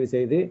கட்சியாக பதிவு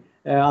செய்து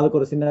அதுக்கு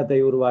ஒரு சின்னத்தை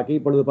உருவாக்கி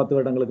இப்பொழுது 10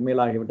 வருடங்களுக்கு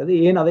மேலாகிவிட்டது,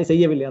 ஏன் அதை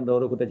செய்யவில்லை என்ற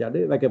ஒரு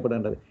குற்றச்சாட்டு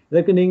வைக்கப்படுகின்றது.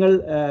 இதற்கு நீங்கள்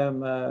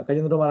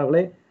கஜேந்திரகுமார்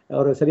அவர்களே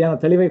ஒரு சரியான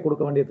தெளிவை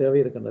கொடுக்க வேண்டிய தேவை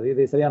இருக்கின்றது.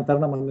 இது சரியான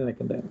தருணம் என்று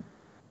நினைக்கின்றேன்.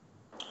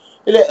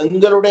 இல்ல,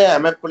 எங்களுடைய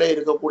அமைப்பிலே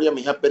இருக்கக்கூடிய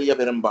மிகப்பெரிய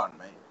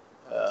பெரும்பான்மை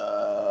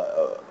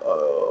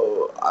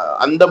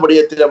அந்த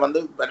விடயத்தில வந்து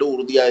வலு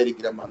உறுதியா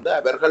இருக்கிற வந்து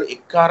அவர்கள்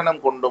எக்காரணம்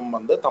கொண்டும்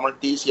வந்து தமிழ்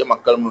தேசிய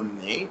மக்கள்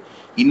முன்னணி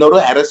இன்னொரு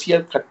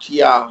அரசியல்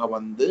கட்சியாக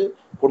வந்து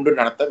கொண்டு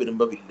நடத்த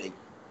விரும்பவில்லை.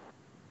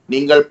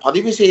 நீங்கள்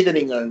பதிவு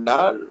செய்தீர்கள்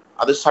என்றால்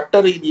அது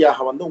சட்ட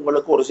ரீதியாக வந்து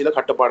உங்களுக்கு ஒரு சில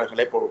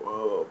கட்டுப்பாடுகளை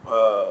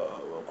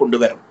கொண்டு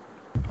வரும்.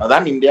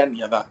 அதுதான் இந்தியா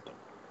யதார்த்தம்.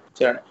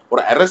 சரி,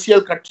 ஒரு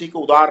அரசியல் கட்சிக்கு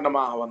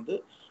உதாரணமாக வந்து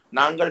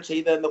நாங்கள்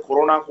செய்த இந்த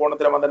கொரோனா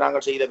கோணத்துல வந்து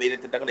நாங்கள் செய்த வேலை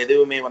திட்டங்கள்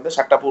எதுவுமே வந்து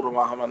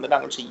சட்டப்பூர்வமாக வந்து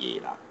நாங்கள்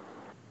செய்யலாம்.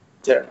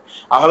 சரி,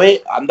 ஆகவே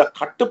அந்த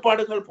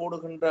கட்டுப்பாடுகள்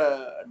போடுகின்ற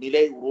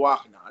நிலை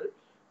உருவாகினால்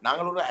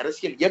நாங்கள் ஒரு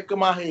அரசியல்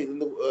இயக்கமாக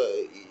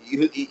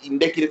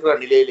இன்றைக்கு இருக்கிற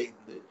நிலையில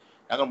இருந்து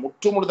நாங்கள்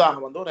முற்றுமுழுதாக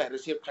வந்து ஒரு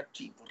அரசியல்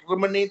கட்சி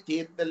வெறுமனே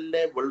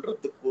தேர்தலில்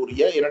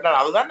வெல்றதுக்குரிய இரண்டாம்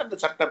அதுதான் அந்த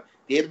சட்டம்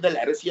தேர்தல்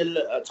அரசியல்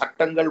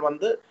சட்டங்கள்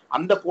வந்து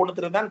அந்த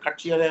கோணத்துல தான்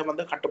கட்சிகளை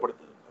வந்து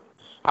கட்டுப்படுத்துது.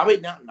 அவை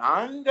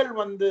நாங்கள்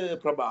வந்து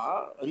பிரபா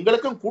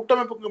எங்களுக்கும்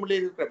கூட்டமைப்புக்கும்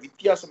இருக்கிற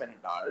வித்தியாசம்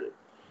என்னென்றால்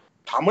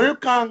தமிழ்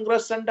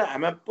காங்கிரஸ் என்ற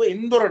அமைப்பு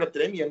எந்த ஒரு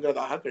இடத்திலையும்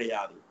இயங்குவதாக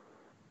கிடையாது.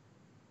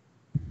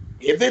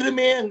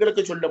 எவருமே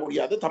எங்களுக்கு சொல்ல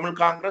முடியாது தமிழ்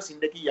காங்கிரஸ்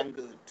இன்றைக்கு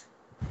இயங்குது.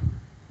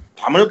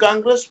 தமிழ்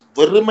காங்கிரஸ்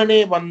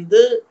வெறுமனே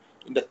வந்து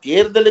இந்த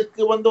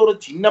தேர்தலுக்கு வந்து ஒரு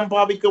சின்னம்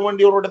பாவிக்க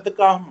வேண்டிய ஒரு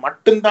இடத்துக்காக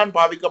மட்டும்தான்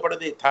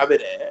பாவிக்கப்படுதே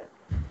தவிர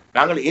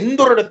நாங்கள் எந்த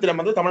ஒரு இடத்துல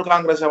வந்து தமிழ்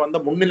காங்கிரஸை வந்து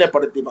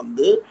முன்னிலைப்படுத்தி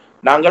வந்து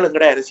நாங்கள்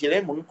எங்கட அரசியலை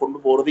முன் கொண்டு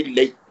போறது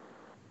இல்லை.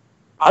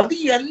 அது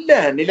அல்ல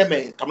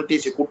நிலைமை தமிழ்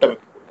தேசிய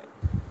கூட்டமைப்புக்குள்ள.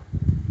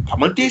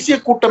 தமிழ் தேசிய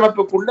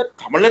கூட்டமைப்புக்குள்ள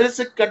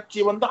தமிழரசு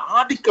கட்சி வந்து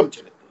ஆதிக்கம்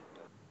செலுத்து.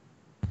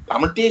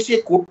 தமிழ் தேசிய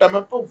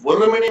கூட்டமைப்பு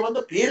வெறுமனே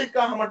வந்து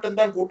பேருக்காக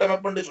மட்டும்தான்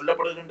கூட்டமைப்பு என்று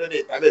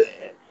சொல்லப்படுகின்றதே தவிர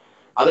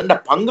அதன்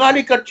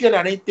பங்காளி கட்சிகள்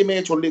அனைத்துமே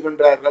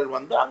சொல்லுகின்றார்கள்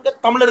வந்து அங்க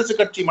தமிழரசு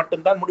கட்சி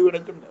மட்டும்தான்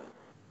முடிவெடுக்கின்றது.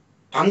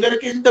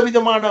 தங்களுக்கு எந்த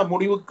விதமான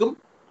முடிவுக்கும்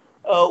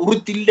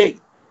உறுத்தில்லை.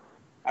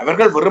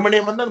 அவர்கள் வெறுமனே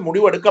வந்து அந்த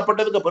முடிவு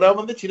எடுக்கப்பட்டதுக்கு பிறகு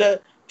வந்து சில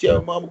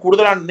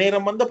கூடுதலான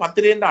நேரம் வந்து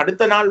பத்திரிகை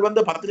அடுத்த நாள்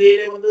வந்து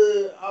பத்திரிகையிலே வந்து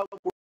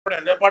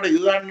நிலைப்பாடு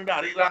இதுதான்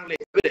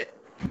அறிகிறாங்களே தவிர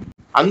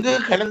அங்கு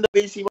கலந்து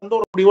பேசி வந்து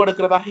ஒரு முடிவு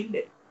எடுக்கிறதாக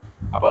இல்லை.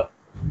 அப்ப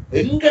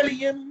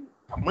எங்களையும்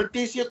தமிழ்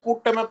தேசிய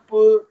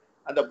கூட்டமைப்பு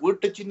அந்த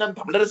வீட்டு சின்னம்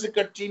தமிழரசு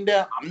கட்சியின்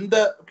அந்த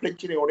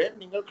பிரச்சனையோட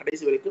நீங்கள்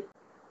கடைசி வரைக்கும்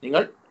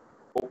நீங்கள்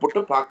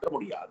ஒப்பிட்டு பார்க்க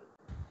முடியாது.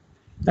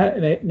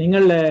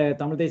 நீங்கள்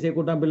தமிழ் தேசிய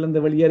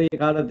கூட்டமைப்பிலிருந்து வெளியேறிய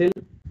காலத்தில்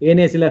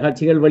ஏனைய சில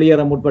கட்சிகள்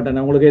வெளியேற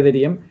முற்பட்டன, உங்களுக்கே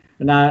தெரியும்.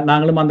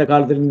 நாங்களும் அந்த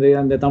காலத்திலிருந்து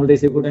அந்த தமிழ்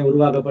தேசிய கூட்டணி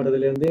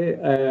உருவாக்கப்பட்டதிலிருந்து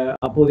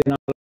அப்போதைய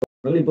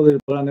இப்போது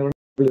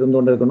இருந்து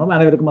கொண்டிருக்கணும்,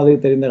 அனைவருக்கும் அது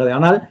தெரிந்த கதை.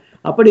 ஆனால்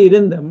அப்படி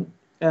இருந்தும்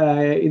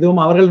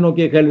இதுவும் அவர்கள்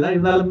நோக்கிய கேள்விதான்.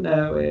 இருந்தாலும்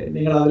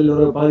நீங்கள் அதில்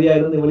ஒரு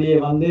பகுதியாக இருந்து வெளியே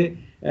வந்து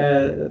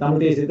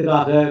தமிழ்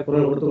தேசியத்துக்காக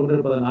குரல் கொடுத்து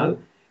கொண்டிருப்பதனால்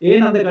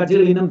ஏன் அந்த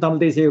கட்சிகள் இன்னும்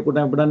தமிழ் தேசிய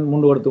கூட்டமைப்புடன்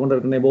முன் கொடுத்து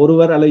கொண்டிருக்கின்றன?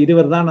 ஒருவர் அல்ல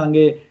இருவர் தான்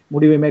அங்கே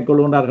முடிவை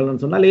மேற்கொள்கின்றார்கள்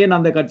என்று சொன்னால் ஏன்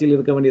அந்த கட்சியில்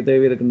இருக்க வேண்டிய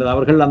தேவை இருக்கின்றது?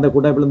 அவர்கள் அந்த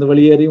கூட்டமைப்பிலிருந்து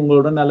வெளியேறி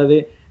உங்களுடன் அல்லது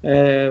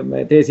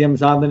தேசியம்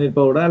சார்ந்து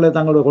நிற்பவுடன் அல்லது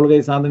தங்களுடைய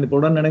கொள்கை சார்ந்து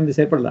நிற்பவுடன் இணைந்து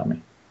செயற்படலாமே.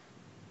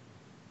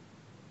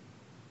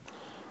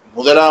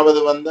 முதலாவது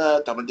வந்து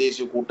தமிழ்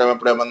தேசிய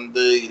கூட்டமைப்புல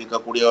வந்து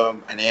இருக்கக்கூடிய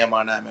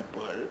அநேகமான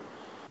அமைப்புகள்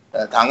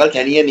தாங்கள்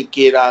தனியே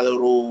நிற்கிறாத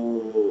ஒரு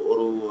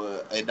ஒரு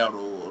என்ன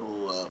ஒரு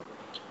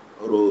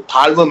ஒரு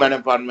தாழ்வு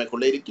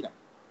மனப்பான்மைக்குள்ள இருக்கிறார்.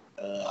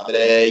 அதுல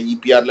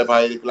இபிஆர்ல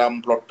இருக்கலாம்,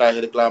 பிளாட்டாக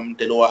இருக்கலாம்,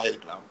 டெலுவாக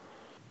இருக்கலாம்.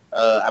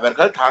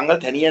 அவர்கள்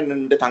தாங்கள் தனியா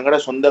நின்று தங்களோட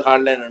சொந்த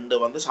காலில் நின்று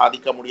வந்து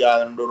சாதிக்க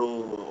முடியாத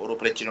ஒரு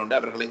பிரச்சனை உண்டு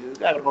அவர்களுக்கு.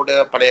 அவர்களுடைய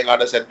பழைய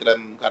கால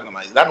சரித்திரம்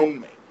காரணமாக இதுதான்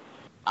உண்மை.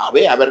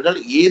 அவை அவர்கள்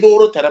ஏதோ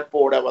ஒரு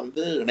தரப்போட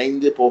வந்து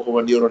இணைந்து போக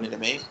வேண்டிய ஒரு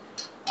நிலைமை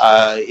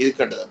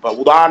இருக்கின்றது. இப்ப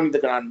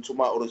உதாரணத்துக்கு நான்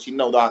சும்மா ஒரு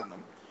சின்ன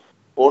உதாரணம்.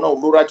 போன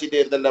உள்ளூராட்சி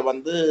தேர்தலில்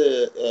வந்து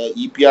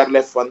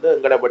இபிஆர்எஃப் வந்து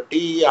எங்கட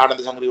வட்டி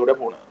ஆனந்த சங்கரியோட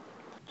போனோம்.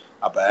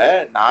 அப்ப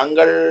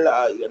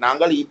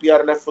நாங்கள்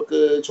இபிஆர்எஃப்க்கு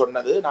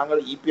சொன்னது, நாங்கள்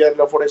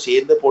இபிஆர்எஃபோட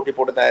சேர்ந்து போட்டி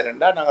போட்டு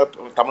தயாரிண்டா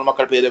நாங்கள் தமிழ்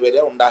மக்கள்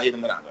பேரவையில உண்டாகி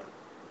இருந்தாங்க.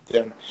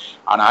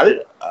 ஆனால்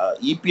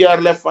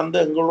இபிஆர்எஃப் வந்து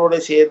எங்களோட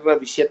சேர்ற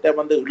விஷயத்த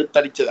வந்து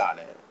இழுத்தடிச்சதால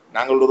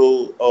நாங்கள் ஒரு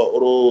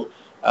ஒரு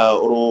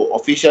ஒரு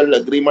ஒபிஷியல்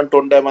அக்ரிமெண்ட்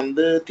ஒன்றை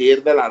வந்து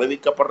தேர்தல்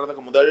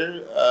அறிவிக்கப்படுறதுக்கு முதல்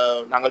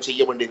நாங்கள்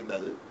செய்ய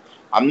வேண்டியிருந்தது.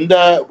 அந்த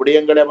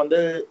விடயங்களை வந்து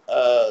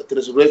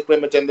திரு சுரேஷ்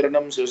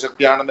பிரேமச்சந்திரனும்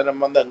சிவசக்தி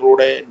ஆனந்தனும் வந்து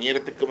எங்களோட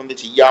நேரத்துக்கு வந்து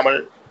செய்யாமல்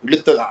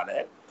இழுத்ததால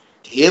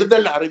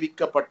தேர்தல்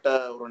அறிவிக்கப்பட்ட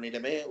ஒரு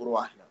நிலைமை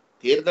உருவாகின.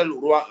 தேர்தல்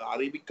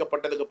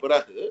அறிவிக்கப்பட்டதுக்கு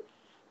பிறகு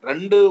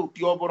 2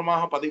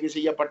 உத்தியோகபூர்வமாக பதிவு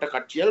செய்யப்பட்ட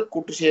கட்சிகள்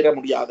கூட்டு சேர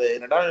முடியாது.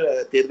 ஏனென்றால்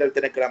தேர்தல்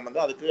திணைக்களம்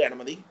வந்து அதுக்கு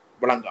அனுமதி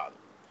வழங்காது.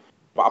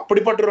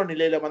 அப்படிப்பட்ட ஒரு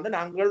நிலையில வந்து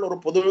நாங்கள் ஒரு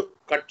பொது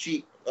கட்சி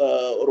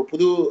ஒரு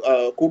புது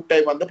கூட்டை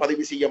வந்து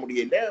பதிவு செய்ய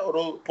முடியல,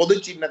 ஒரு பொது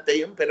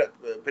சின்னத்தையும்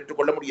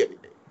பெற்றுக்கொள்ள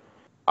முடியவில்லை.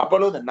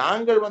 அப்பொழுது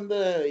நாங்கள் வந்து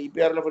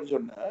இபிஆர்ல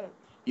சொன்ன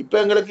இப்ப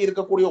எங்களுக்கு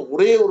இருக்கக்கூடிய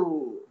ஒரே ஒரு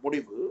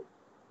முடிவு,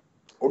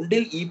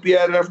 ஒன்றில்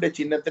இபிஆர்எஃப்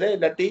சின்னத்துல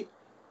இல்லாட்டி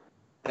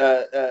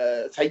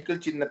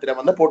சைக்கிள் சின்னத்துல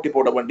வந்து போட்டி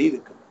போட வேண்டி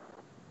இருக்கு.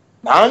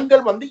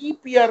 நாங்கள் வந்து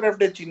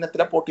இபிஆர்எஃப்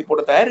சின்னத்துல போட்டி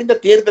போட தயார்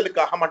இந்த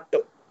தேர்தலுக்காக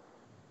மட்டும்.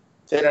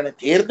 சரி,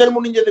 தேர்தல்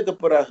முடிஞ்சதுக்கு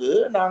பிறகு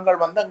நாங்கள்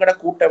வந்து எங்கட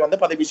கூட்டை வந்து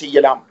பதிவு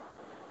செய்யலாம்.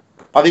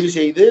 பதிவு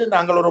செய்து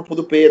நாங்கள் ஒரு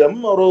புது பேரும்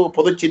ஒரு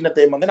பொது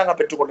சின்னத்தையும் வந்து நாங்கள்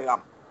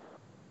பெற்றுக்கொள்ளலாம்.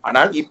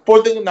 ஆனால்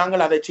இப்போது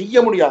நாங்கள் அதை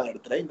செய்ய முடியாத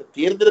இடத்துல இந்த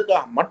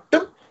தேர்தலுக்காக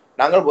மட்டும்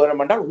நாங்கள்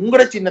வேணுமென்றால்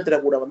உங்களோட சின்னத்துல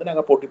கூட வந்து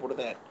நாங்கள் போட்டி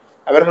போடுத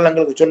அவர்கள்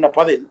எங்களுக்கு சொன்ன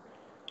பதில்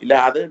இல்ல,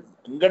 அது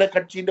எங்கட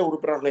கட்சியின்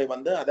உறுப்பினர்களை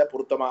வந்து அதை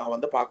பொருத்தமாக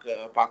வந்து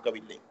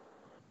பார்க்கவில்லை.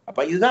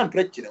 அப்ப இதுதான்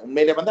பிரச்சனை.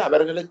 உண்மையில வந்து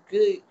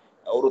அவர்களுக்கு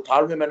ஒரு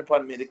தாழ்வு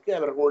மனப்பான்மை இருக்கு.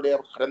 அவர்களுடைய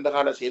கடந்த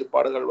கால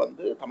செயல்பாடுகள்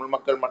வந்து தமிழ்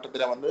மக்கள்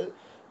மட்டத்துல வந்து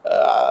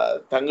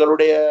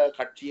தங்களுடைய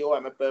கட்சியோ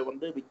அமைப்பை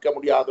வந்து விற்க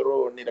முடியாத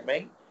ஒரு நிலைமை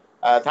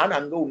தான்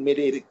அங்கு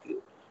உண்மையிலே இருக்கு.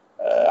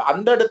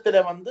 அந்த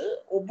இடத்துல வந்து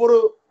ஒவ்வொரு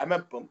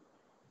அமைப்பும்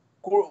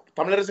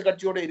தமிழரசு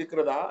கட்சியோட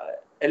இருக்கிறதா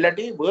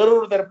இல்லாட்டி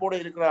வேறொரு தரப்போட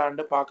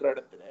இருக்கிறான்னு பாக்குற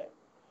இடத்துல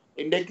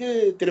இன்றைக்கு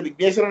திரு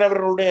விக்னேஸ்வரன்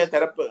அவர்களுடைய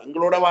தரப்பு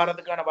எங்களோட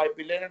வாரத்துக்கான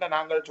வாய்ப்பு இல்லைன்னு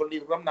நாங்கள்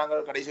சொல்லியிருக்கிறோம்.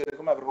 நாங்கள் கடைசி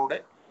வரைக்கும் அவர்களோட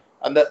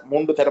அந்த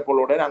 3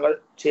 தரப்புகளோட நாங்கள்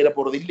சேர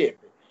போறது இல்லையே.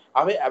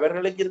 அவை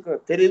அவர்களுக்கு இருக்கிற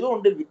தெரிவு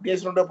ஒன்று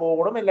விக்னேஸ்வரோட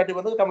போகணும், இல்லாட்டி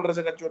வந்து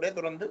தமிழரசு கட்சியோட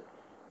தொடர்ந்து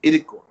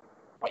இருக்கும்.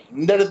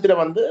 இந்த இடத்துல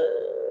வந்து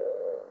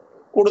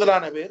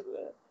கூடுதலான பேர்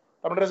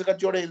தமிழரசு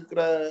கட்சியோட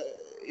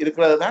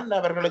இருக்கிறது தான்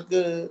அவர்களுக்கு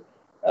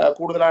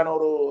கூடுதலான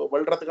ஒரு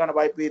வெல்றதுக்கான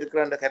வாய்ப்பு இருக்கிற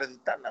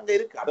கருதித்தான் அங்க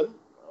இருக்கு. அதுவும்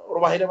ஒரு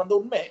வகையில வந்து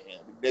உண்மை.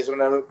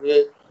 விக்னேஸ்வரன் அவர்களுக்கு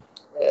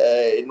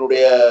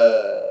என்னுடைய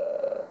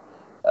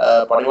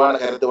பணிவான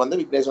கருத்து வந்து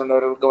விக்னேஸ்வரன்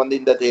அவர்களுக்கு வந்து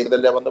இந்த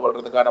தேர்தலில் வந்து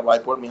வளர்றதுக்கான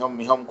வாய்ப்புகள் மிகவும்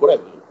மிகவும்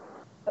குறைவு.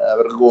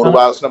 அவருக்கு ஒரு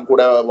வாசனம்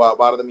கூட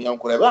பாரதம்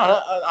மிகவும் குறைவு. ஆனா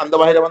அந்த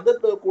வகையில வந்து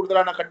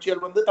கூடுதலான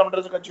கட்சிகள் வந்து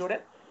தமிழரசு கட்சியோட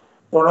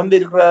தொடர்ந்து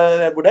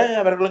இருக்கிறத விட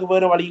அவர்களுக்கு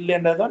வேறு வழி இல்லை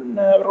என்றதான்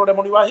அவர்களுடைய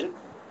முடிவாக இருக்கு.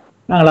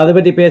 நாங்கள் அதை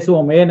பற்றி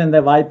பேசுவோம். ஏன் இந்த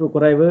வாய்ப்பு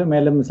குறைவு,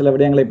 மேலும் சில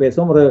விடயங்களை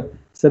பேசுவோம். ஒரு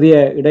சிறிய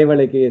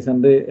இடைவேளைக்கு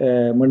சென்று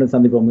மீண்டும்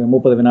சந்திப்போம்.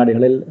 30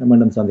 வினாடிகளில்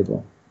மீண்டும்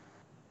சந்திப்போம்.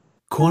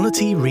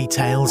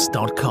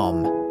 QualityRetails.com.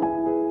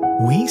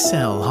 We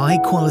sell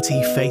high-quality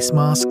face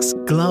masks,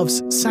 gloves,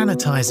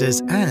 sanitizers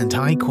and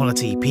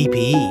high-quality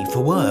PPE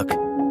for work.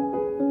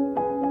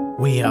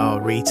 We are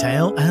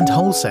retail and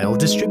wholesale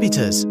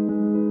distributors.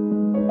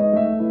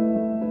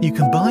 You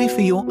can buy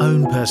for your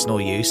own personal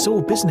use or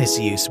business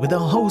use with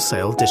our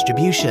wholesale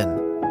distribution.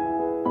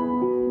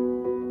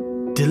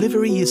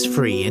 Delivery is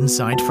free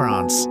inside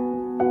France.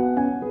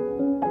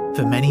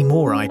 For many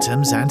more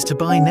items and to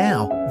buy now,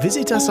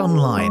 visit us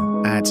online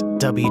at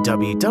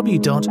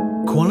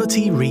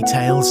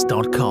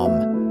www.QualityRetails.com.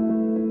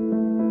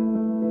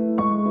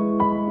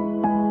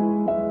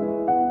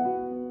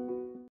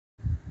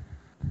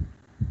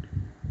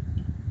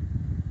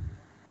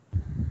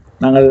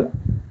 நாங்கள்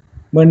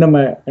மீண்டும்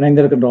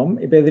இணைந்திருக்கின்றோம்.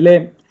 இப்போ இதிலே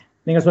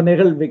நீங்கள்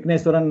சொன்னீர்கள்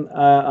விக்னேஸ்வரன்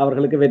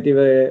அவர்களுக்கு வெற்றி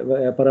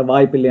பெற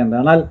வாய்ப்பில்லை என்று.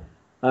 ஆனால்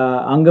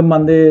அங்கும்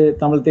வந்து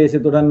தமிழ்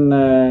தேசியத்துடன்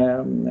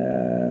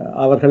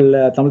அவர்கள்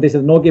தமிழ்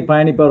தேசியத்தை நோக்கி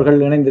பயணிப்பவர்கள்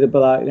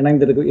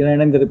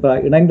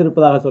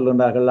இணைந்திருப்பதாக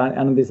சொல்கின்றார்கள்.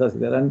 அனந்தி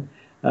சசிதரன்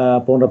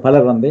போன்ற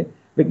பலர் வந்து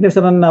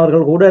விக்னேஸ்வரன்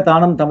அவர்கள் கூட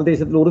தானும் தமிழ்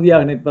தேசியத்தில்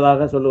உறுதியாக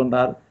நிற்பதாக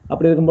சொல்லுகின்றார்.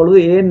 அப்படி இருக்கும் பொழுது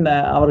ஏன்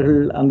அவர்கள்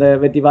அந்த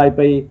வெற்றி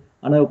வாய்ப்பை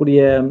அணுகக்கூடிய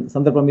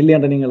சந்தர்ப்பம் இல்லை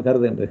என்று நீங்கள்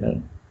கருதுகின்றீர்கள்?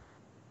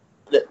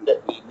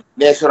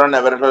 விக்னேஸ்வரன்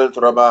அவர்கள்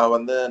தொடர்பாக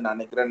வந்து நான்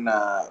நினைக்கிறேன்,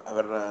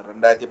 அவர்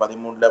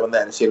 2013 வந்து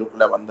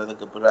அரசியலுக்குள்ள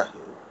வந்ததுக்கு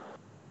பிறகு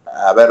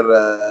அவர்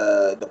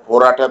இந்த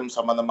போராட்டம்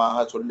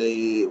சம்பந்தமாக சொல்லி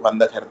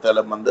வந்த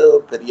கருத்துகளும் வந்து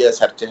பெரிய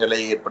சர்ச்சைகளை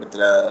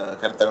ஏற்படுத்தின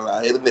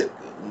கருத்துக்களாக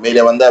இருந்திருக்கு.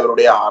 உண்மையில வந்து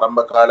அவருடைய ஆரம்ப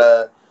கால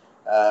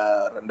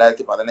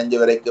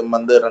 2015 வரைக்கும்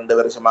வந்து 2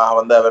 வருஷமாக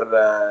வந்து அவர்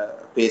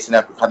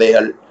பேசின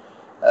கதைகள்,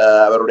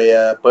 அவருடைய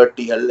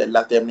பேட்டிகள்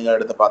எல்லாத்தையும் நீங்கள்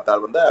எடுத்து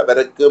பார்த்தால் வந்து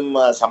அவருக்கும்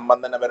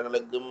சம்பந்தன்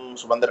அவர்களுக்கும்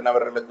சுமந்திரன்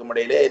அவர்களுக்கும்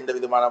இடையிலே எந்த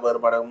விதமான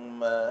வேறுபாடும்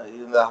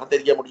இருந்ததாக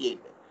தெரிய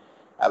முடியவில்லை.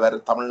 அவர்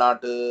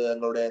தமிழ்நாட்டு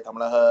எங்களுடைய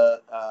தமிழக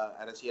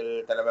அரசியல்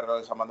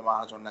தலைவர்கள்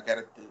சம்பந்தமாக சொன்ன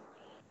கருத்து,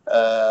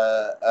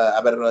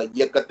 அவர்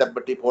இயக்கத்தை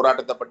பற்றி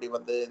போராட்டத்தை பற்றி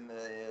வந்து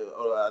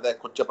அதை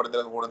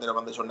கொச்சப்படுத்துறது கூடத்தில்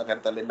வந்து சொன்ன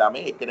கருத்தல் எல்லாமே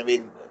ஏற்கனவே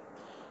இருந்தது.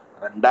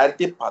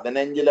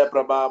 2015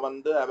 பிரபா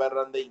வந்து அவர்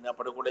அந்த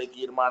இனப்படுகொலை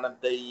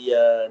தீர்மானத்தை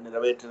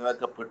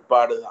நிறைவேற்றினதுக்கு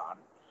பிற்பாடுதான்,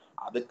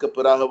 அதுக்கு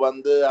பிறகு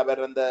வந்து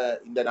அவர்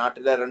இந்த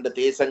நாட்டில 2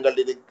 தேசங்கள்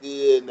இருக்கு,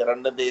 இந்த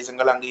 2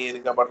 தேசங்கள்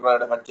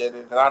அங்கீகரிக்கப்படுற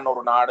பட்சத்தில்தான்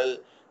ஒரு நாடு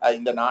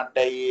இந்த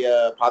நாட்டை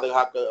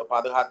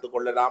பாதுகாத்து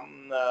கொள்ளலாம்,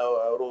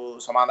 ஒரு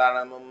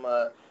சமாதானமும்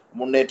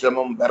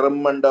முன்னேற்றமும்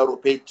வரும் என்ற ஒரு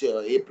பேச்சு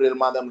ஏப்ரல்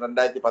மாதம்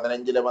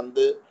 2015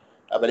 வந்து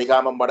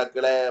வெளிகாமம்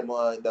வடக்குல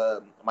இந்த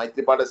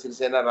மைத்ரிபால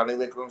சிறிசேன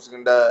ரணில்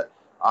விக்ரமசிங்க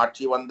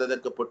ஆட்சி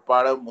வந்ததுக்கு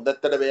பிற்பாடு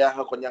முதல்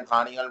தடவையாக கொஞ்சம்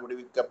காணிகள்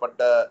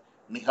விடுவிக்கப்பட்ட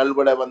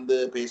நிகழ்வுல வந்து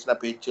பேசின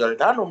பேச்சுகள்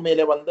தான்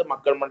உண்மையிலே வந்து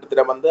மக்கள்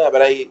மன்றத்துல வந்து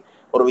அவரை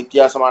ஒரு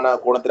வித்தியாசமான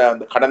கோணத்துல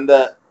வந்து கடந்த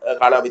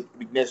கால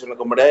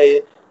விக்னேஸ்வரனுக்கு முறை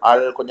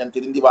ஆள் கொஞ்சம்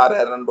திருந்தி வார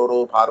ஒரு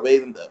பார்வை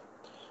இருந்தது.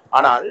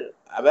 ஆனால்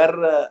அவர்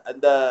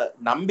அந்த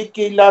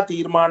நம்பிக்கையில்லா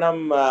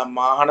தீர்மானம்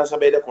மாகாண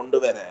சபையில கொண்டு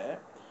வர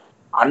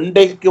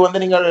அன்றைக்கு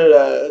வந்து நீங்கள்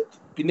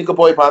பின்னுக்கு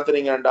போய்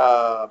பார்த்துறீங்கடா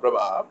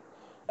பிரபா,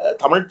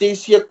 தமிழ்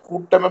தேசிய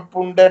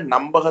கூட்டமைப்புண்ட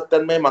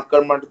நம்பகத்தன்மை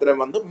மக்கள் மன்றத்துல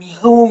வந்து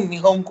மிகவும்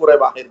மிகவும்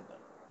குறைவாக இருந்தது.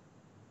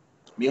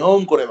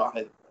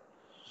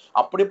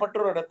 அப்படிப்பட்ட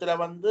ஒரு இடத்துல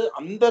வந்து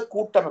அந்த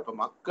கூட்டமைப்பு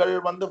மக்கள்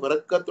வந்து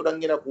வெறுக்க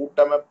தொடங்கின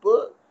கூட்டமைப்பு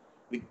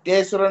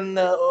விக்னேஸ்வரன்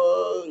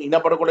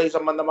இனப்படுகொலை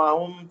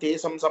சம்பந்தமாகவும்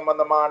தேசம்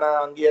சம்பந்தமான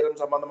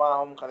அங்கீகாரம்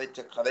சம்பந்தமாகவும் கதைச்ச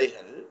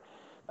கதைகள்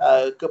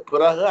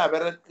பிறகு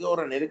அவருக்கு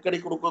ஒரு நெருக்கடி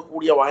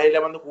கொடுக்கக்கூடிய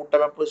வகையில வந்து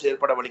கூட்டமைப்பு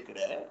செயல்பட வலிக்கிட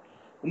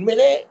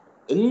உண்மையிலே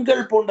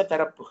எங்கள் போன்ற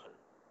தரப்புகள்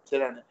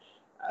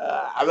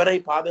அவரை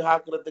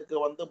பாதுகாக்கிறதுக்கு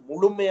வந்து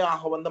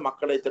முழுமையாக வந்து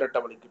மக்களை திரட்ட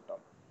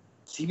வலிக்கிட்டோம்.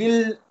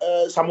 சிவில்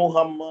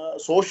சமூகம்,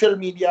 சோசியல்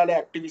மீடியால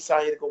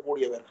ஆக்டிவிஸ்டாக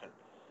இருக்கக்கூடியவர்கள்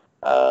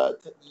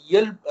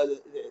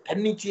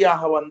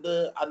தன்னிச்சையாக வந்து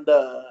அந்த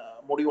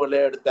முடிவுகளை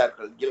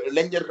எடுத்தார்கள்.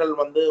 இளைஞர்கள்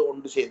வந்து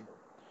ஒன்று சேர்ந்து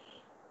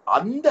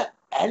அந்த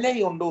அலை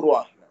ஒன்று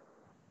உருவாகினது.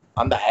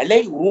 அந்த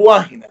அலை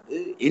உருவாகினது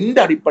எந்த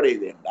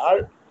அடிப்படையில்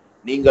என்றால்,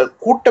 நீங்கள்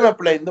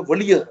கூட்டமைப்புல இருந்து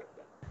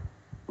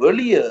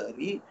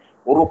வெளியேறி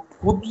ஒரு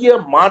புதிய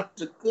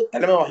மாற்றுக்கு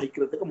தலைமை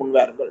வகிக்கிறதுக்கு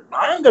முன்வாருங்கள்.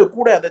 நாங்கள்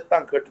கூட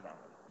அதைத்தான்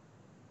கேட்டுனாங்க.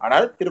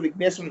 ஆனால் திரு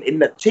விக்னேஸ்வரன்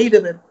என்ன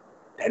செய்தவர்,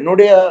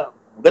 தன்னுடைய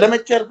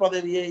முதலமைச்சர்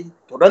பதவியை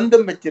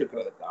தொடர்ந்தும்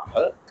வச்சிருக்கிறதுக்காக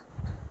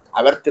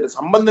அவர் திரு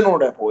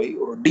சம்பந்தனோட போய்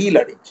ஒரு டீல்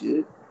அடிச்சு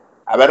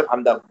அவர்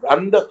அந்த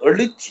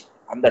எழுச்சி,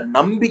 அந்த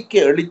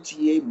நம்பிக்கை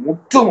எழுச்சியை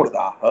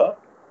முற்றுமுழுதாக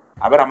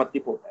அவர் அமர்த்தி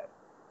போட்டார்.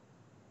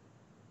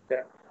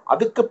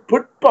 அதுக்கு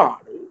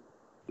பிற்பாடு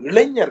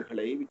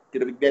இளைஞர்களை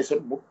திரு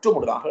விக்னேஸ்வரன்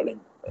முற்றுமுழுதாக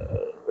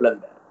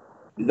இழந்தார்.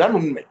 இதுதான்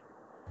உண்மை.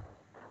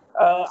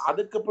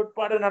 அதுக்கு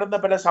பிற்பாடு நடந்த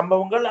பல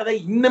சம்பவங்கள் அதை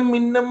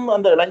இன்னும்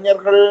அந்த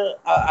இளைஞர்கள்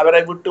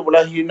அவரை விட்டு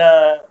விலகின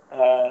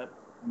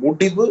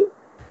முடிவு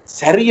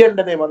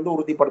சரியென்றதை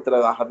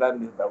உறுதிப்படுத்துறதாக தான்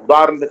இருந்தது.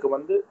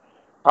 உதாரணத்துக்கு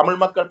தமிழ்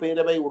மக்கள்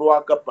பேரவை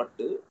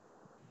உருவாக்கப்பட்டு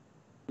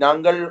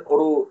நாங்கள்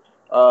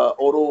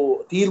ஒரு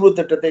தீர்வு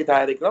திட்டத்தை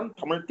தயாரிக்கிறோம்.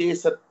 தமிழ்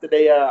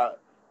தேசத்துடைய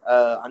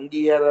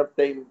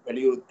அங்கீகாரத்தை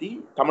வலியுறுத்தி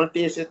தமிழ்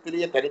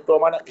தேசத்திலேயே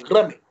தனித்துவமான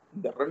இறமை,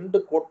 இந்த 2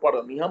 கோட்பாடு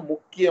மிக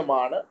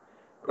முக்கியமான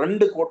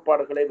 2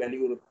 கோட்பாடுகளை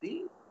வலியுறுத்தி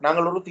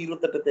நாங்கள் ஒரு தீர்வு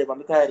திட்டத்தை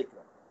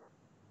தயாரிக்கிறோம்.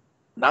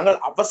 நாங்கள்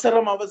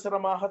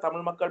அவசரமாக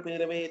தமிழ் மக்கள்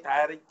பேரவையை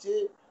தயாரிச்சு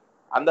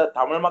அந்த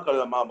தமிழ் மக்கள்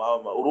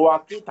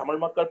உருவாக்கி தமிழ்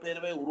மக்கள்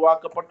பேரவை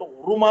உருவாக்கப்பட்டு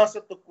 1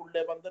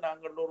 மாசத்துக்குள்ளே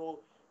நாங்கள்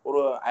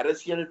ஒரு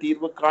அரசியல்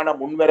தீர்வுக்கான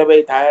முன்வரவை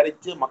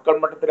தயாரித்து மக்கள்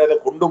மட்டத்தில் அதை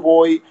கொண்டு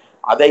போய்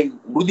அதை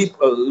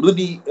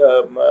இறுதி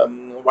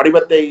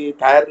வடிவத்தை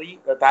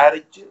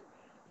தயாரிச்சு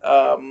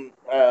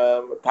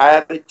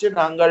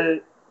நாங்கள்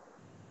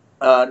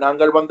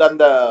அந்த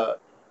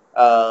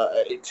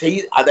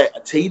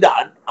செய்த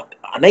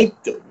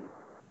அனைத்தும்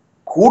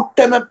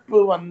கூட்டமைப்பு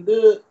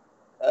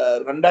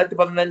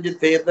 2015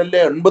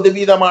 தேர்தலில்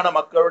 80%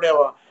 மக்களுடைய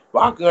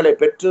வாக்குகளை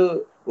பெற்று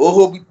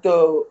ஓகோபித்த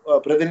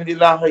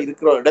பிரதிநிதிகளாக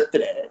இருக்கிற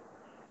இடத்துல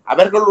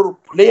அவர்கள் ஒரு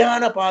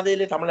பிழையான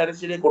பாதையிலே தமிழ்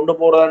அரசியலை கொண்டு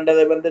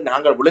போறதை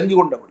நாங்கள் விளங்கி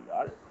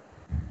கொண்டபடியால்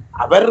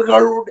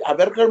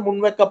அவர்கள்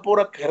முன்வைக்க போற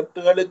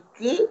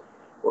கருத்துகளுக்கு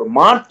ஒரு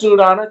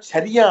மாற்றீடான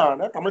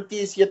சரியான தமிழ்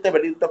தேசியத்தை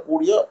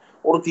வலியுறுத்தக்கூடிய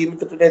ஒரு தீர்வு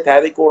திட்டத்தை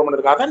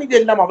தயாரிக்க இது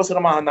எல்லாம்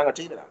அவசரமாக நாங்கள்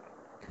செய்கிறாங்க.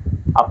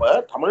 அப்ப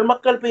தமிழ்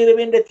மக்கள்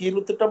பேரவையின்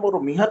தீர்வு திட்டம் ஒரு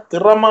மிக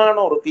திறமான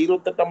ஒரு தீர்வு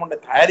திட்டம் ஒன்றை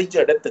தயாரிச்ச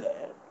இடத்துல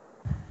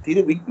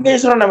திரு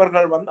விக்னேஸ்வரன்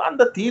அவர்கள்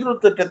அந்த தீர்வு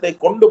திட்டத்தை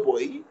கொண்டு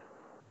போய்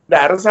இந்த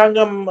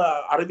அரசாங்கம்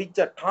அறிவிச்ச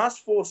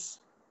டாஸ்க் போர்ஸ்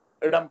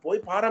இடம் போய்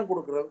பாரம்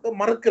கொடுக்கிறது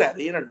மறுக்கிறார்.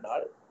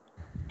 ஏனென்றால்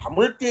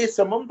தமிழ்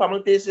தேசமும்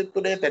தமிழ்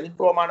தேசத்துடைய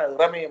தனித்துவமான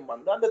இறமையும்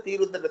அந்த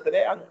தீர்வு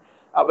திட்டத்திலே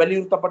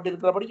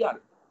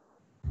வலியுறுத்தப்பட்டிருக்கிறபடியால்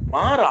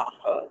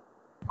மாறாக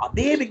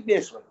அதே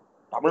விக்னேஸ்வரன்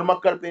தமிழ்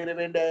மக்கள்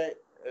பேரவையின்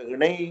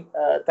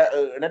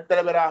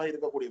இணைத்தலைவராக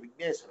இருக்கக்கூடிய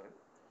விக்னேஸ்வரன்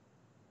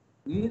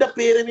இந்த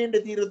பேரவையின்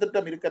தீர்வு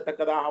திட்டம்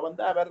இருக்கத்தக்கதாக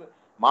அவர்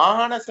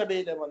மாகாண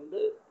சபையில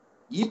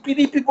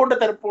இபிடிபி போன்ற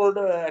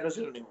தற்போது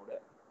அனுசரணையோட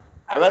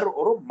அவர்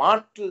ஒரு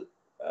மாற்று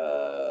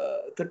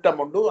திட்டம்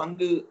ஒன்று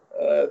அங்கு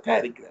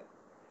தயாரிக்கிறார்.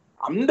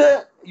 அந்த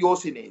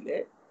யோசனையிலே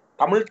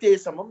தமிழ்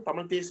தேசமும்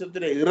தமிழ்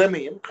தேசத்துடைய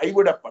இறமையும்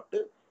கைவிடப்பட்டு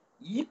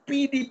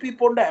இபிடிபி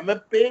போன்ற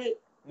அமைப்பே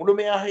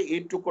முழுமையாக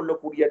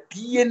ஏற்றுக்கொள்ளக்கூடிய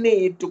டிஎன்ஏ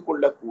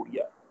ஏற்றுக்கொள்ளக்கூடிய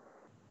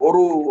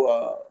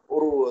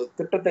ஒரு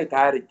திட்டத்தை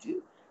தயாரிச்சு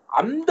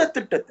அந்த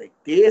திட்டத்தை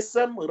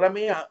தேசம்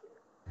இறமைய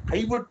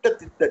கைவிட்ட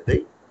திட்டத்தை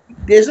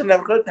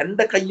விக்னேஸ்வரன்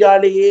தண்ட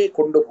கையாலேயே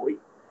கொண்டு போய்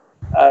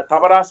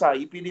தவராசா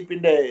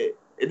இபிடிபின்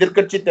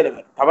எதிர்கட்சி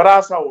தலைவர்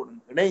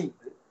தவராசாவுடன்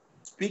இணைந்து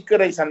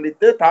ஸ்பீக்கரை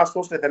சந்தித்து டாஸ்க்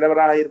போர்ஸ்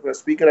தலைவராக இருக்கிற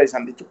ஸ்பீக்கரை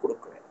சந்தித்து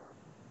கொடுக்கிறேன்.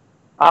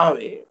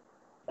 ஆகவே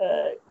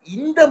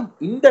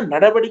இந்த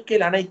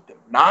நடவடிக்கைகள்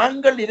அனைத்தும்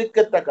நாங்கள்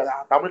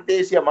இருக்கத்தக்கதாக தமிழ்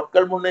தேசிய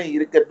மக்கள் முன்னே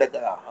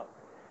இருக்கத்தக்கதாக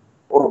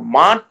ஒரு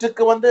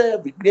மாற்றுக்கு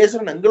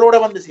விக்னேஸ்வரன் எங்களோட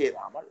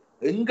சேராமல்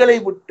எங்களை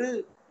விட்டு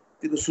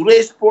திரு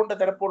சுரேஷ் போன்ற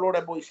தரப்புகளோட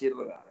போய்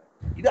சேர்றதாக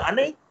இது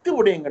அனைத்து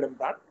விடயங்களும்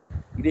தான்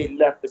இது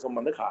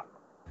எல்லாத்துக்கும் காரணம்.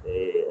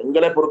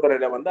 எங்களை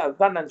பொறுத்தவரையில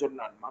அதுதான் நான்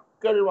சொன்னேன்.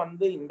 மக்கள்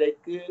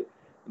இன்றைக்கு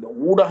இந்த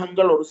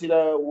ஊடகங்கள் ஒரு சில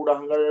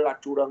ஊடகங்கள்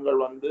அச்சூடகங்கள்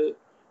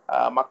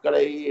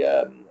மக்களை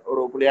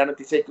ஒரு புலியான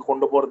திசைக்கு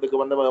கொண்டு போறதுக்கு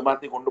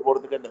மாற்றி கொண்டு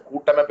போறதுக்கு இந்த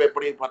கூட்டமைப்பை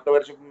எப்படி 10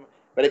 வருஷம்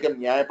வரைக்கும்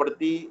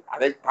நியாயப்படுத்தி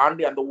அதை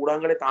தாண்டி அந்த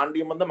ஊடகங்களை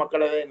தாண்டியும்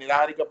மக்களை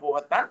நிராகரிக்க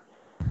போகத்தான்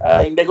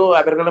இன்றைக்கும்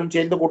அவர்களும்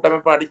சேர்ந்து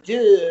கூட்டமைப்பை அடிச்சு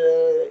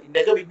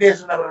இன்றைக்கு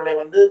விக்னேஸ்வரன் அவர்களை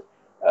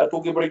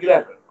தூக்கி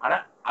பிடிக்கிறார்கள். ஆனா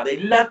அதை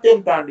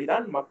எல்லாத்தையும் தாண்டி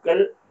தான்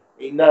மக்கள்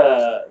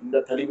இந்த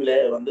தெளிவில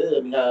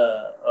மிக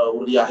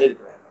உறுதியாக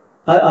இருக்கிறார்கள்.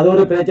 அது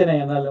ஒரு பிரச்சனை.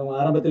 ஆனால்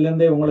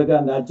ஆரம்பத்திலிருந்தே உங்களுக்கு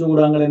அந்த அச்சு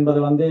ஊடகங்கள் என்பது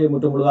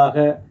முற்றுமுழுதாக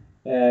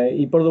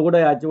இப்பொழுது கூட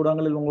அச்சு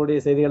ஊடகங்களில் உங்களுடைய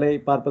செய்திகளை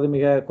பார்ப்பது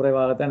மிக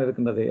குறைவாகத்தான்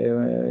இருக்கின்றது.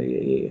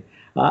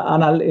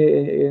 ஆனால்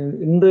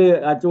இன்று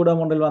அச்சு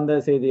ஊடகம் ஒன்றில் வந்த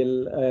செய்தியில்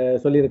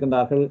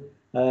சொல்லியிருக்கின்றார்கள்,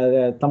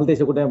 தமிழ்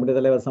தேசிய கூட்டமைப்பு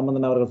தலைவர்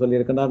சம்பந்தன் அவர்கள்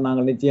சொல்லியிருக்கின்றார்,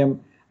 நாங்கள் நிச்சயம்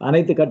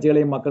அனைத்து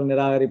கட்சிகளையும் மக்கள்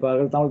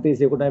நிராகரிப்பார்கள், தமிழ்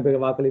தேசிய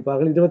கூட்டமைப்பை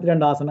வாக்களிப்பார்கள்,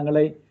 22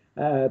 ஆசனங்களை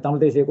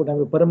தமிழ் தேசிய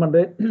கூட்டமைப்பு பெறும்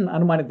என்று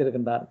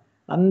அனுமானித்திருக்கின்றார்.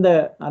 அந்த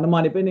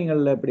அனுமானிப்பை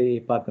நீங்கள் எப்படி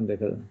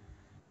பார்க்கின்றீர்கள்?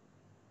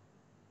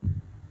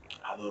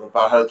 அது ஒரு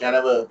பகல்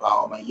கனவு.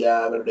 பாவம் ஐயா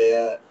அவருடைய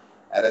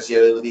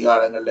அரசியல் இறுதி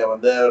காலங்கள்ல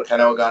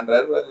கனவு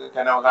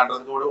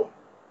காண்றதுக்கு விடுவோம்.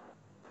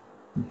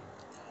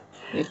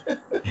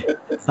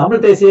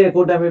 தமிழ் தேசிய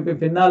கூட்டமைப்பு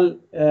பின்னால்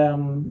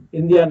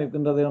இந்தியா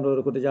நிற்கின்றது என்ற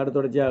ஒரு குற்றச்சாட்டு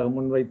தொடர்ச்சியாக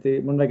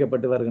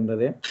முன்வைக்கப்பட்டு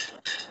வருகின்றது.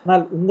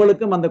 ஆனால்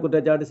உங்களுக்கும் அந்த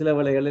குற்றச்சாட்டு சில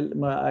வேளைகளில்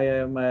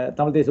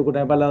தமிழ் தேசிய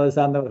கூட்டமைப்பு அல்லாத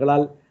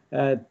சார்ந்தவர்களால்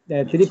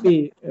திருப்பி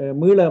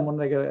மீள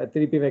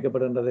திருப்பி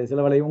வைக்கப்படுகின்றது.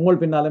 சில வேளை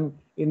உங்கள் பின்னாலும்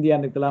இந்தியா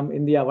நிற்கலாம்,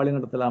 இந்தியா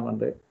வழிநடத்தலாம்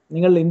என்று.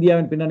 நீங்கள்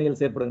இந்தியாவின் பின்னணியில்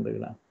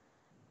செயற்படுகின்றீர்களா?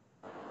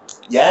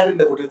 யார்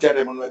இந்த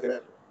குற்றச்சாட்டை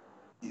முன்வைக்கிறார்?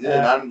 இது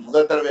நான்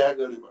முதல் தடவையாக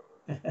கேள்விப்படுறேன்.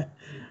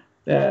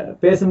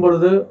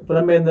 பேசும்பொழுது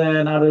புலம்பெயர்ந்த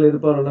நாடுகளில்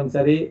இருப்பவர்களும்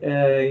சரி,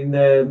 இந்த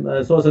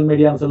சோசியல்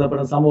மீடியான்னு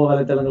சொல்லப்படும் சமூக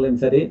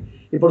வலைத்தளங்களும் சரி,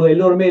 இப்பொழுது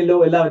எல்லோருமே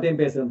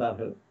எல்லாவற்றையும்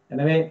பேசுகின்றார்கள்.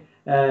 எனவே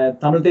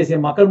தமிழ் தேசிய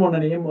மக்கள்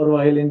முன்னணியும் ஒரு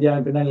வகையில்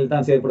இந்தியாவின் பின்னணியில்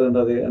தான்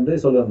செயற்படுகின்றது என்று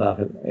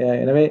சொல்லுகின்றார்கள்.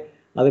 எனவே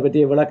அதை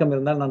பற்றிய விளக்கம்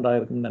இருந்தால் நன்றாக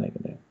இருக்கும்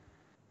நினைக்கிறேன்.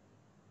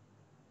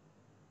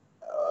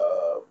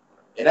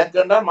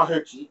 எனக்கு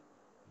மகிழ்ச்சி.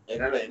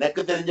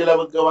 எனக்கு தெரிஞ்ச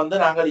அளவுக்கு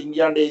நாங்கள்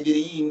இந்தியாண்ட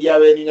எதிரி,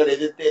 இந்தியாவை நீங்கள்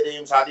எதிர்த்து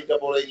எதையும் சாதிக்க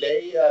போவதில்லை,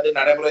 அது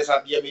நடைமுறை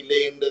சாத்தியம் இல்லை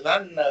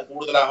என்றுதான்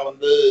கூடுதலாக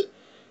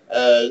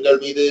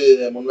எங்கள் மீது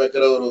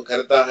முன்வைக்கிற ஒரு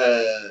கருத்தாக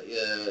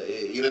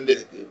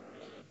இருந்திருக்கு.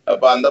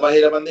 அப்ப அந்த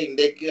வகையில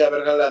இன்றைக்கு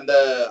அவர்கள் அந்த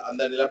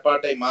அந்த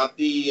நிலப்பாட்டை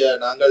மாற்றி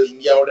நாங்கள்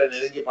இந்தியாவோட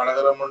நெருங்கி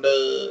பழகிறோம் என்று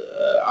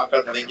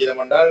ஆக்கள்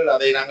கலைக்கிறோம் என்றால்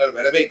அதை நாங்கள்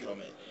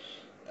வரவேற்கிறோமே.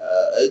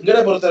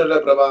 எங்களை பொறுத்தவரை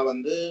பிரபா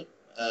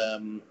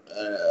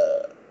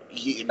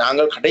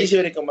நாங்கள் கடைசி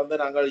வரைக்கும்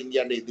நாங்கள்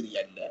இந்தியாண்ட எதிரி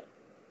அல்ல.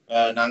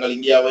 நாங்கள்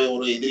இந்தியாவை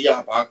ஒரு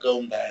எதிரியாக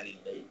பார்க்கவும்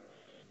தயாரில்லை.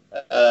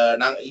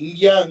 நாங்கள்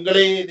இந்தியா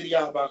எங்களே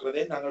எதிரியாக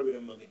பார்க்கிறதே நாங்கள்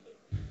விரும்பவில்லை.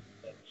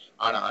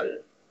 ஆனால்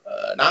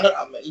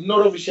நாங்கள்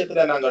இன்னொரு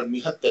விஷயத்துல நாங்கள்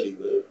மிக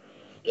தெளிவு,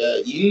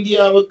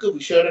 இந்தியாவுக்கு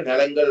விசேட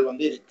நிலங்கள்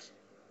இருக்கு.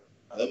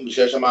 அதுவும்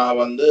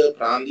விசேஷமாக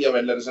பிராந்திய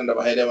வல்லரசு என்ற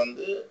வகையில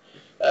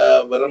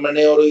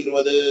வெறுமனே ஒரு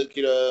 20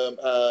 கிலோ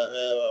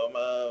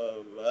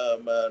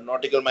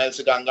நாட்டிக்கல்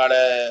மைல்ஸுக்கு அங்கால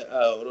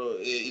ஒரு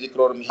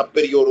இருக்கிற ஒரு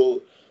மிகப்பெரிய ஒரு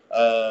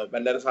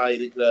வல்லரசா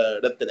இருக்கிற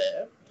இடத்துல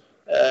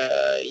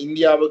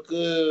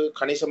இந்தியாவுக்கு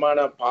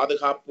கணிசமான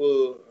பாதுகாப்பு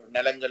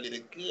நிலங்கள்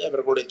இருக்கு,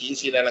 அவர்களுடைய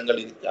தேசிய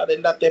நிலங்கள் இருக்கு. அது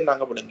எல்லாத்தையும்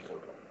நாங்கள் விளங்கிக்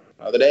கொள்றோம்.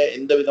 அதுல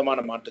எந்த விதமான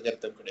மாற்று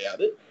கருத்தும்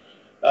கிடையாது.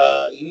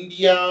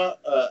 இந்தியா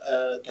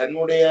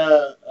தன்னுடைய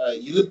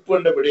இருப்பு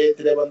என்ற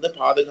விடயத்திலே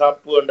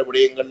பாதுகாப்பு என்ற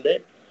விடயங்கள்ல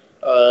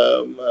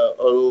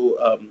ஒரு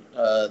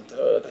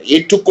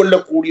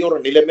ஏற்றுக்கொள்ளக்கூடிய ஒரு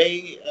நிலைமை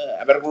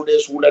அவர்களுடைய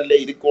சூழல்ல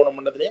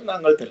இருக்கணும்ன்றதுலேயும்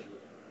நாங்கள் தெரியும்.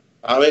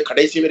 ஆகவே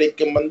கடைசி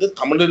வரைக்கும்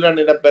தமிழீழ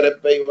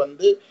நிலப்பரப்பை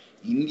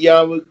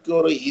இந்தியாவுக்கு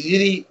ஒரு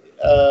எதிரி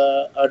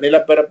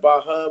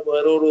நிலப்பரப்பாக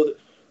வேறொரு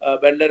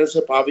வல்லரசு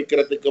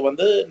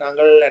பாவிக்கிறதுக்கு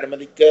நாங்கள்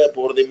அனுமதிக்க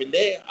போறதும்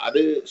இல்லை.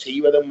 அது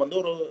செய்வதும்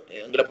ஒரு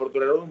எங்களை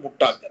பொறுத்தவரை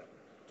முட்டாள்தனம்.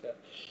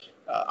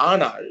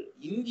 ஆனால்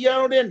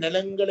இந்தியாவுடைய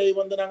நிலங்களை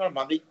நாங்கள்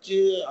மதிச்சு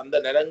அந்த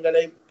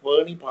நிலங்களை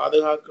பேணி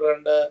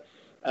பாதுகாக்கிற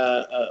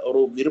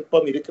ஒரு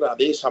விருப்பம் இருக்கிற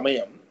அதே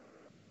சமயம்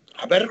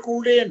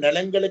அவர்களுடைய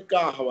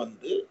நிலங்களுக்காக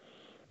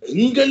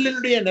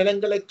எங்களுடைய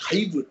நிலங்களை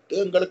கைவிட்டு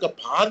எங்களுக்கு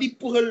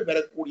பாதிப்புகள்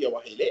வரக்கூடிய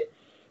வகையிலே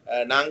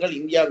நாங்கள்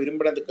இந்தியா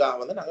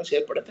விரும்பினதுக்காக நாங்கள்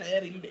செயற்பட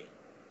தயாரில்லை.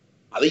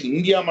 அது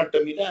இந்தியா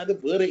மட்டுமில்லை, அது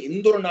வேற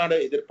எந்த ஒரு நாடு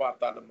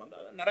எதிர்பார்த்தாலும்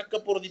அது நடக்க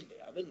போறதில்லை.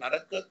 அது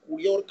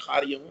நடக்கக்கூடிய ஒரு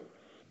காரியமும்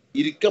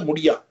இருக்க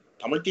முடியாது.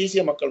 தமிழ்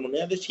தேசிய மக்கள் முன்னே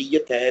அதை செய்ய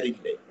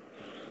தயாரில்லை.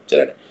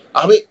 சரி,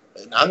 அவை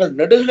நாங்கள்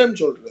நெடுகிடம்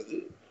சொல்றது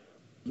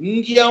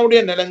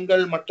இந்தியாவுடைய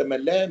நிலங்கள்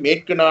மட்டுமல்ல,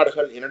 மேற்கு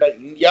நாடுகள், என்னடா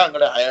இந்தியா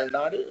எங்களை அயல்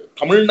நாடு,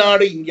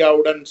 தமிழ்நாடு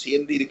இந்தியாவுடன்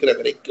சேர்ந்து இருக்கிற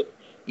வரைக்கும்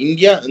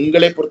இந்தியா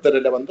எங்களை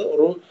பொறுத்தவரையில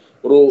ஒரு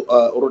ஒரு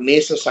ஒரு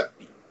நேச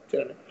சக்தி.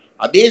 சரி,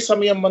 அதே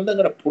சமயம்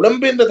எங்களை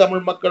புலம்பெயர்ந்த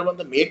தமிழ் மக்கள்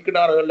மேற்கு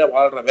நாடுகள்ல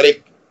வாழ்ற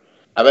வரைக்கும்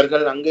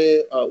அவர்கள் அங்கு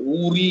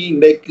ஊறி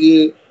இன்றைக்கு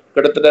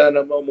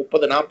கிட்டத்தட்ட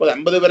 30, 40,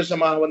 50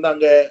 வருஷமாக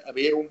அங்க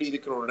வேரூண்டி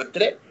இருக்கிற ஒரு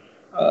இடத்துல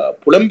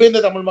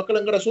புலம்பெயர்ந்த தமிழ் மக்கள்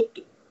எங்கட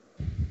சொத்து.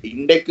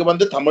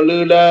 இன்றைக்கு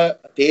தமிழீழ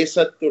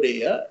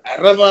தேசத்துடைய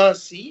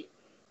அறவாசி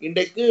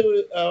இன்றைக்கு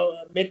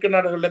மேற்கு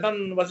நாடுகள்ல தான்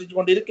வசிச்சு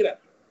கொண்டு இருக்கிறார்.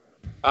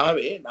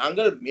 ஆகவே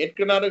நாங்கள்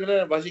மேற்கு நாடுகளை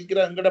வசிக்கிற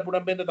எங்கட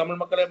புலம்பெயர்ந்த தமிழ்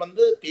மக்களை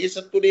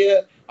தேசத்துடைய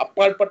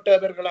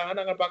அப்பாற்பட்டவர்களாக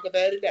நாங்கள் பார்க்க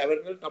தயாரில்லை.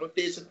 அவர்கள் தமிழ்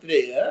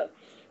தேசத்திலேய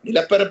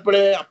நிலப்பரப்பில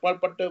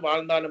அப்பாற்பட்டு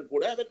வாழ்ந்தாலும்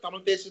கூட அவர்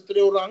தமிழ்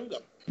தேசத்திலே ஒரு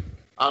அங்கம்.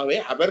 ஆகவே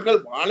அவர்கள்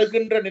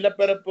வாழுகின்ற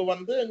நிலப்பரப்பு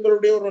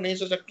எங்களுடைய ஒரு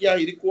நேச சக்தியா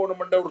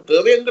இருக்கணும் என்ற ஒரு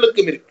தேவை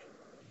எங்களுக்கும் இருக்கு.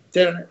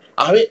 சரி,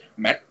 ஆகவே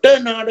மற்ற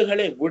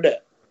நாடுகளை விட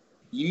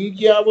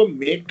இந்தியாவும்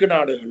மேற்கு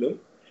நாடுகளும்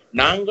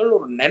நாங்கள்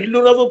ஒரு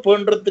நல்லுறவு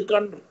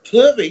பண்றதுக்கான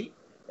தேவை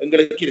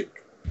எங்களுக்கு இருக்கு.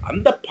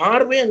 அந்த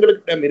பார்வை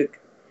எங்களுக்கு இருக்கு.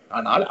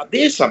 ஆனால்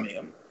அதே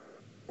சமயம்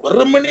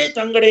வெறுமனே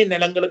தங்களுடைய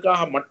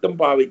நிலங்களுக்காக மட்டும்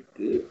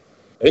பாவித்து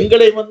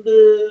எங்களை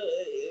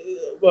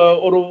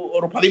ஒரு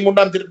ஒரு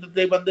 13ஆம்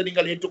திருத்தத்தை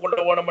நீங்கள் ஏற்றுக்கொள்ள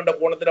வேணும் என்ற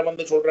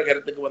கோணத்துல சொல்ற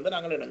கருத்துக்கு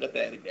நாங்கள் இணங்க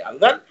தயாரில்லை.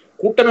 அதுதான்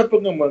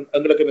கூட்டமைப்புக்கும்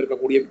எங்களுக்கும்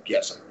இருக்கக்கூடிய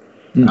வித்தியாசம்.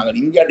 நாங்கள்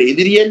இந்தியாண்ட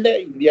எதிரியல்ல,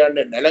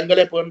 இந்தியாண்ட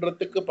நிலங்களை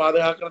பேணுறதுக்கு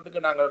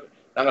பாதுகாக்கிறதுக்கு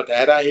நாங்கள்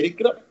தயாராக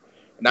இருக்கிறோம்.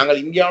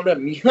 நாங்கள் இந்தியாவுடைய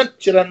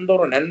மிகச்சிறந்த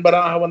ஒரு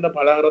நண்பராக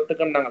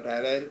பழகிறதுக்கு நாங்கள்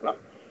தயாராக இருக்கலாம்.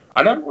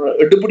 ஆனால் ஒரு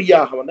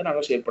எடுபடியாக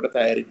நாங்கள் செயல்பட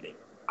தயாரில்லை.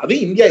 அது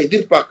இந்தியா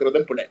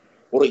எதிர்பார்க்கிறதும் பிள்ளை.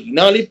 ஒரு இன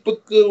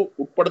அழிப்புக்கு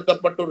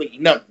உட்படுத்தப்பட்ட ஒரு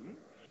இனம்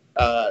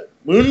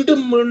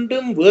மீண்டும்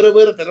மீண்டும் வேறு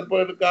வேறு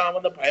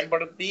தரப்புகளுக்காக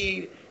பயன்படுத்தி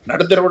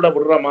நடுத்தரவுல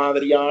விடுற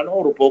மாதிரியான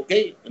ஒரு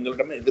போக்கை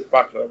எங்களிடம்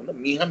எதிர்பார்க்கிறது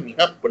மிக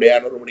மிக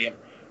பிழையான ஒரு விடயம்.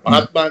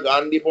 மகாத்மா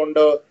காந்தி போன்ற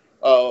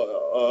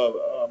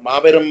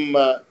மாபெரும்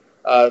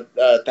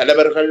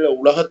தலைவர்கள்,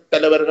 உலக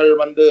தலைவர்கள்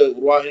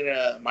உருவாகின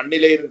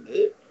மண்ணிலே இருந்து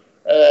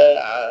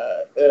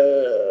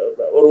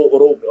ஒரு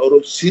ஒரு ஒரு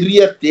சிறிய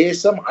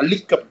தேசம்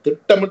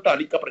திட்டமிட்டு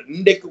அழிக்கப்படுற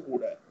இன்றைக்கு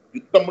கூட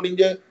யுத்தம்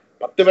முடிஞ்ச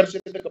 10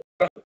 வருஷத்துக்கு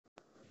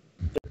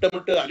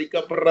திட்டமிட்டு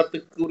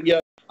அழிக்கப்படுறதுக்குரிய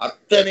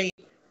அத்தனை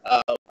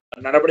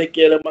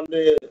நடவடிக்கைகளும்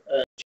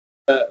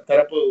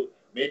தரப்பு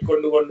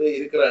மேற்கொண்டு கொண்டு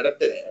இருக்கிற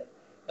இடத்துல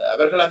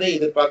அவர்கள் அதை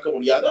எதிர்பார்க்க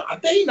முடியாது.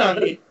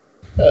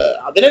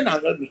 அதிலே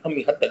நாங்கள் மிக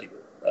மிக தெளிவு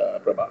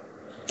பிரபா.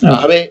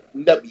 ஆகவே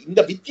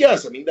இந்த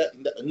வித்தியாசம் இந்த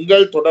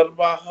எங்கள்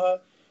தொடர்பாக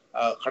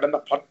கடந்த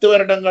 10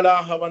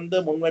 வருடங்களாக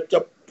முன்வைச்ச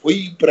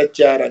பொய்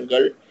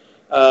பிரச்சாரங்கள்,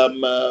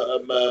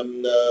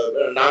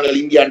 நாங்கள்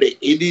இந்தியாண்ட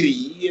எதிரி,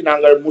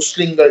 நாங்கள்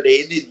முஸ்லிம்களுடைய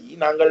எதிரி,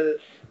 நாங்கள்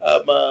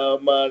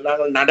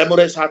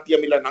நடைமுறை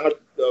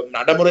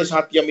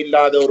சாத்தியம்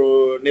இல்லாத ஒரு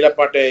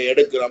நிலப்பாட்டை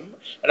எடுக்கிறோம்,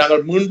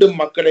 நாங்கள் மீண்டும்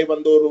மக்களை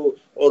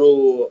ஒரு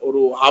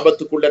ஒரு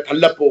ஆபத்துக்குள்ள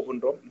தள்ள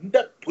போகின்றோம். இந்த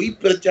பொய்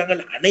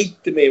பிரச்சாரங்கள்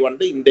அனைத்துமே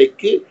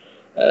இன்றைக்கு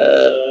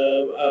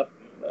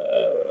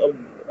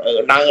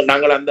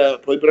நாங்கள் அந்த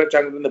பொய்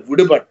பிரச்சாரங்களிலிருந்து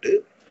விடுபட்டு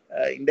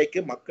இன்றைக்கு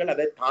மக்கள்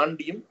அதை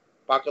தாண்டியும்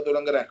பார்க்க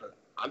தொடங்குகிறார்கள்.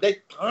 அதை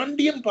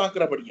தாண்டியும்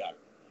பார்க்கிறபடியால்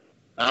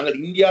நாங்கள்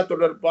இந்தியா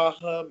தொடர்பாக,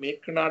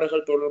 மேற்கு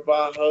நாடுகள்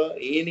தொடர்பாக,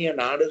 ஏனைய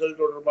நாடுகள்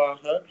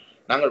தொடர்பாக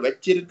நாங்கள்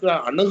வச்சிருக்கிற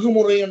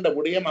அணுகுமுறை என்ற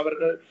விடயம்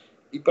அவர்கள்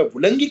இப்ப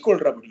விளங்கிக்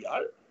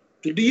கொள்றபடியால்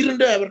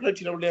திடீரென்று அவர்கள்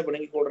சில விட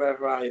விளங்கிக்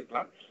கொள்றார்களாக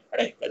இருக்கலாம்.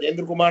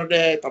 கஜேந்திரகுமாரோட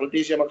தமிழ்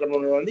தேசிய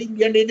மக்கள்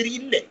இந்தியாண்ட எதிரி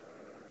இல்லை,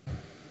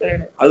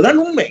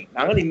 அதுதான் உண்மை.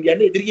 நாங்கள்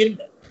இந்தியாண்ட எதிரி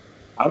இல்லை.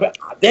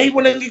 அதை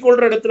விளங்கிக்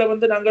கொள்ற இடத்துல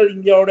நாங்கள்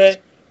இந்தியாவோட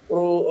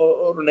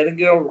ஒரு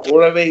நெருங்கிய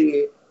உறவை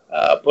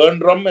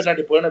பேணுறோம்,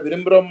 இல்லாட்டி பேண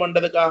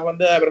விரும்புறோம்ன்றதுக்காக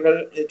அவர்கள்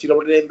சில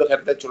விட இந்த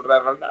கருத்தை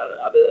சொல்றார்கள்.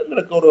 அது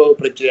எங்களுக்கு ஒரு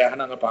பிரச்சனையாக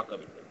நாங்கள்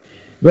பார்க்கவில்லை.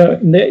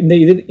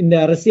 இந்த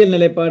அரசியல்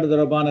நிலைப்பாடு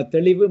தொடர்பான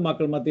தெளிவு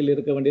மக்கள் மத்தியில்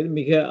இருக்க வேண்டியது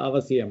மிக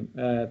அவசியம்.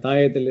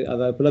 தாயத்தில்,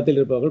 அதாவது புலத்தில்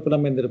இருப்பவர்கள்,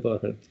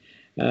 புலம்பெயர்ந்திருப்பவர்கள்,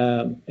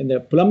 இந்த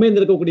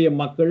புலம்பெயர்ந்திருக்கக்கூடிய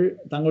மக்கள்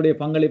தங்களுடைய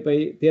பங்களிப்பை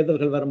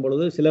தேர்தல்கள்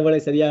வரும்பொழுது சிலவரை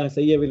சரியாக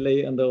செய்யவில்லை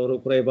என்ற ஒரு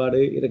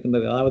குறைபாடு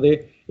இருக்கின்றது. அதாவது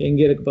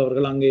எங்கே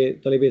இருப்பவர்கள் அங்கே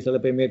தொலைபேசி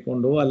அழைப்பை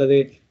மேற்கொண்டோ அல்லது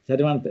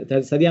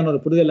சரியான ஒரு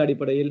புரிதல்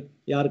அடிப்படையில்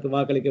யாருக்கு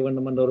வாக்களிக்க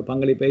வேண்டும் என்ற ஒரு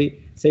பங்களிப்பை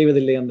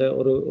செய்வதில்லை என்ற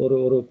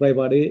ஒரு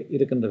குறைபாடு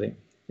இருக்கின்றது.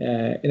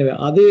 எனவே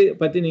அது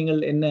பற்றி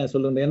நீங்கள் என்ன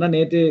சொல்லுங்கள்? ஏன்னா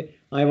நேற்று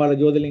ஆய்வாளர்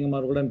ஜோதிலிங்கம்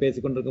அவர்களுடன்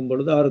பேசிக் கொண்டிருக்கும்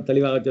பொழுது அவர்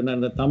தெளிவாக சொன்னார்,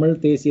 இந்த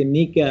தமிழ் தேசிய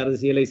நீக்க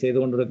அரசியலை செய்து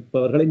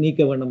கொண்டிருப்பவர்களை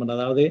நீக்க வேண்டும் என்று.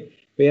 அதாவது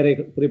பெயரை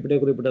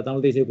குறிப்பிட்ட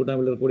தமிழ் தேசிய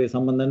கூட்டமைப்பில் இருக்கக்கூடிய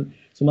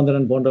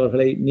சுமந்திரன்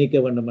போன்றவர்களை நீக்க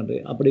வேண்டும் என்று.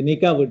 அப்படி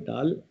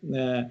நீக்காவிட்டால்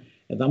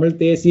தமிழ்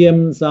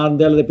தேசியம்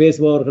சார்ந்த அல்லது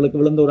பேசுபவர்களுக்கு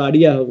விழுந்த ஒரு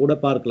அடியாக கூட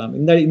பார்க்கலாம்.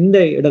 இந்த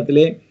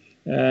இடத்திலே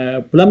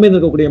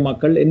புலம்பெயர்ந்திருக்கக்கூடிய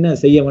மக்கள் என்ன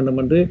செய்ய வேண்டும்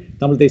என்று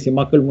தமிழ் தேசிய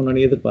மக்கள்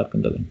முன்னணி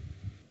எதிர்பார்க்கின்றது?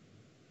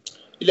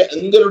 இல்ல,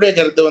 எங்களுடைய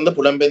கருத்து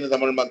புலம்பெயர்ந்த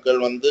தமிழ் மக்கள்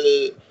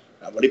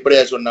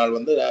வெளிப்படையா சொன்னால்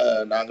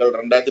நாங்கள்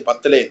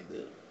 2010 இருந்து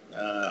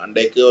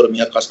அன்றைக்கு ஒரு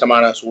மிக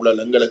கஷ்டமான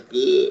சூழல்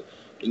எங்களுக்கு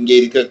இங்கே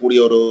இருக்கக்கூடிய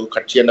ஒரு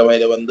கட்சி என்ற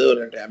வகையில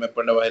ஒரு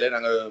அமைப்பு என்ற வகையில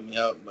நாங்கள்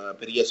மிக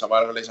பெரிய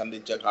சவால்களை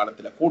சந்திச்ச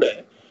காலத்துல கூட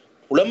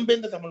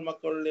புலம்பெயர்ந்த தமிழ்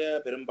மக்களுடைய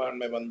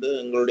பெரும்பான்மை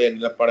எங்களுடைய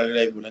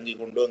நிலப்பாடுகளை விளங்கி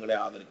கொண்டு எங்களை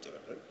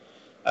ஆதரித்தவர்கள்.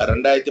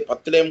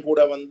 2010 கூட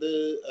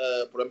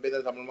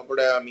புலம்பெயர்ந்த தமிழ்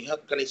மக்களுடைய மிக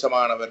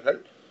கணிசமானவர்கள்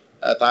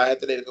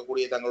தாயத்தில்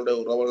இருக்கக்கூடிய தங்களுடைய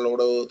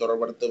உறவுகளோடு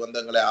தொடர்படுத்தி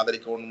எங்களை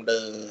ஆதரிக்கணும் என்று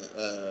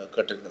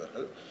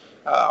கேட்டிருந்தவர்கள்.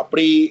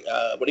 அப்படி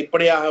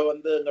வெளிப்படையாக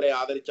எங்களை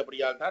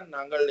ஆதரித்தபடியால் தான்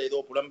நாங்கள் ஏதோ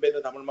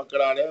புலம்பெயர்ந்த தமிழ்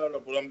மக்களாலே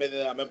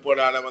புலம்பெயர்ந்த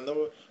அமைப்புகளால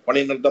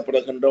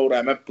வழிநடத்தப்படுகின்ற ஒரு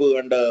அமைப்பு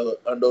என்ற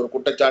ஒரு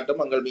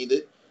குற்றச்சாட்டும் எங்கள் மீது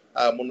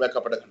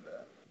முன்வைக்கப்படுகின்றன.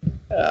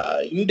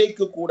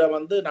 இன்றைக்கு கூட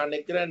நான்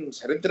நினைக்கிறேன்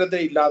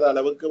சரித்திரத்தில் இல்லாத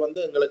அளவுக்கு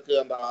எங்களுக்கு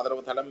அந்த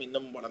ஆதரவு தளம்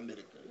இன்னும்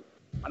வளர்ந்திருக்கு.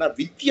 ஆனா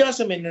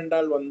வித்தியாசம்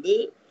என்னென்றால்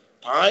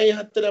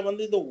தாயகத்துல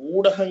இந்த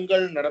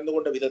ஊடகங்கள் நடந்து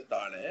கொண்ட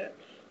விதத்தால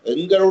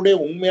எங்களுடைய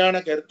உண்மையான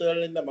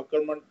கருத்துக்கள் இந்த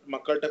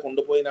மக்கள்கிட்ட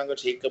கொண்டு போய்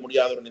நாங்கள் சேர்க்க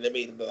முடியாத ஒரு நிலைமை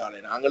இருந்ததாலே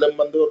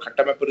நாங்களும் ஒரு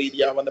கட்டமைப்பு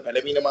ரீதியாக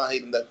பலவீனமாக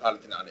இருந்த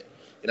காலத்தினாலே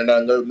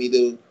எங்கள் மீது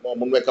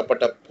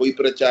முன்வைக்கப்பட்ட பொய்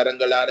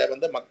பிரச்சாரங்களால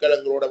மக்கள்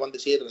எங்களோட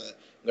சேர்றது,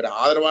 எங்களோட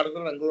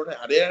ஆதரவாளர்கள் எங்களோட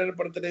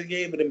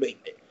அடையாளப்படுத்துறதுக்கே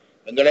விரும்பவில்லை.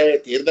 எங்களை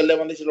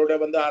தேர்தலில் சிலோட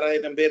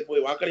 6000 பேர்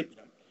போய்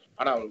வாக்களிப்பினோம்.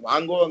 ஆனா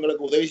வாங்கோ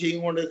எங்களுக்கு உதவி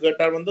செய்யும் கொண்டு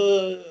கேட்டால்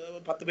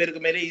 10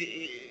 பேருக்கு மேலே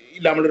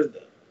இல்லாமல்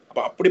இருந்தது.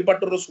 அப்ப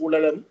அப்படிப்பட்ட ஒரு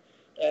சூழலும்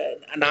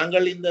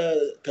நாங்கள் இந்த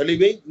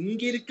தெளிவை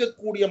இங்க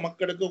இருக்கக்கூடிய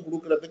மக்களுக்கு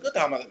கொடுக்கறதுக்கு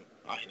தாமதம்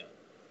ஆகினோம்.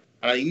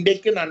 ஆனா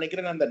இன்றைக்கு நான்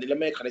நினைக்கிறேன் அந்த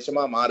நிலைமை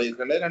கணிசமா மாறி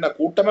இருக்கின்றது.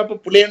 கூட்டமைப்பு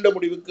பிள்ளையண்ட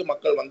முடிவுக்கு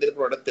மக்கள்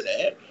வந்திருக்கிற இடத்துல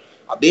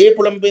அதே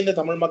புலம்பெயர்ந்த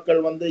தமிழ்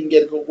மக்கள் இங்க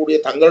இருக்கக்கூடிய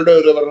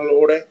தங்களுடைய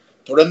உறவுகளோட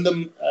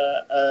தொடர்ந்தும்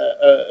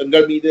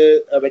எங்கள் மீது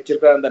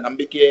வச்சிருக்கிற அந்த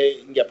நம்பிக்கையை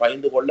இங்க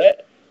பகிர்ந்து கொள்ள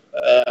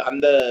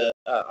அந்த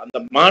அந்த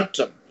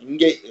மாற்றம்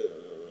இங்கே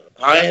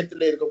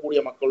தாயத்துல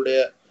இருக்கக்கூடிய மக்களுடைய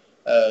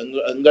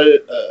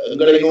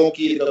எங்களை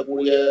நோக்கி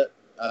இருக்கக்கூடிய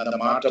அந்த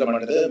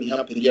மாற்றமானது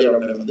மிக பெரிய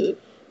அளவில்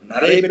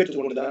நடைபெற்றுக்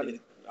கொண்டுதான்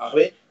இருக்கு.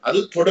 ஆகவே அது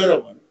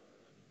தொடரவும்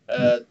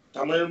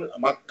தமிழ்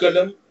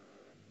மக்களும்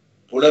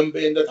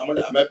புலம்பெயர்ந்த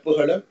தமிழ்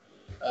அமைப்புகளும்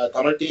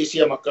தமிழ்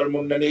தேசிய மக்கள்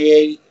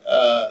முன்னணியை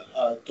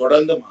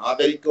தொடர்ந்தும்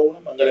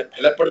ஆதரிக்கவும் எங்களை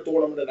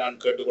பலப்படுத்தவும் என்று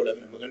நான் கேட்டுக்கொள்ள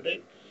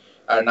விரும்புகின்றேன்.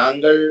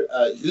 நாங்கள்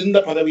இருந்த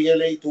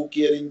பதவிகளை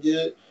தூக்கி எறிஞ்சு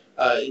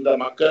இந்த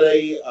மக்களை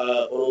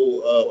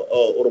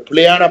ஒரு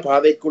பிழையான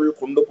பாதைக்குள்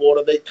கொண்டு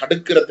போறதை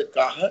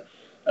தடுக்கிறதுக்காக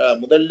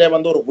முதல்ல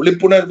வந்து ஒரு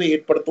விழிப்புணர்வை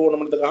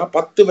ஏற்படுத்தணும்ன்றதுக்காக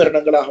 10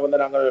 வருடங்களாக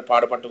வந்து நாங்கள்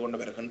பாடுபட்டு கொண்டு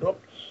வருகின்றோம்.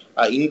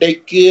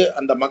 இன்றைக்கு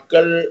அந்த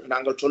மக்கள்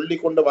நாங்கள் சொல்லி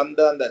கொண்டு வந்த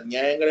அந்த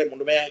நியாயங்களை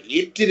முழுமையாக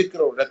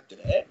ஏற்றிருக்கிற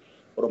இடத்துல,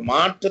 ஒரு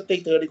மாற்றத்தை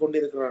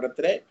தேடிக்கொண்டிருக்கிற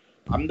இடத்துல,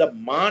 அந்த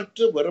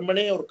மாற்று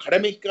வெறுமனே ஒரு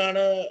கடமைக்கான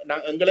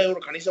எங்களை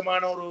ஒரு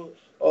கணிசமான ஒரு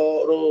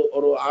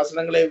ஒரு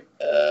ஆசனங்களை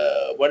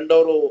வந்த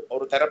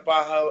ஒரு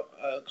தரப்பாக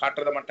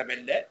காட்டுறது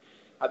மட்டுமில்லை,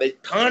 அதை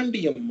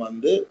தாண்டியும்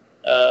வந்து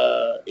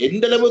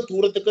எந்த அளவு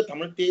தூரத்துக்கு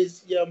தமிழ்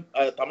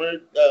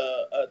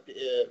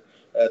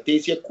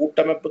தேசிய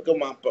கூட்டமைப்புக்கு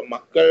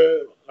மக்கள்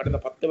கடந்த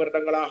 10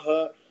 வருடங்களாக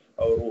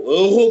ஒரு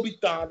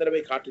ஏகோபித்த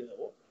ஆதரவை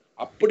காட்டினதோ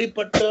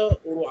அப்படிப்பட்ட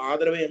ஒரு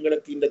ஆதரவை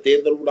எங்களுக்கு இந்த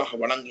தேர்தலூடாக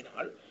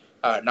வழங்கினால்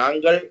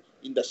நாங்கள்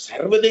இந்த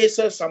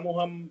சர்வதேச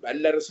சமூகம்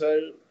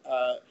வல்லரசுகள்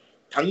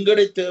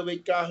தங்களை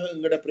தேவைக்காக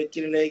எங்களோட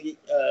பிரச்சனையை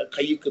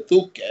கைக்கு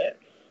தூக்க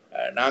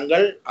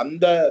நாங்கள்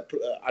அந்த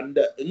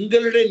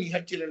எங்களுடைய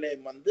நிகழ்ச்சிகளை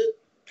வந்து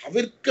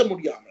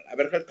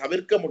அவர்கள்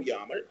தவிர்க்க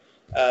முடியாமல்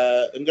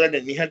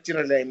எங்களுடைய நிகழ்ச்சி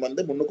நிலையம்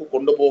வந்து முன்னுக்கு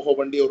கொண்டு போக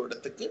வேண்டிய ஒரு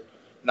இடத்துக்கு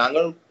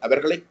நாங்கள்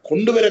அவர்களை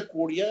கொண்டு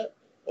வரக்கூடிய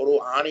ஒரு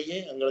ஆணையை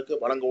எங்களுக்கு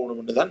வழங்க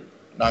வேண்டும் என்றுதான்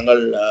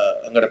நாங்கள்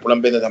எங்களோட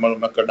புலம்பெயர்ந்த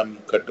தமிழ் மக்களிடம்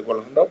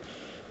கேட்டுக்கொள்கின்றோம்.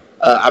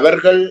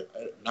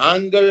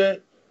 நாங்கள்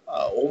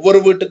ஒவ்வொரு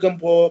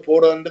வீட்டுக்கும்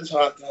போறது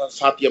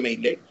சாத்தியமே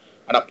இல்லை.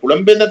 ஆனா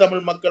புலம்பெயர்ந்த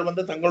தமிழ் மக்கள்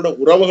வந்து தங்களோட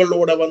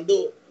உறவுகளோட வந்து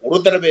ஒரு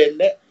தடவை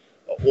இல்லை,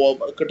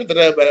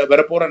 கிட்டத்தட்ட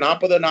வரப்போற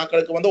 40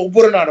 நாட்களுக்கு வந்து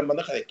ஒவ்வொரு நாடும்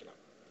வந்து கதைக்கலாம்.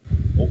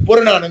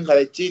 ஒவ்வொரு நாளும்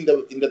கதைச்சு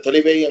இந்த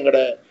தெளிவை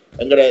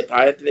எங்கட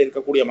தாயத்தில்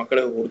இருக்கக்கூடிய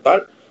மக்களுக்கு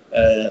கொடுத்தால்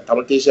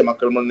தமிழ் தேசிய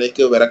மக்கள்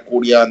முன்னிலைக்கு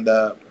வரக்கூடிய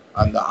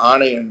அந்த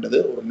ஆணை என்றது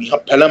ஒரு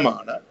மிக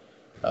பலமான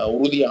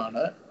உறுதியான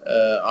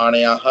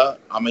ஆணையாக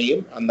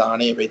அமையும். அந்த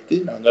ஆணையை வைத்து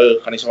நாங்கள்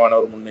கணிசமான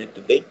ஒரு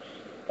முன்னேற்றத்தை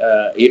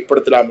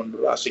ஏற்படுத்தலாம்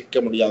என்று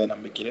அசைக்க முடியாத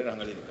நம்பிக்கையில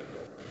நாங்கள் இருக்கின்றோம்.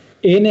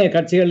 ஏனைய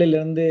கட்சிகளில்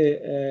இருந்து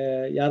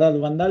யாராவது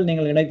வந்தால்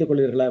நீங்கள் இணைத்துக்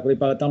கொள்வீர்களா?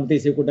 குறிப்பாக தமிழ்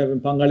தேசிய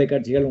கூட்டமைப்பின் பங்காளி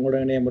கட்சிகள்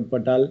உங்களுடன் இணைய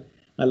முற்பட்டால்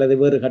அல்லது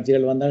வேறு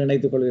கட்சிகள் வந்தால்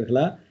இணைத்துக்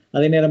கொள்வீர்களா?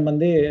 அதே நேரம்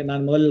வந்து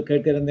நான் முதல்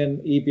கேட்க இருந்தேன்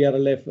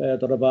EPRLF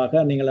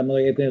தொடர்பாக நீங்கள்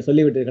ஏற்கனவே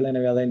சொல்லிவிட்டீர்கள்,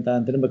 எனவே அதை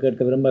தான் திரும்ப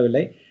கேட்க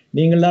விரும்பவில்லை.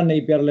 நீங்கள் தான்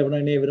EPRLF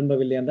இணைய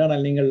விரும்பவில்லை என்றால்,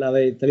 ஆனால் நீங்கள்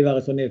அதை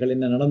தெளிவாக சொன்னீர்கள்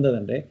என்ன நடந்தது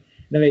என்று.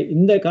 எனவே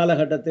இந்த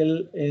காலகட்டத்தில்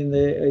இந்த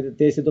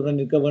தேசியத்துடன்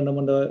நிற்க வேண்டும்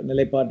என்ற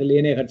நிலைப்பாட்டில்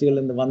ஏனைய கட்சிகள்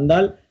இருந்து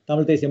வந்தால்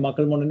தமிழ் தேசிய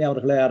மக்கள் முன்னணி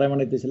அவர்களை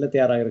அரவணைத்து செல்ல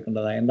தயாராக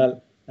இருக்கின்றதா என்றால்?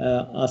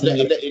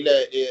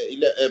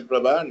 இல்ல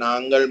பிரபா,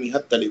 நாங்கள்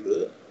மிக தெளிவு.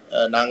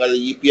 நாங்கள்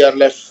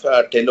EPRLF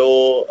டெலோ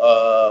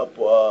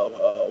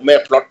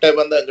பிளாட்டை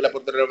வந்து எங்களை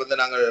பொறுத்தவரை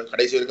வந்து நாங்கள்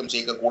கடைசி வரைக்கும்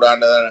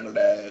செய்யக்கூடாதுதான்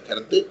எங்களோட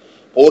கருத்து.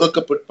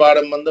 போருக்கு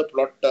பிற்பாடும் வந்து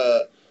பிளாட்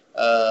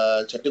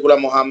செட்டிக்குள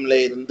முகாமில்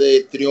இருந்து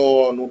எத்தனையோ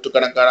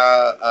நூற்றுக்கணக்கான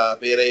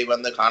பேரை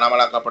வந்து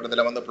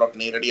காணாமலாக்கப்பட்டதில் வந்து பிளாட்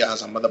நேரடியாக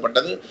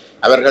சம்பந்தப்பட்டது.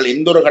 அவர்கள்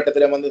எந்த ஒரு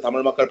கட்டத்திலும் வந்து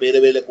தமிழ் மக்கள்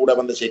பேரவையில கூட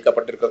வந்து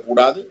சேர்க்கப்பட்டிருக்க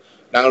கூடாது.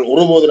 நாங்கள்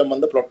ஒருபோதிலும்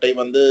வந்து பிளாட்டை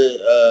வந்து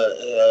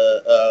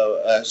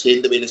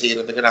சேர்ந்து வேலை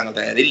செய்யறதுக்கு நாங்கள்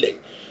தயாரில்லை.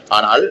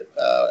 ஆனால்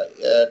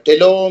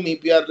டெலோம்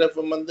EPRLF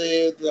வந்து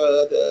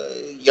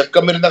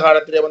இயக்கம் இருந்த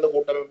காலத்திலே வந்து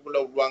கூட்டமைப்புக்குள்ள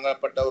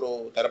உள்வாங்கப்பட்ட ஒரு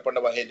தரப்பட்ட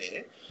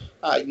வகையிலே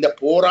இந்த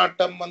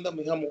போராட்டம் வந்து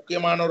மிக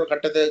முக்கியமான ஒரு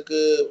கட்டத்துக்கு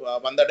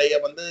வந்தடைய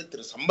வந்து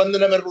திரு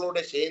சம்பந்தனவர்களோட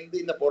சேர்ந்து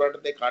இந்த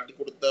போராட்டத்தை காட்டி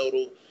கொடுத்த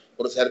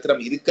ஒரு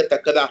சரித்திரம்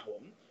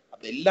இருக்கத்தக்கதாகவும்,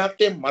 அது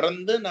எல்லாத்தையும்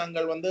மறந்து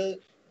நாங்கள் வந்து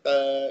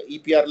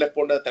EPRLF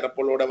போன்ற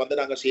தரப்புகளோட வந்து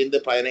நாங்கள் சேர்ந்து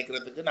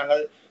பயணிக்கிறதுக்கு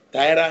நாங்கள்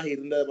தயாராக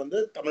இருந்தது வந்து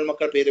தமிழ்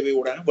மக்கள்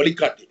பேரவையோட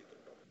வழிகாட்டி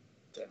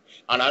இருக்கின்றோம்.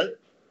 ஆனால்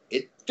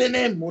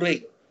எத்தனை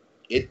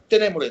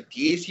முறை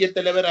தேசிய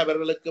தலைவர்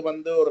அவர்களுக்கு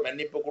வந்து ஒரு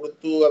மன்னிப்பு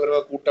கொடுத்து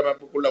அவர்கள்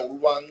கூட்டமைப்புக்குள்ள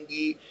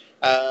உள்வாங்கி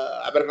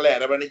அவர்களை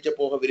அரவணைக்க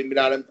போக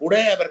விரும்பினாலும் கூட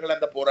அவர்கள்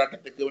அந்த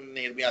போராட்டத்துக்கு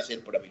நேர்மையா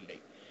செயல்படவில்லை.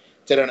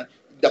 சரி,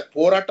 இந்த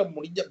போராட்டம்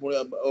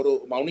ஒரு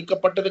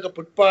மௌனிக்கப்பட்டதுக்கு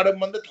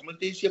பிற்பாடும் வந்து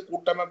தமிழ் தேசிய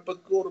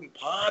கூட்டமைப்புக்கு ஒரு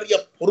பாரிய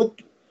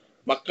பொறுப்பு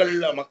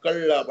மக்கள்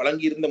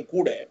வழங்கி இருந்தும்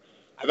கூட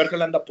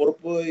அவர்கள் அந்த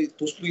பொறுப்பை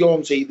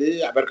துஷ்பிரயோகம் செய்து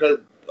அவர்கள்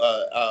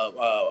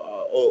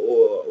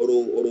ஒரு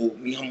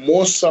மிக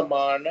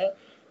மோசமான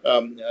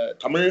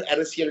தமிழ்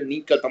அரசியல்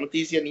தமிழ்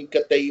தேசிய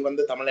நீக்கத்தை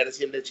வந்து தமிழ்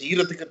அரசியல்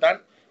செய்யறதுக்குத்தான்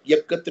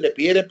இயக்கத்துல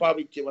பேரை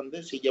பாவிச்சு வந்து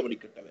செய்ய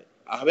வலிக்கிட்டவர்.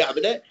 ஆகவே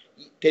அதுல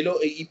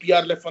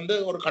EPRLF வந்து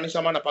ஒரு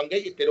கணிசமான பங்கை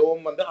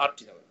டெலோவும் வந்து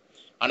ஆற்றினவர்.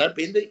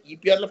 ஆனால் இந்த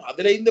EPRLF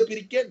அதுல இருந்து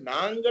பிரிக்க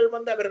நாங்கள்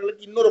வந்து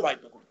அவர்களுக்கு இன்னொரு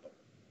வாய்ப்பை கொடுத்தோம்.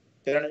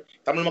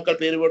 தமிழ்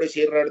மக்கள் பேரவையோட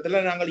சேர்ற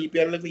இடத்துல நாங்கள்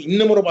EPRLF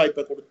இன்னும் ஒரு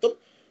வாய்ப்பை கொடுத்தோம்.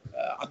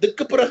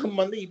 அதுக்கு பிறகும்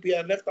வந்து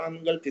EPRLF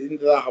தாங்கள்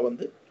தெரிந்ததாக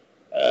வந்து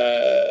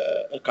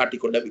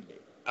காட்டிக்கொள்ளவில்லை.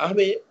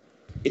 ஆகவே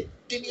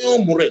எத்தனையோ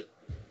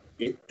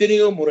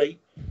முறை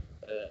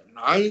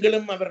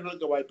நாங்களும்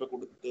அவர்களுக்கு வாய்ப்பை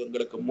கொடுத்து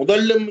எங்களுக்கு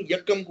முதலும்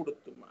இயக்கம்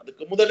கொடுத்தும்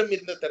அதுக்கு முதலும்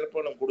இருந்த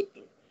தரப்பணம்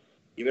கொடுத்தும்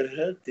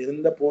இவர்கள்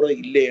திருந்த போற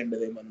இல்லை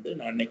என்பதை வந்து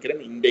நான்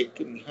நினைக்கிறேன்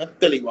இன்றைக்கு மிக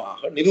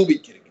தெளிவாக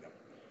நிரூபிச்சிருக்கிறோம்.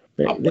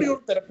 அப்படி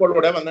ஒரு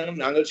தரப்போட வந்தாங்க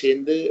நாங்கள்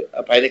சேர்ந்து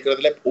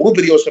பயணிக்கிறதுல ஒரு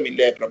பிரயோசனம்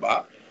இல்லை பிரபா.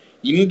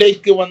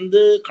 இன்றைக்கு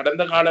வந்து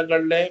கடந்த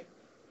காலங்கள்ல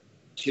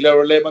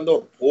சிலவர்களே வந்து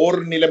ஒரு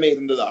போர் நிலைமை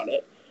இருந்ததால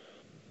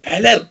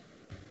பலர்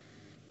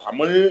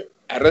தமிழ்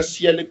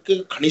அரசியலுக்கு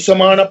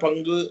கணிசமான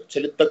பங்கு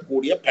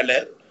செலுத்தக்கூடிய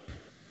பலர்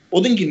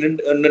ஒதுங்கி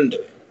நின்று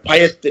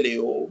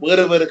பயத்திலேயோ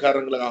வேறு வேறு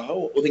காரணங்களுக்காக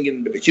ஒதுங்கி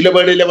நின்று சில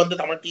வேளையில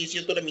தமிழ்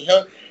தேசியத்தோட மிக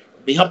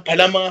மிக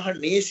பலமாக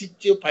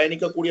நேசித்து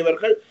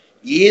பயணிக்கக்கூடியவர்கள்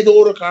ஏதோ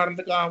ஒரு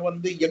காரணத்துக்காக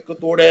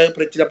இயக்கத்தோட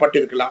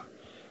பிரச்சனைப்பட்டிருக்கலாம்.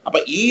 அப்ப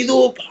ஏதோ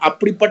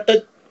அப்படிப்பட்ட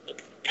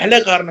பல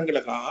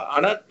காரணங்களுக்காக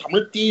ஆனா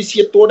தமிழ்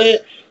தேசியத்தோட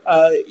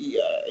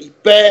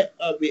இப்ப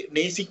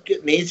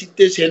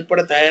நேசித்து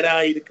செயல்பட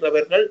தயாராக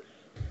இருக்கிறவர்கள்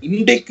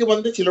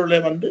இன்றைக்கு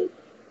சிலருடைய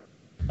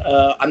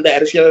அந்த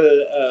அரசியல்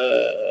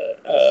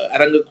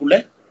அரங்குக்குள்ள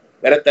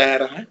வர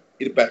தயாராக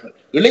இருப்பார்கள்.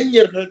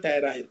 இளைஞர்கள்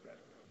தயாராக இருப்பார்கள்.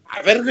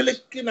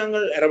 அவர்களுக்கு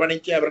நாங்கள்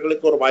அரவணைச்சு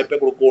அவர்களுக்கு ஒரு வாய்ப்பை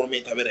கொடுக்கணுமே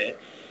தவிர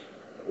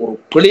ஒரு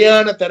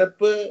பிழையான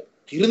தரப்பு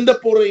திருந்த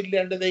போற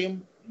இல்லைன்றதையும்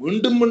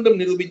மீண்டும் மீண்டும்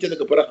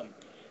நிரூபித்ததுக்கு பிறகு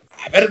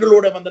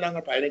அவர்களோட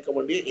நாங்கள் பயணிக்க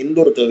வேண்டிய எந்த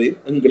ஒரு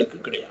தேவையும் எங்களுக்கு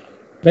கிடையாது.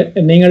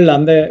 நீங்கள்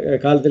அந்த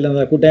காலத்தில்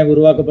அந்த கூட்டமைப்பு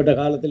உருவாக்கப்பட்ட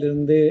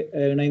காலத்திலிருந்து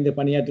இணைந்து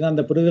பணியாற்றினா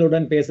அந்த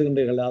புரிதலுடன்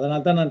பேசுகின்றீர்கள்.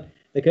 அதனால் தான் நான்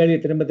இந்த கேள்வியை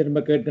திரும்ப திரும்ப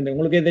கேட்கின்றேன்.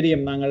 உங்களுக்கே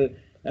தெரியும், நாங்கள்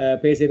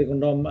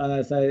பேசியிருக்கின்றோம்.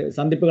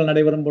 சந்திப்புகள்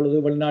நடைபெறும் பொழுது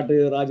வெளிநாட்டு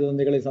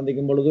ராஜதந்திரிகளை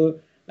சந்திக்கும் பொழுது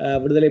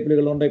விடுதலை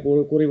புலிகள் ஒன்றை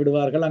கூறி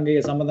விடுவார்கள். அங்கே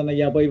சம்பந்தன்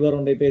ஐயா போய் வேறு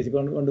ஒன்றை பேசி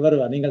கொண்டு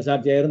வருவார். நீங்கள்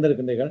சாட்சியாக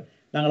இருந்திருக்கின்றீர்கள்.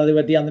 நாங்கள் அதை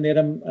பற்றி அந்த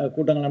நேரம்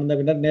கூட்டங்கள் நடந்த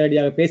பின்னர்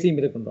நேரடியாக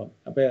பேசியும் இருக்கின்றோம்.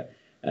 அப்போ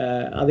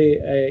அது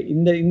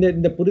இந்த இந்த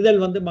இந்த புரிதல்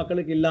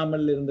மக்களுக்கு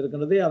இல்லாமல்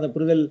இருந்திருக்கின்றது. அந்த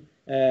புரிதல்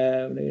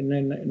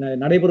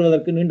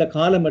நடைபெறுவதற்கு நீண்ட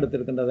காலம்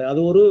எடுத்திருக்கின்றது.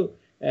 அது ஒரு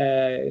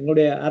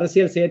எங்களுடைய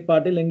அரசியல்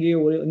செயற்பாட்டில்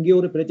எங்கேயோ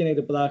ஒரு பிரச்சனை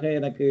இருப்பதாக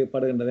எனக்கு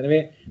படுகின்றது. எனவே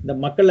இந்த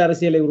மக்கள்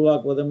அரசியலை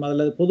உருவாக்குவதும்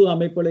அல்லது பொது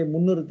அமைப்புகளை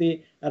முன்னிறுத்தி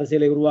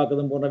அரசியலை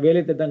உருவாக்குவதும் போன்ற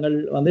வேலை திட்டங்கள்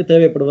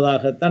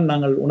தேவைப்படுவதாகத்தான்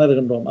நாங்கள்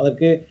உணர்கின்றோம்.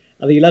 அதற்கு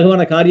அது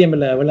இலகுவான காரியம்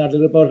இல்லை.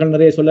 வெளிநாட்டில் இருப்பவர்கள்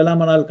நிறைய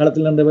சொல்லலாம், ஆனால்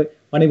களத்தில் நின்று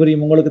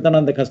பணிபுரியும் உங்களுக்கு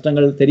தான் அந்த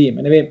கஷ்டங்கள் தெரியும்.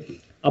 எனவே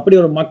அப்படி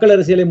ஒரு மக்கள்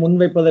அரசியலை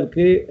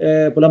முன்வைப்பதற்கு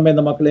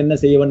புலம்பெயர்ந்த மக்கள் என்ன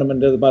செய்ய வேண்டும்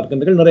என்று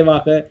பார்க்கின்றீர்கள்?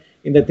 நிறைவாக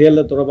இந்த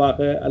தேர்தல் தொடர்பாக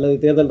அல்லது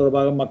தேர்தல்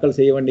தொடர்பாக மக்கள்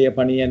செய்ய வேண்டிய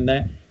பணி என்ன,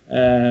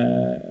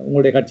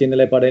 உங்களுடைய கட்சியின்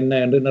நிலைப்பாடு என்ன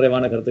என்று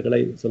நிறைவான கருத்துக்களை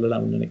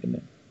சொல்லலாம்னு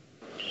நினைக்கிறேன்.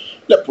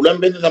 இல்ல,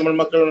 புலம்பெயர்ந்த தமிழ்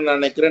மக்கள் நான்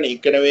நினைக்கிறேன்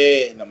ஏற்கனவே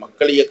இந்த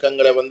மக்கள்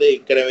இயக்கங்களை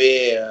ஏற்கனவே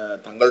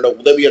தங்களோட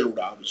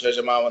உதவியலூடா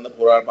விசேஷமா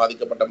போராட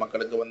பாதிக்கப்பட்ட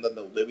மக்களுக்கு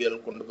அந்த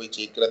உதவியல் கொண்டு போய்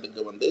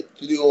சேர்க்கிறதுக்கு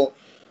எத்தனையோ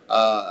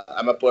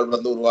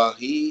அமைப்புகள்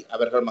உருவாகி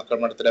அவர்கள்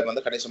மக்கள்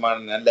மட்டத்தில் கணிசமான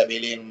நல்ல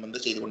வேலையும்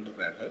செய்து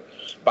கொண்டிருக்கிறார்கள்.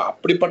 இப்ப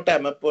அப்படிப்பட்ட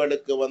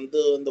அமைப்புகளுக்கு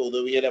இந்த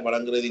உதவியலை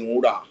வழங்குறதின்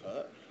ஊடாக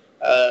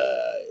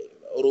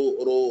ஒரு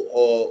ஒரு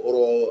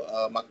ஒரு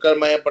மக்கள்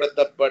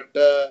மயப்படுத்தப்பட்ட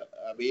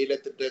வேலை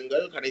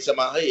திட்டங்கள்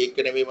கணிசமாக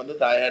ஏற்கனவே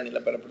தாயார்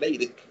நிலப்பரப்புல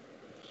இருக்கு.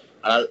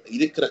 ஆனால்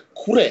இருக்கிற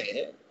குறை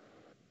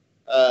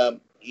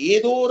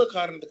ஏதோ ஒரு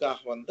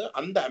காரணத்துக்காக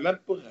அந்த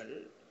அமைப்புகள்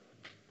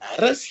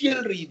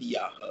அரசியல்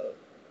ரீதியாக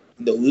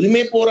இந்த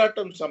உரிமை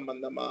போராட்டம்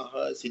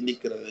சம்பந்தமாக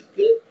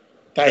சிந்திக்கிறதுக்கு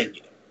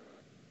தயங்கிடும்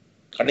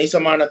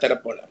கணிசமான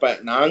தரப்போல. அப்ப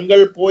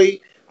நாங்கள் போய்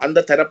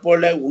அந்த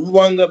தரப்போல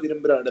உள்வாங்க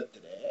விரும்புகிற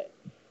இடத்துல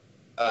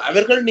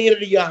அவர்கள்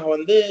நேரடியாக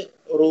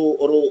ஒரு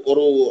ஒரு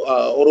ஒரு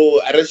ஒரு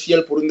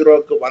அரசியல்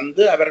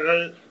புரிந்துணர்வுக்கு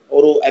அவர்கள்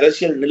ஒரு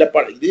அரசியல்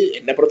நிலப்பாடு, இது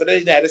என்ன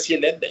பொறுத்தவரை இது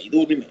அரசியல் இல்லை, இது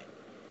உரிமை,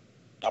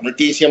 தமிழ்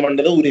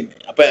தேசியம்ன்றது உரிமை.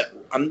 அப்ப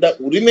அந்த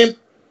உரிமை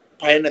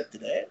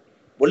பயணத்துல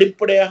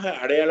வெளிப்படையாக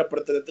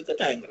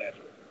அடையாளப்படுத்துறதுக்கு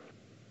தயங்குறார்கள்.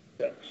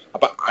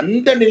 அப்ப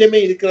அந்த நிலைமை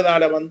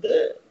இருக்கிறதால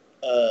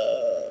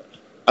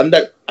அந்த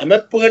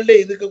அமைப்புகள்ல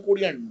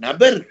இருக்கக்கூடிய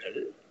நபர்கள்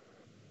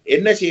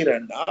என்ன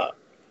செய்யறா,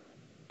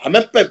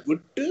 அமைப்பை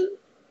விட்டு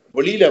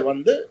வெளியில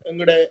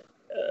எங்கட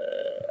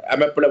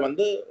அமைப்புல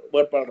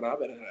வேட்பாளராக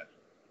வருகிறார்.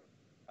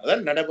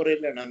 அதான்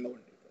நடைமுறையில நடந்து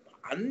கொண்டிருக்கிறோம்.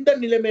 அந்த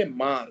நிலைமை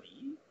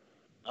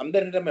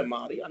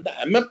மாறி அந்த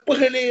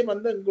அமைப்புகளே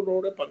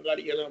எங்களோட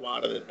பங்காளிகளை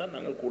வாரதைத்தான்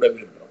நாங்கள் கூட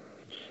விரும்புகிறோம்.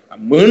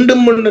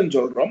 மீண்டும் மீண்டும்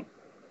சொல்றோம்,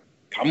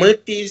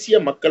 தமிழ் தேசிய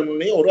மக்கள்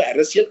முன்னே ஒரு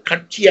அரசியல்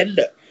கட்சி அல்ல,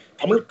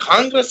 தமிழ்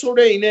காங்கிரஸோட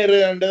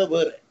இணையது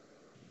வேறு.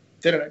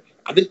 சரி,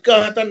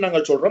 அதுக்காகத்தான்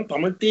நாங்கள் சொல்றோம்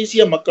தமிழ்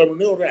தேசிய மக்கள்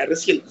முன்னே ஒரு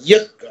அரசியல்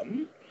இயக்கம்.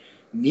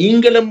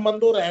 நீங்களும்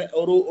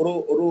ஒரு ஒரு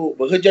ஒரு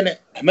வெகுஜன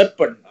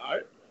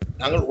அமைப்பென்றால்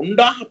நாங்கள்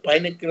உண்டாக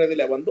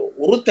பயணிக்கிறதுல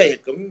ஒரு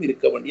தயக்கமும்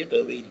இருக்க வேண்டிய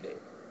தேவையில்லை.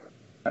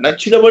 ஆனால்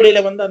சில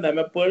வேளையில அந்த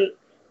அமைப்புகள்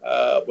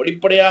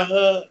வெளிப்படையாக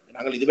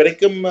நாங்கள்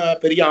இதுவரைக்கும்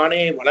பெரிய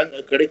ஆணையை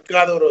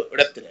கிடைக்காத ஒரு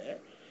இடத்துல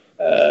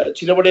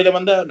சில வேளையில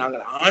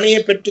நாங்கள் ஆணையை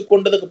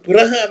பெற்றுக்கொண்டதுக்கு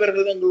பிறகு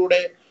அவர்கள்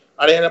எங்களுடைய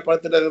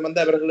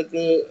அடையாளப்படுத்துறது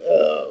அவர்களுக்கு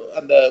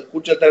அந்த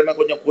கூச்சத்தன்மை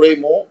கொஞ்சம்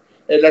குறையுமோ,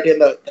 இல்லாட்டி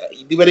அந்த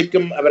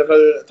இதுவரைக்கும்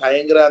அவர்கள்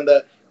தயங்குற அந்த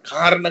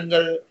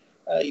காரணங்கள்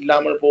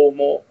இல்லாமல்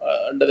போகுமோ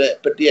என்றதை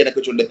பற்றி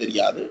எனக்கு சொல்ல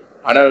தெரியாது.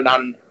 ஆனால்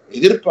நான்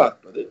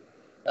எதிர்பார்ப்பது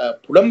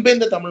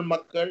புலம்பெயர்ந்த தமிழ்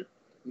மக்கள்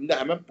இந்த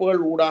அமைப்புகள்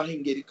ஊடாக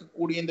இங்க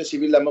இருக்கக்கூடிய இந்த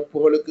சிவில்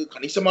அமைப்புகளுக்கு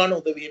கணிசமான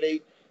உதவிகளை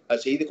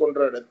செய்து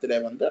கொண்ட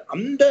இடத்துல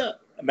அந்த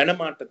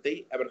மனமாற்றத்தை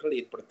அவர்கள்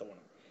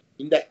ஏற்படுத்தணும்.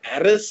 இந்த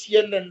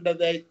அரசியல்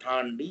என்றதை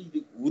தாண்டி இது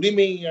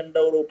உரிமை என்ற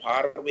ஒரு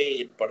பார்வையை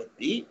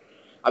ஏற்படுத்தி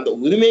அந்த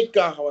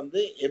உரிமைக்காக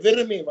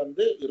எவருமே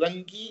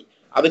இறங்கி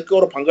அதுக்கு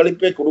ஒரு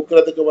பங்களிப்பை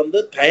கொடுக்கறதுக்கு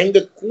தயங்க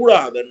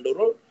கூடாது என்ற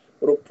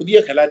ஒரு புதிய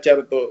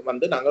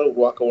கலாச்சாரத்தை நாங்கள்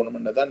உருவாக்க வேணும்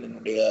என்றுதான்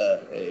என்னுடைய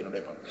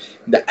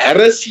இந்த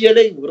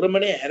அரசியலை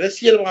வெறுமனே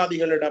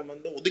அரசியல்வாதிகளிடம்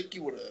ஒதுக்கி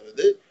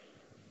விடுவது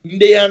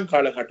இன்றைய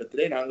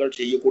காலகட்டத்திலே நாங்கள்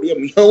செய்யக்கூடிய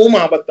மிகவும்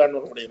ஆபத்தான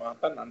ஒரு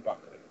விடயமாகத்தான் நான்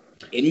பார்க்கிறேன்.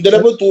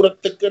 எந்தளவு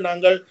தூரத்துக்கு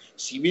நாங்கள்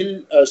சிவில்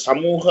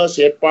சமூக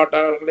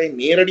செயற்பாட்டாளர்களை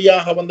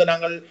நேரடியாக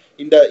நாங்கள்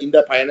இந்த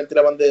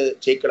பயணத்துல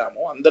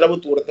சேர்க்கலாமோ அந்த அளவு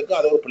தூரத்துக்கு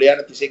அதை ஒரு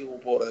பிள்ளையான திசைக்கு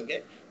போறதுக்கு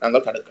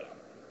நாங்கள் தடுக்கலாம்.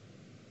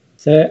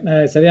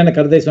 சரியான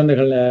கருத்தை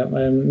சொன்னீர்கள்.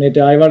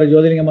 நேற்று ஆய்வாளர்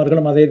ஜோதிலிங்கம்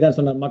அவர்களும் அதை தான்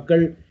சொன்னார்.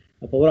 மக்கள்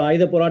இப்போ ஒரு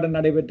ஆயுத போராட்டம்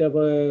நடைபெற்ற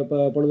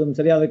பொழுதும்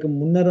சரி, அதுக்கு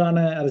முன்னரான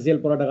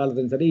அரசியல் போராட்ட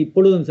காலத்திலும் சரி,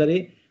 இப்பொழுதும் சரி,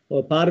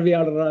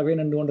 பார்வையாளராகவே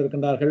நின்று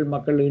கொண்டிருக்கின்றார்கள்.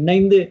 மக்கள்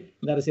இணைந்து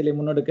இந்த அரசியலை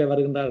முன்னெடுக்க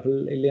வருகின்றார்கள்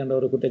இல்லை என்ற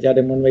ஒரு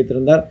குற்றச்சாட்டை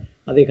முன்வைத்திருந்தார்.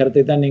 அதே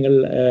கருத்தை தான் நீங்கள்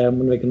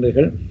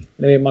முன்வைக்கின்றீர்கள்.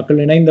 எனவே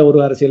மக்கள் இணைந்த ஒரு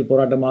அரசியல்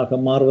போராட்டமாக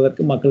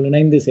மாறுவதற்கு மக்கள்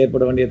இணைந்து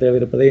செயற்பட வேண்டிய தேவை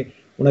இருப்பதை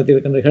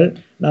உணர்த்தியிருக்கின்றீர்கள்.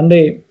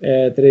 நன்றி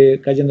திரு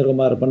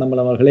கஜேந்திரகுமார்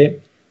பொன்னம்பலம் அவர்களே.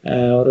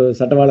 ஒரு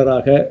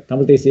சட்டவாளராக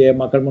தமிழ் தேசிய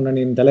மக்கள்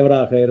முன்னணியின்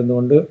தலைவராக இருந்து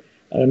கொண்டு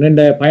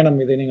நீண்ட பயணம்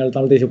இதை நீங்கள்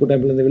தமிழ் தேசிய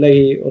கூட்டமைப்பிலிருந்து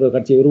விலகி ஒரு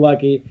கட்சியை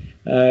உருவாக்கி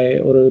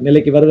ஒரு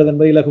நிலைக்கு வருவது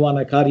என்பது இலகுவான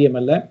காரியம்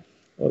அல்ல.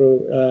 ஒரு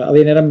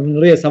அதே நேரம்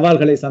நிறைய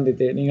சவால்களை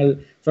சந்தித்து நீங்கள்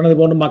சொன்னது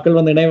போன்று மக்கள்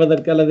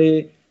இணைவதற்கு அல்லது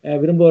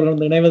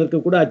விரும்புவர்கள் இணைவதற்கு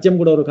கூட அச்சம்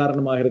கூட ஒரு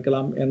காரணமாக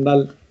இருக்கலாம்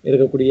என்றால்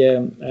இருக்கக்கூடிய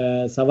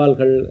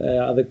சவால்கள்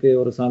அதுக்கு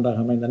ஒரு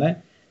சான்றாக அமைந்தன.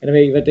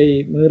 எனவே இவற்றை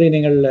மீறி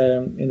நீங்கள்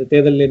இந்த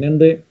தேர்தலில்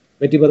நின்று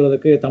வெற்றி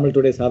பெறுவதற்கு தமிழ்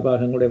டுடே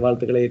சார்பாக எங்களுடைய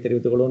வாழ்த்துக்களை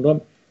தெரிவித்துக்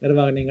கொள்கின்றோம்.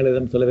 நிறைவாக நீங்கள்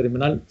இடம் சொல்ல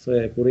விரும்பினால்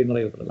கூறி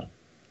நிறைவு பெறலாம்.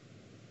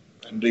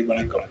 நன்றி,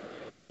 வணக்கம்.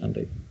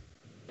 நன்றி.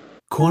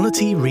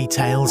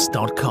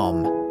 QualityRetails.com.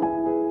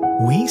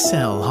 We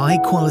sell high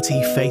quality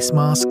face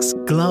masks,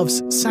 gloves,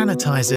 sanitizers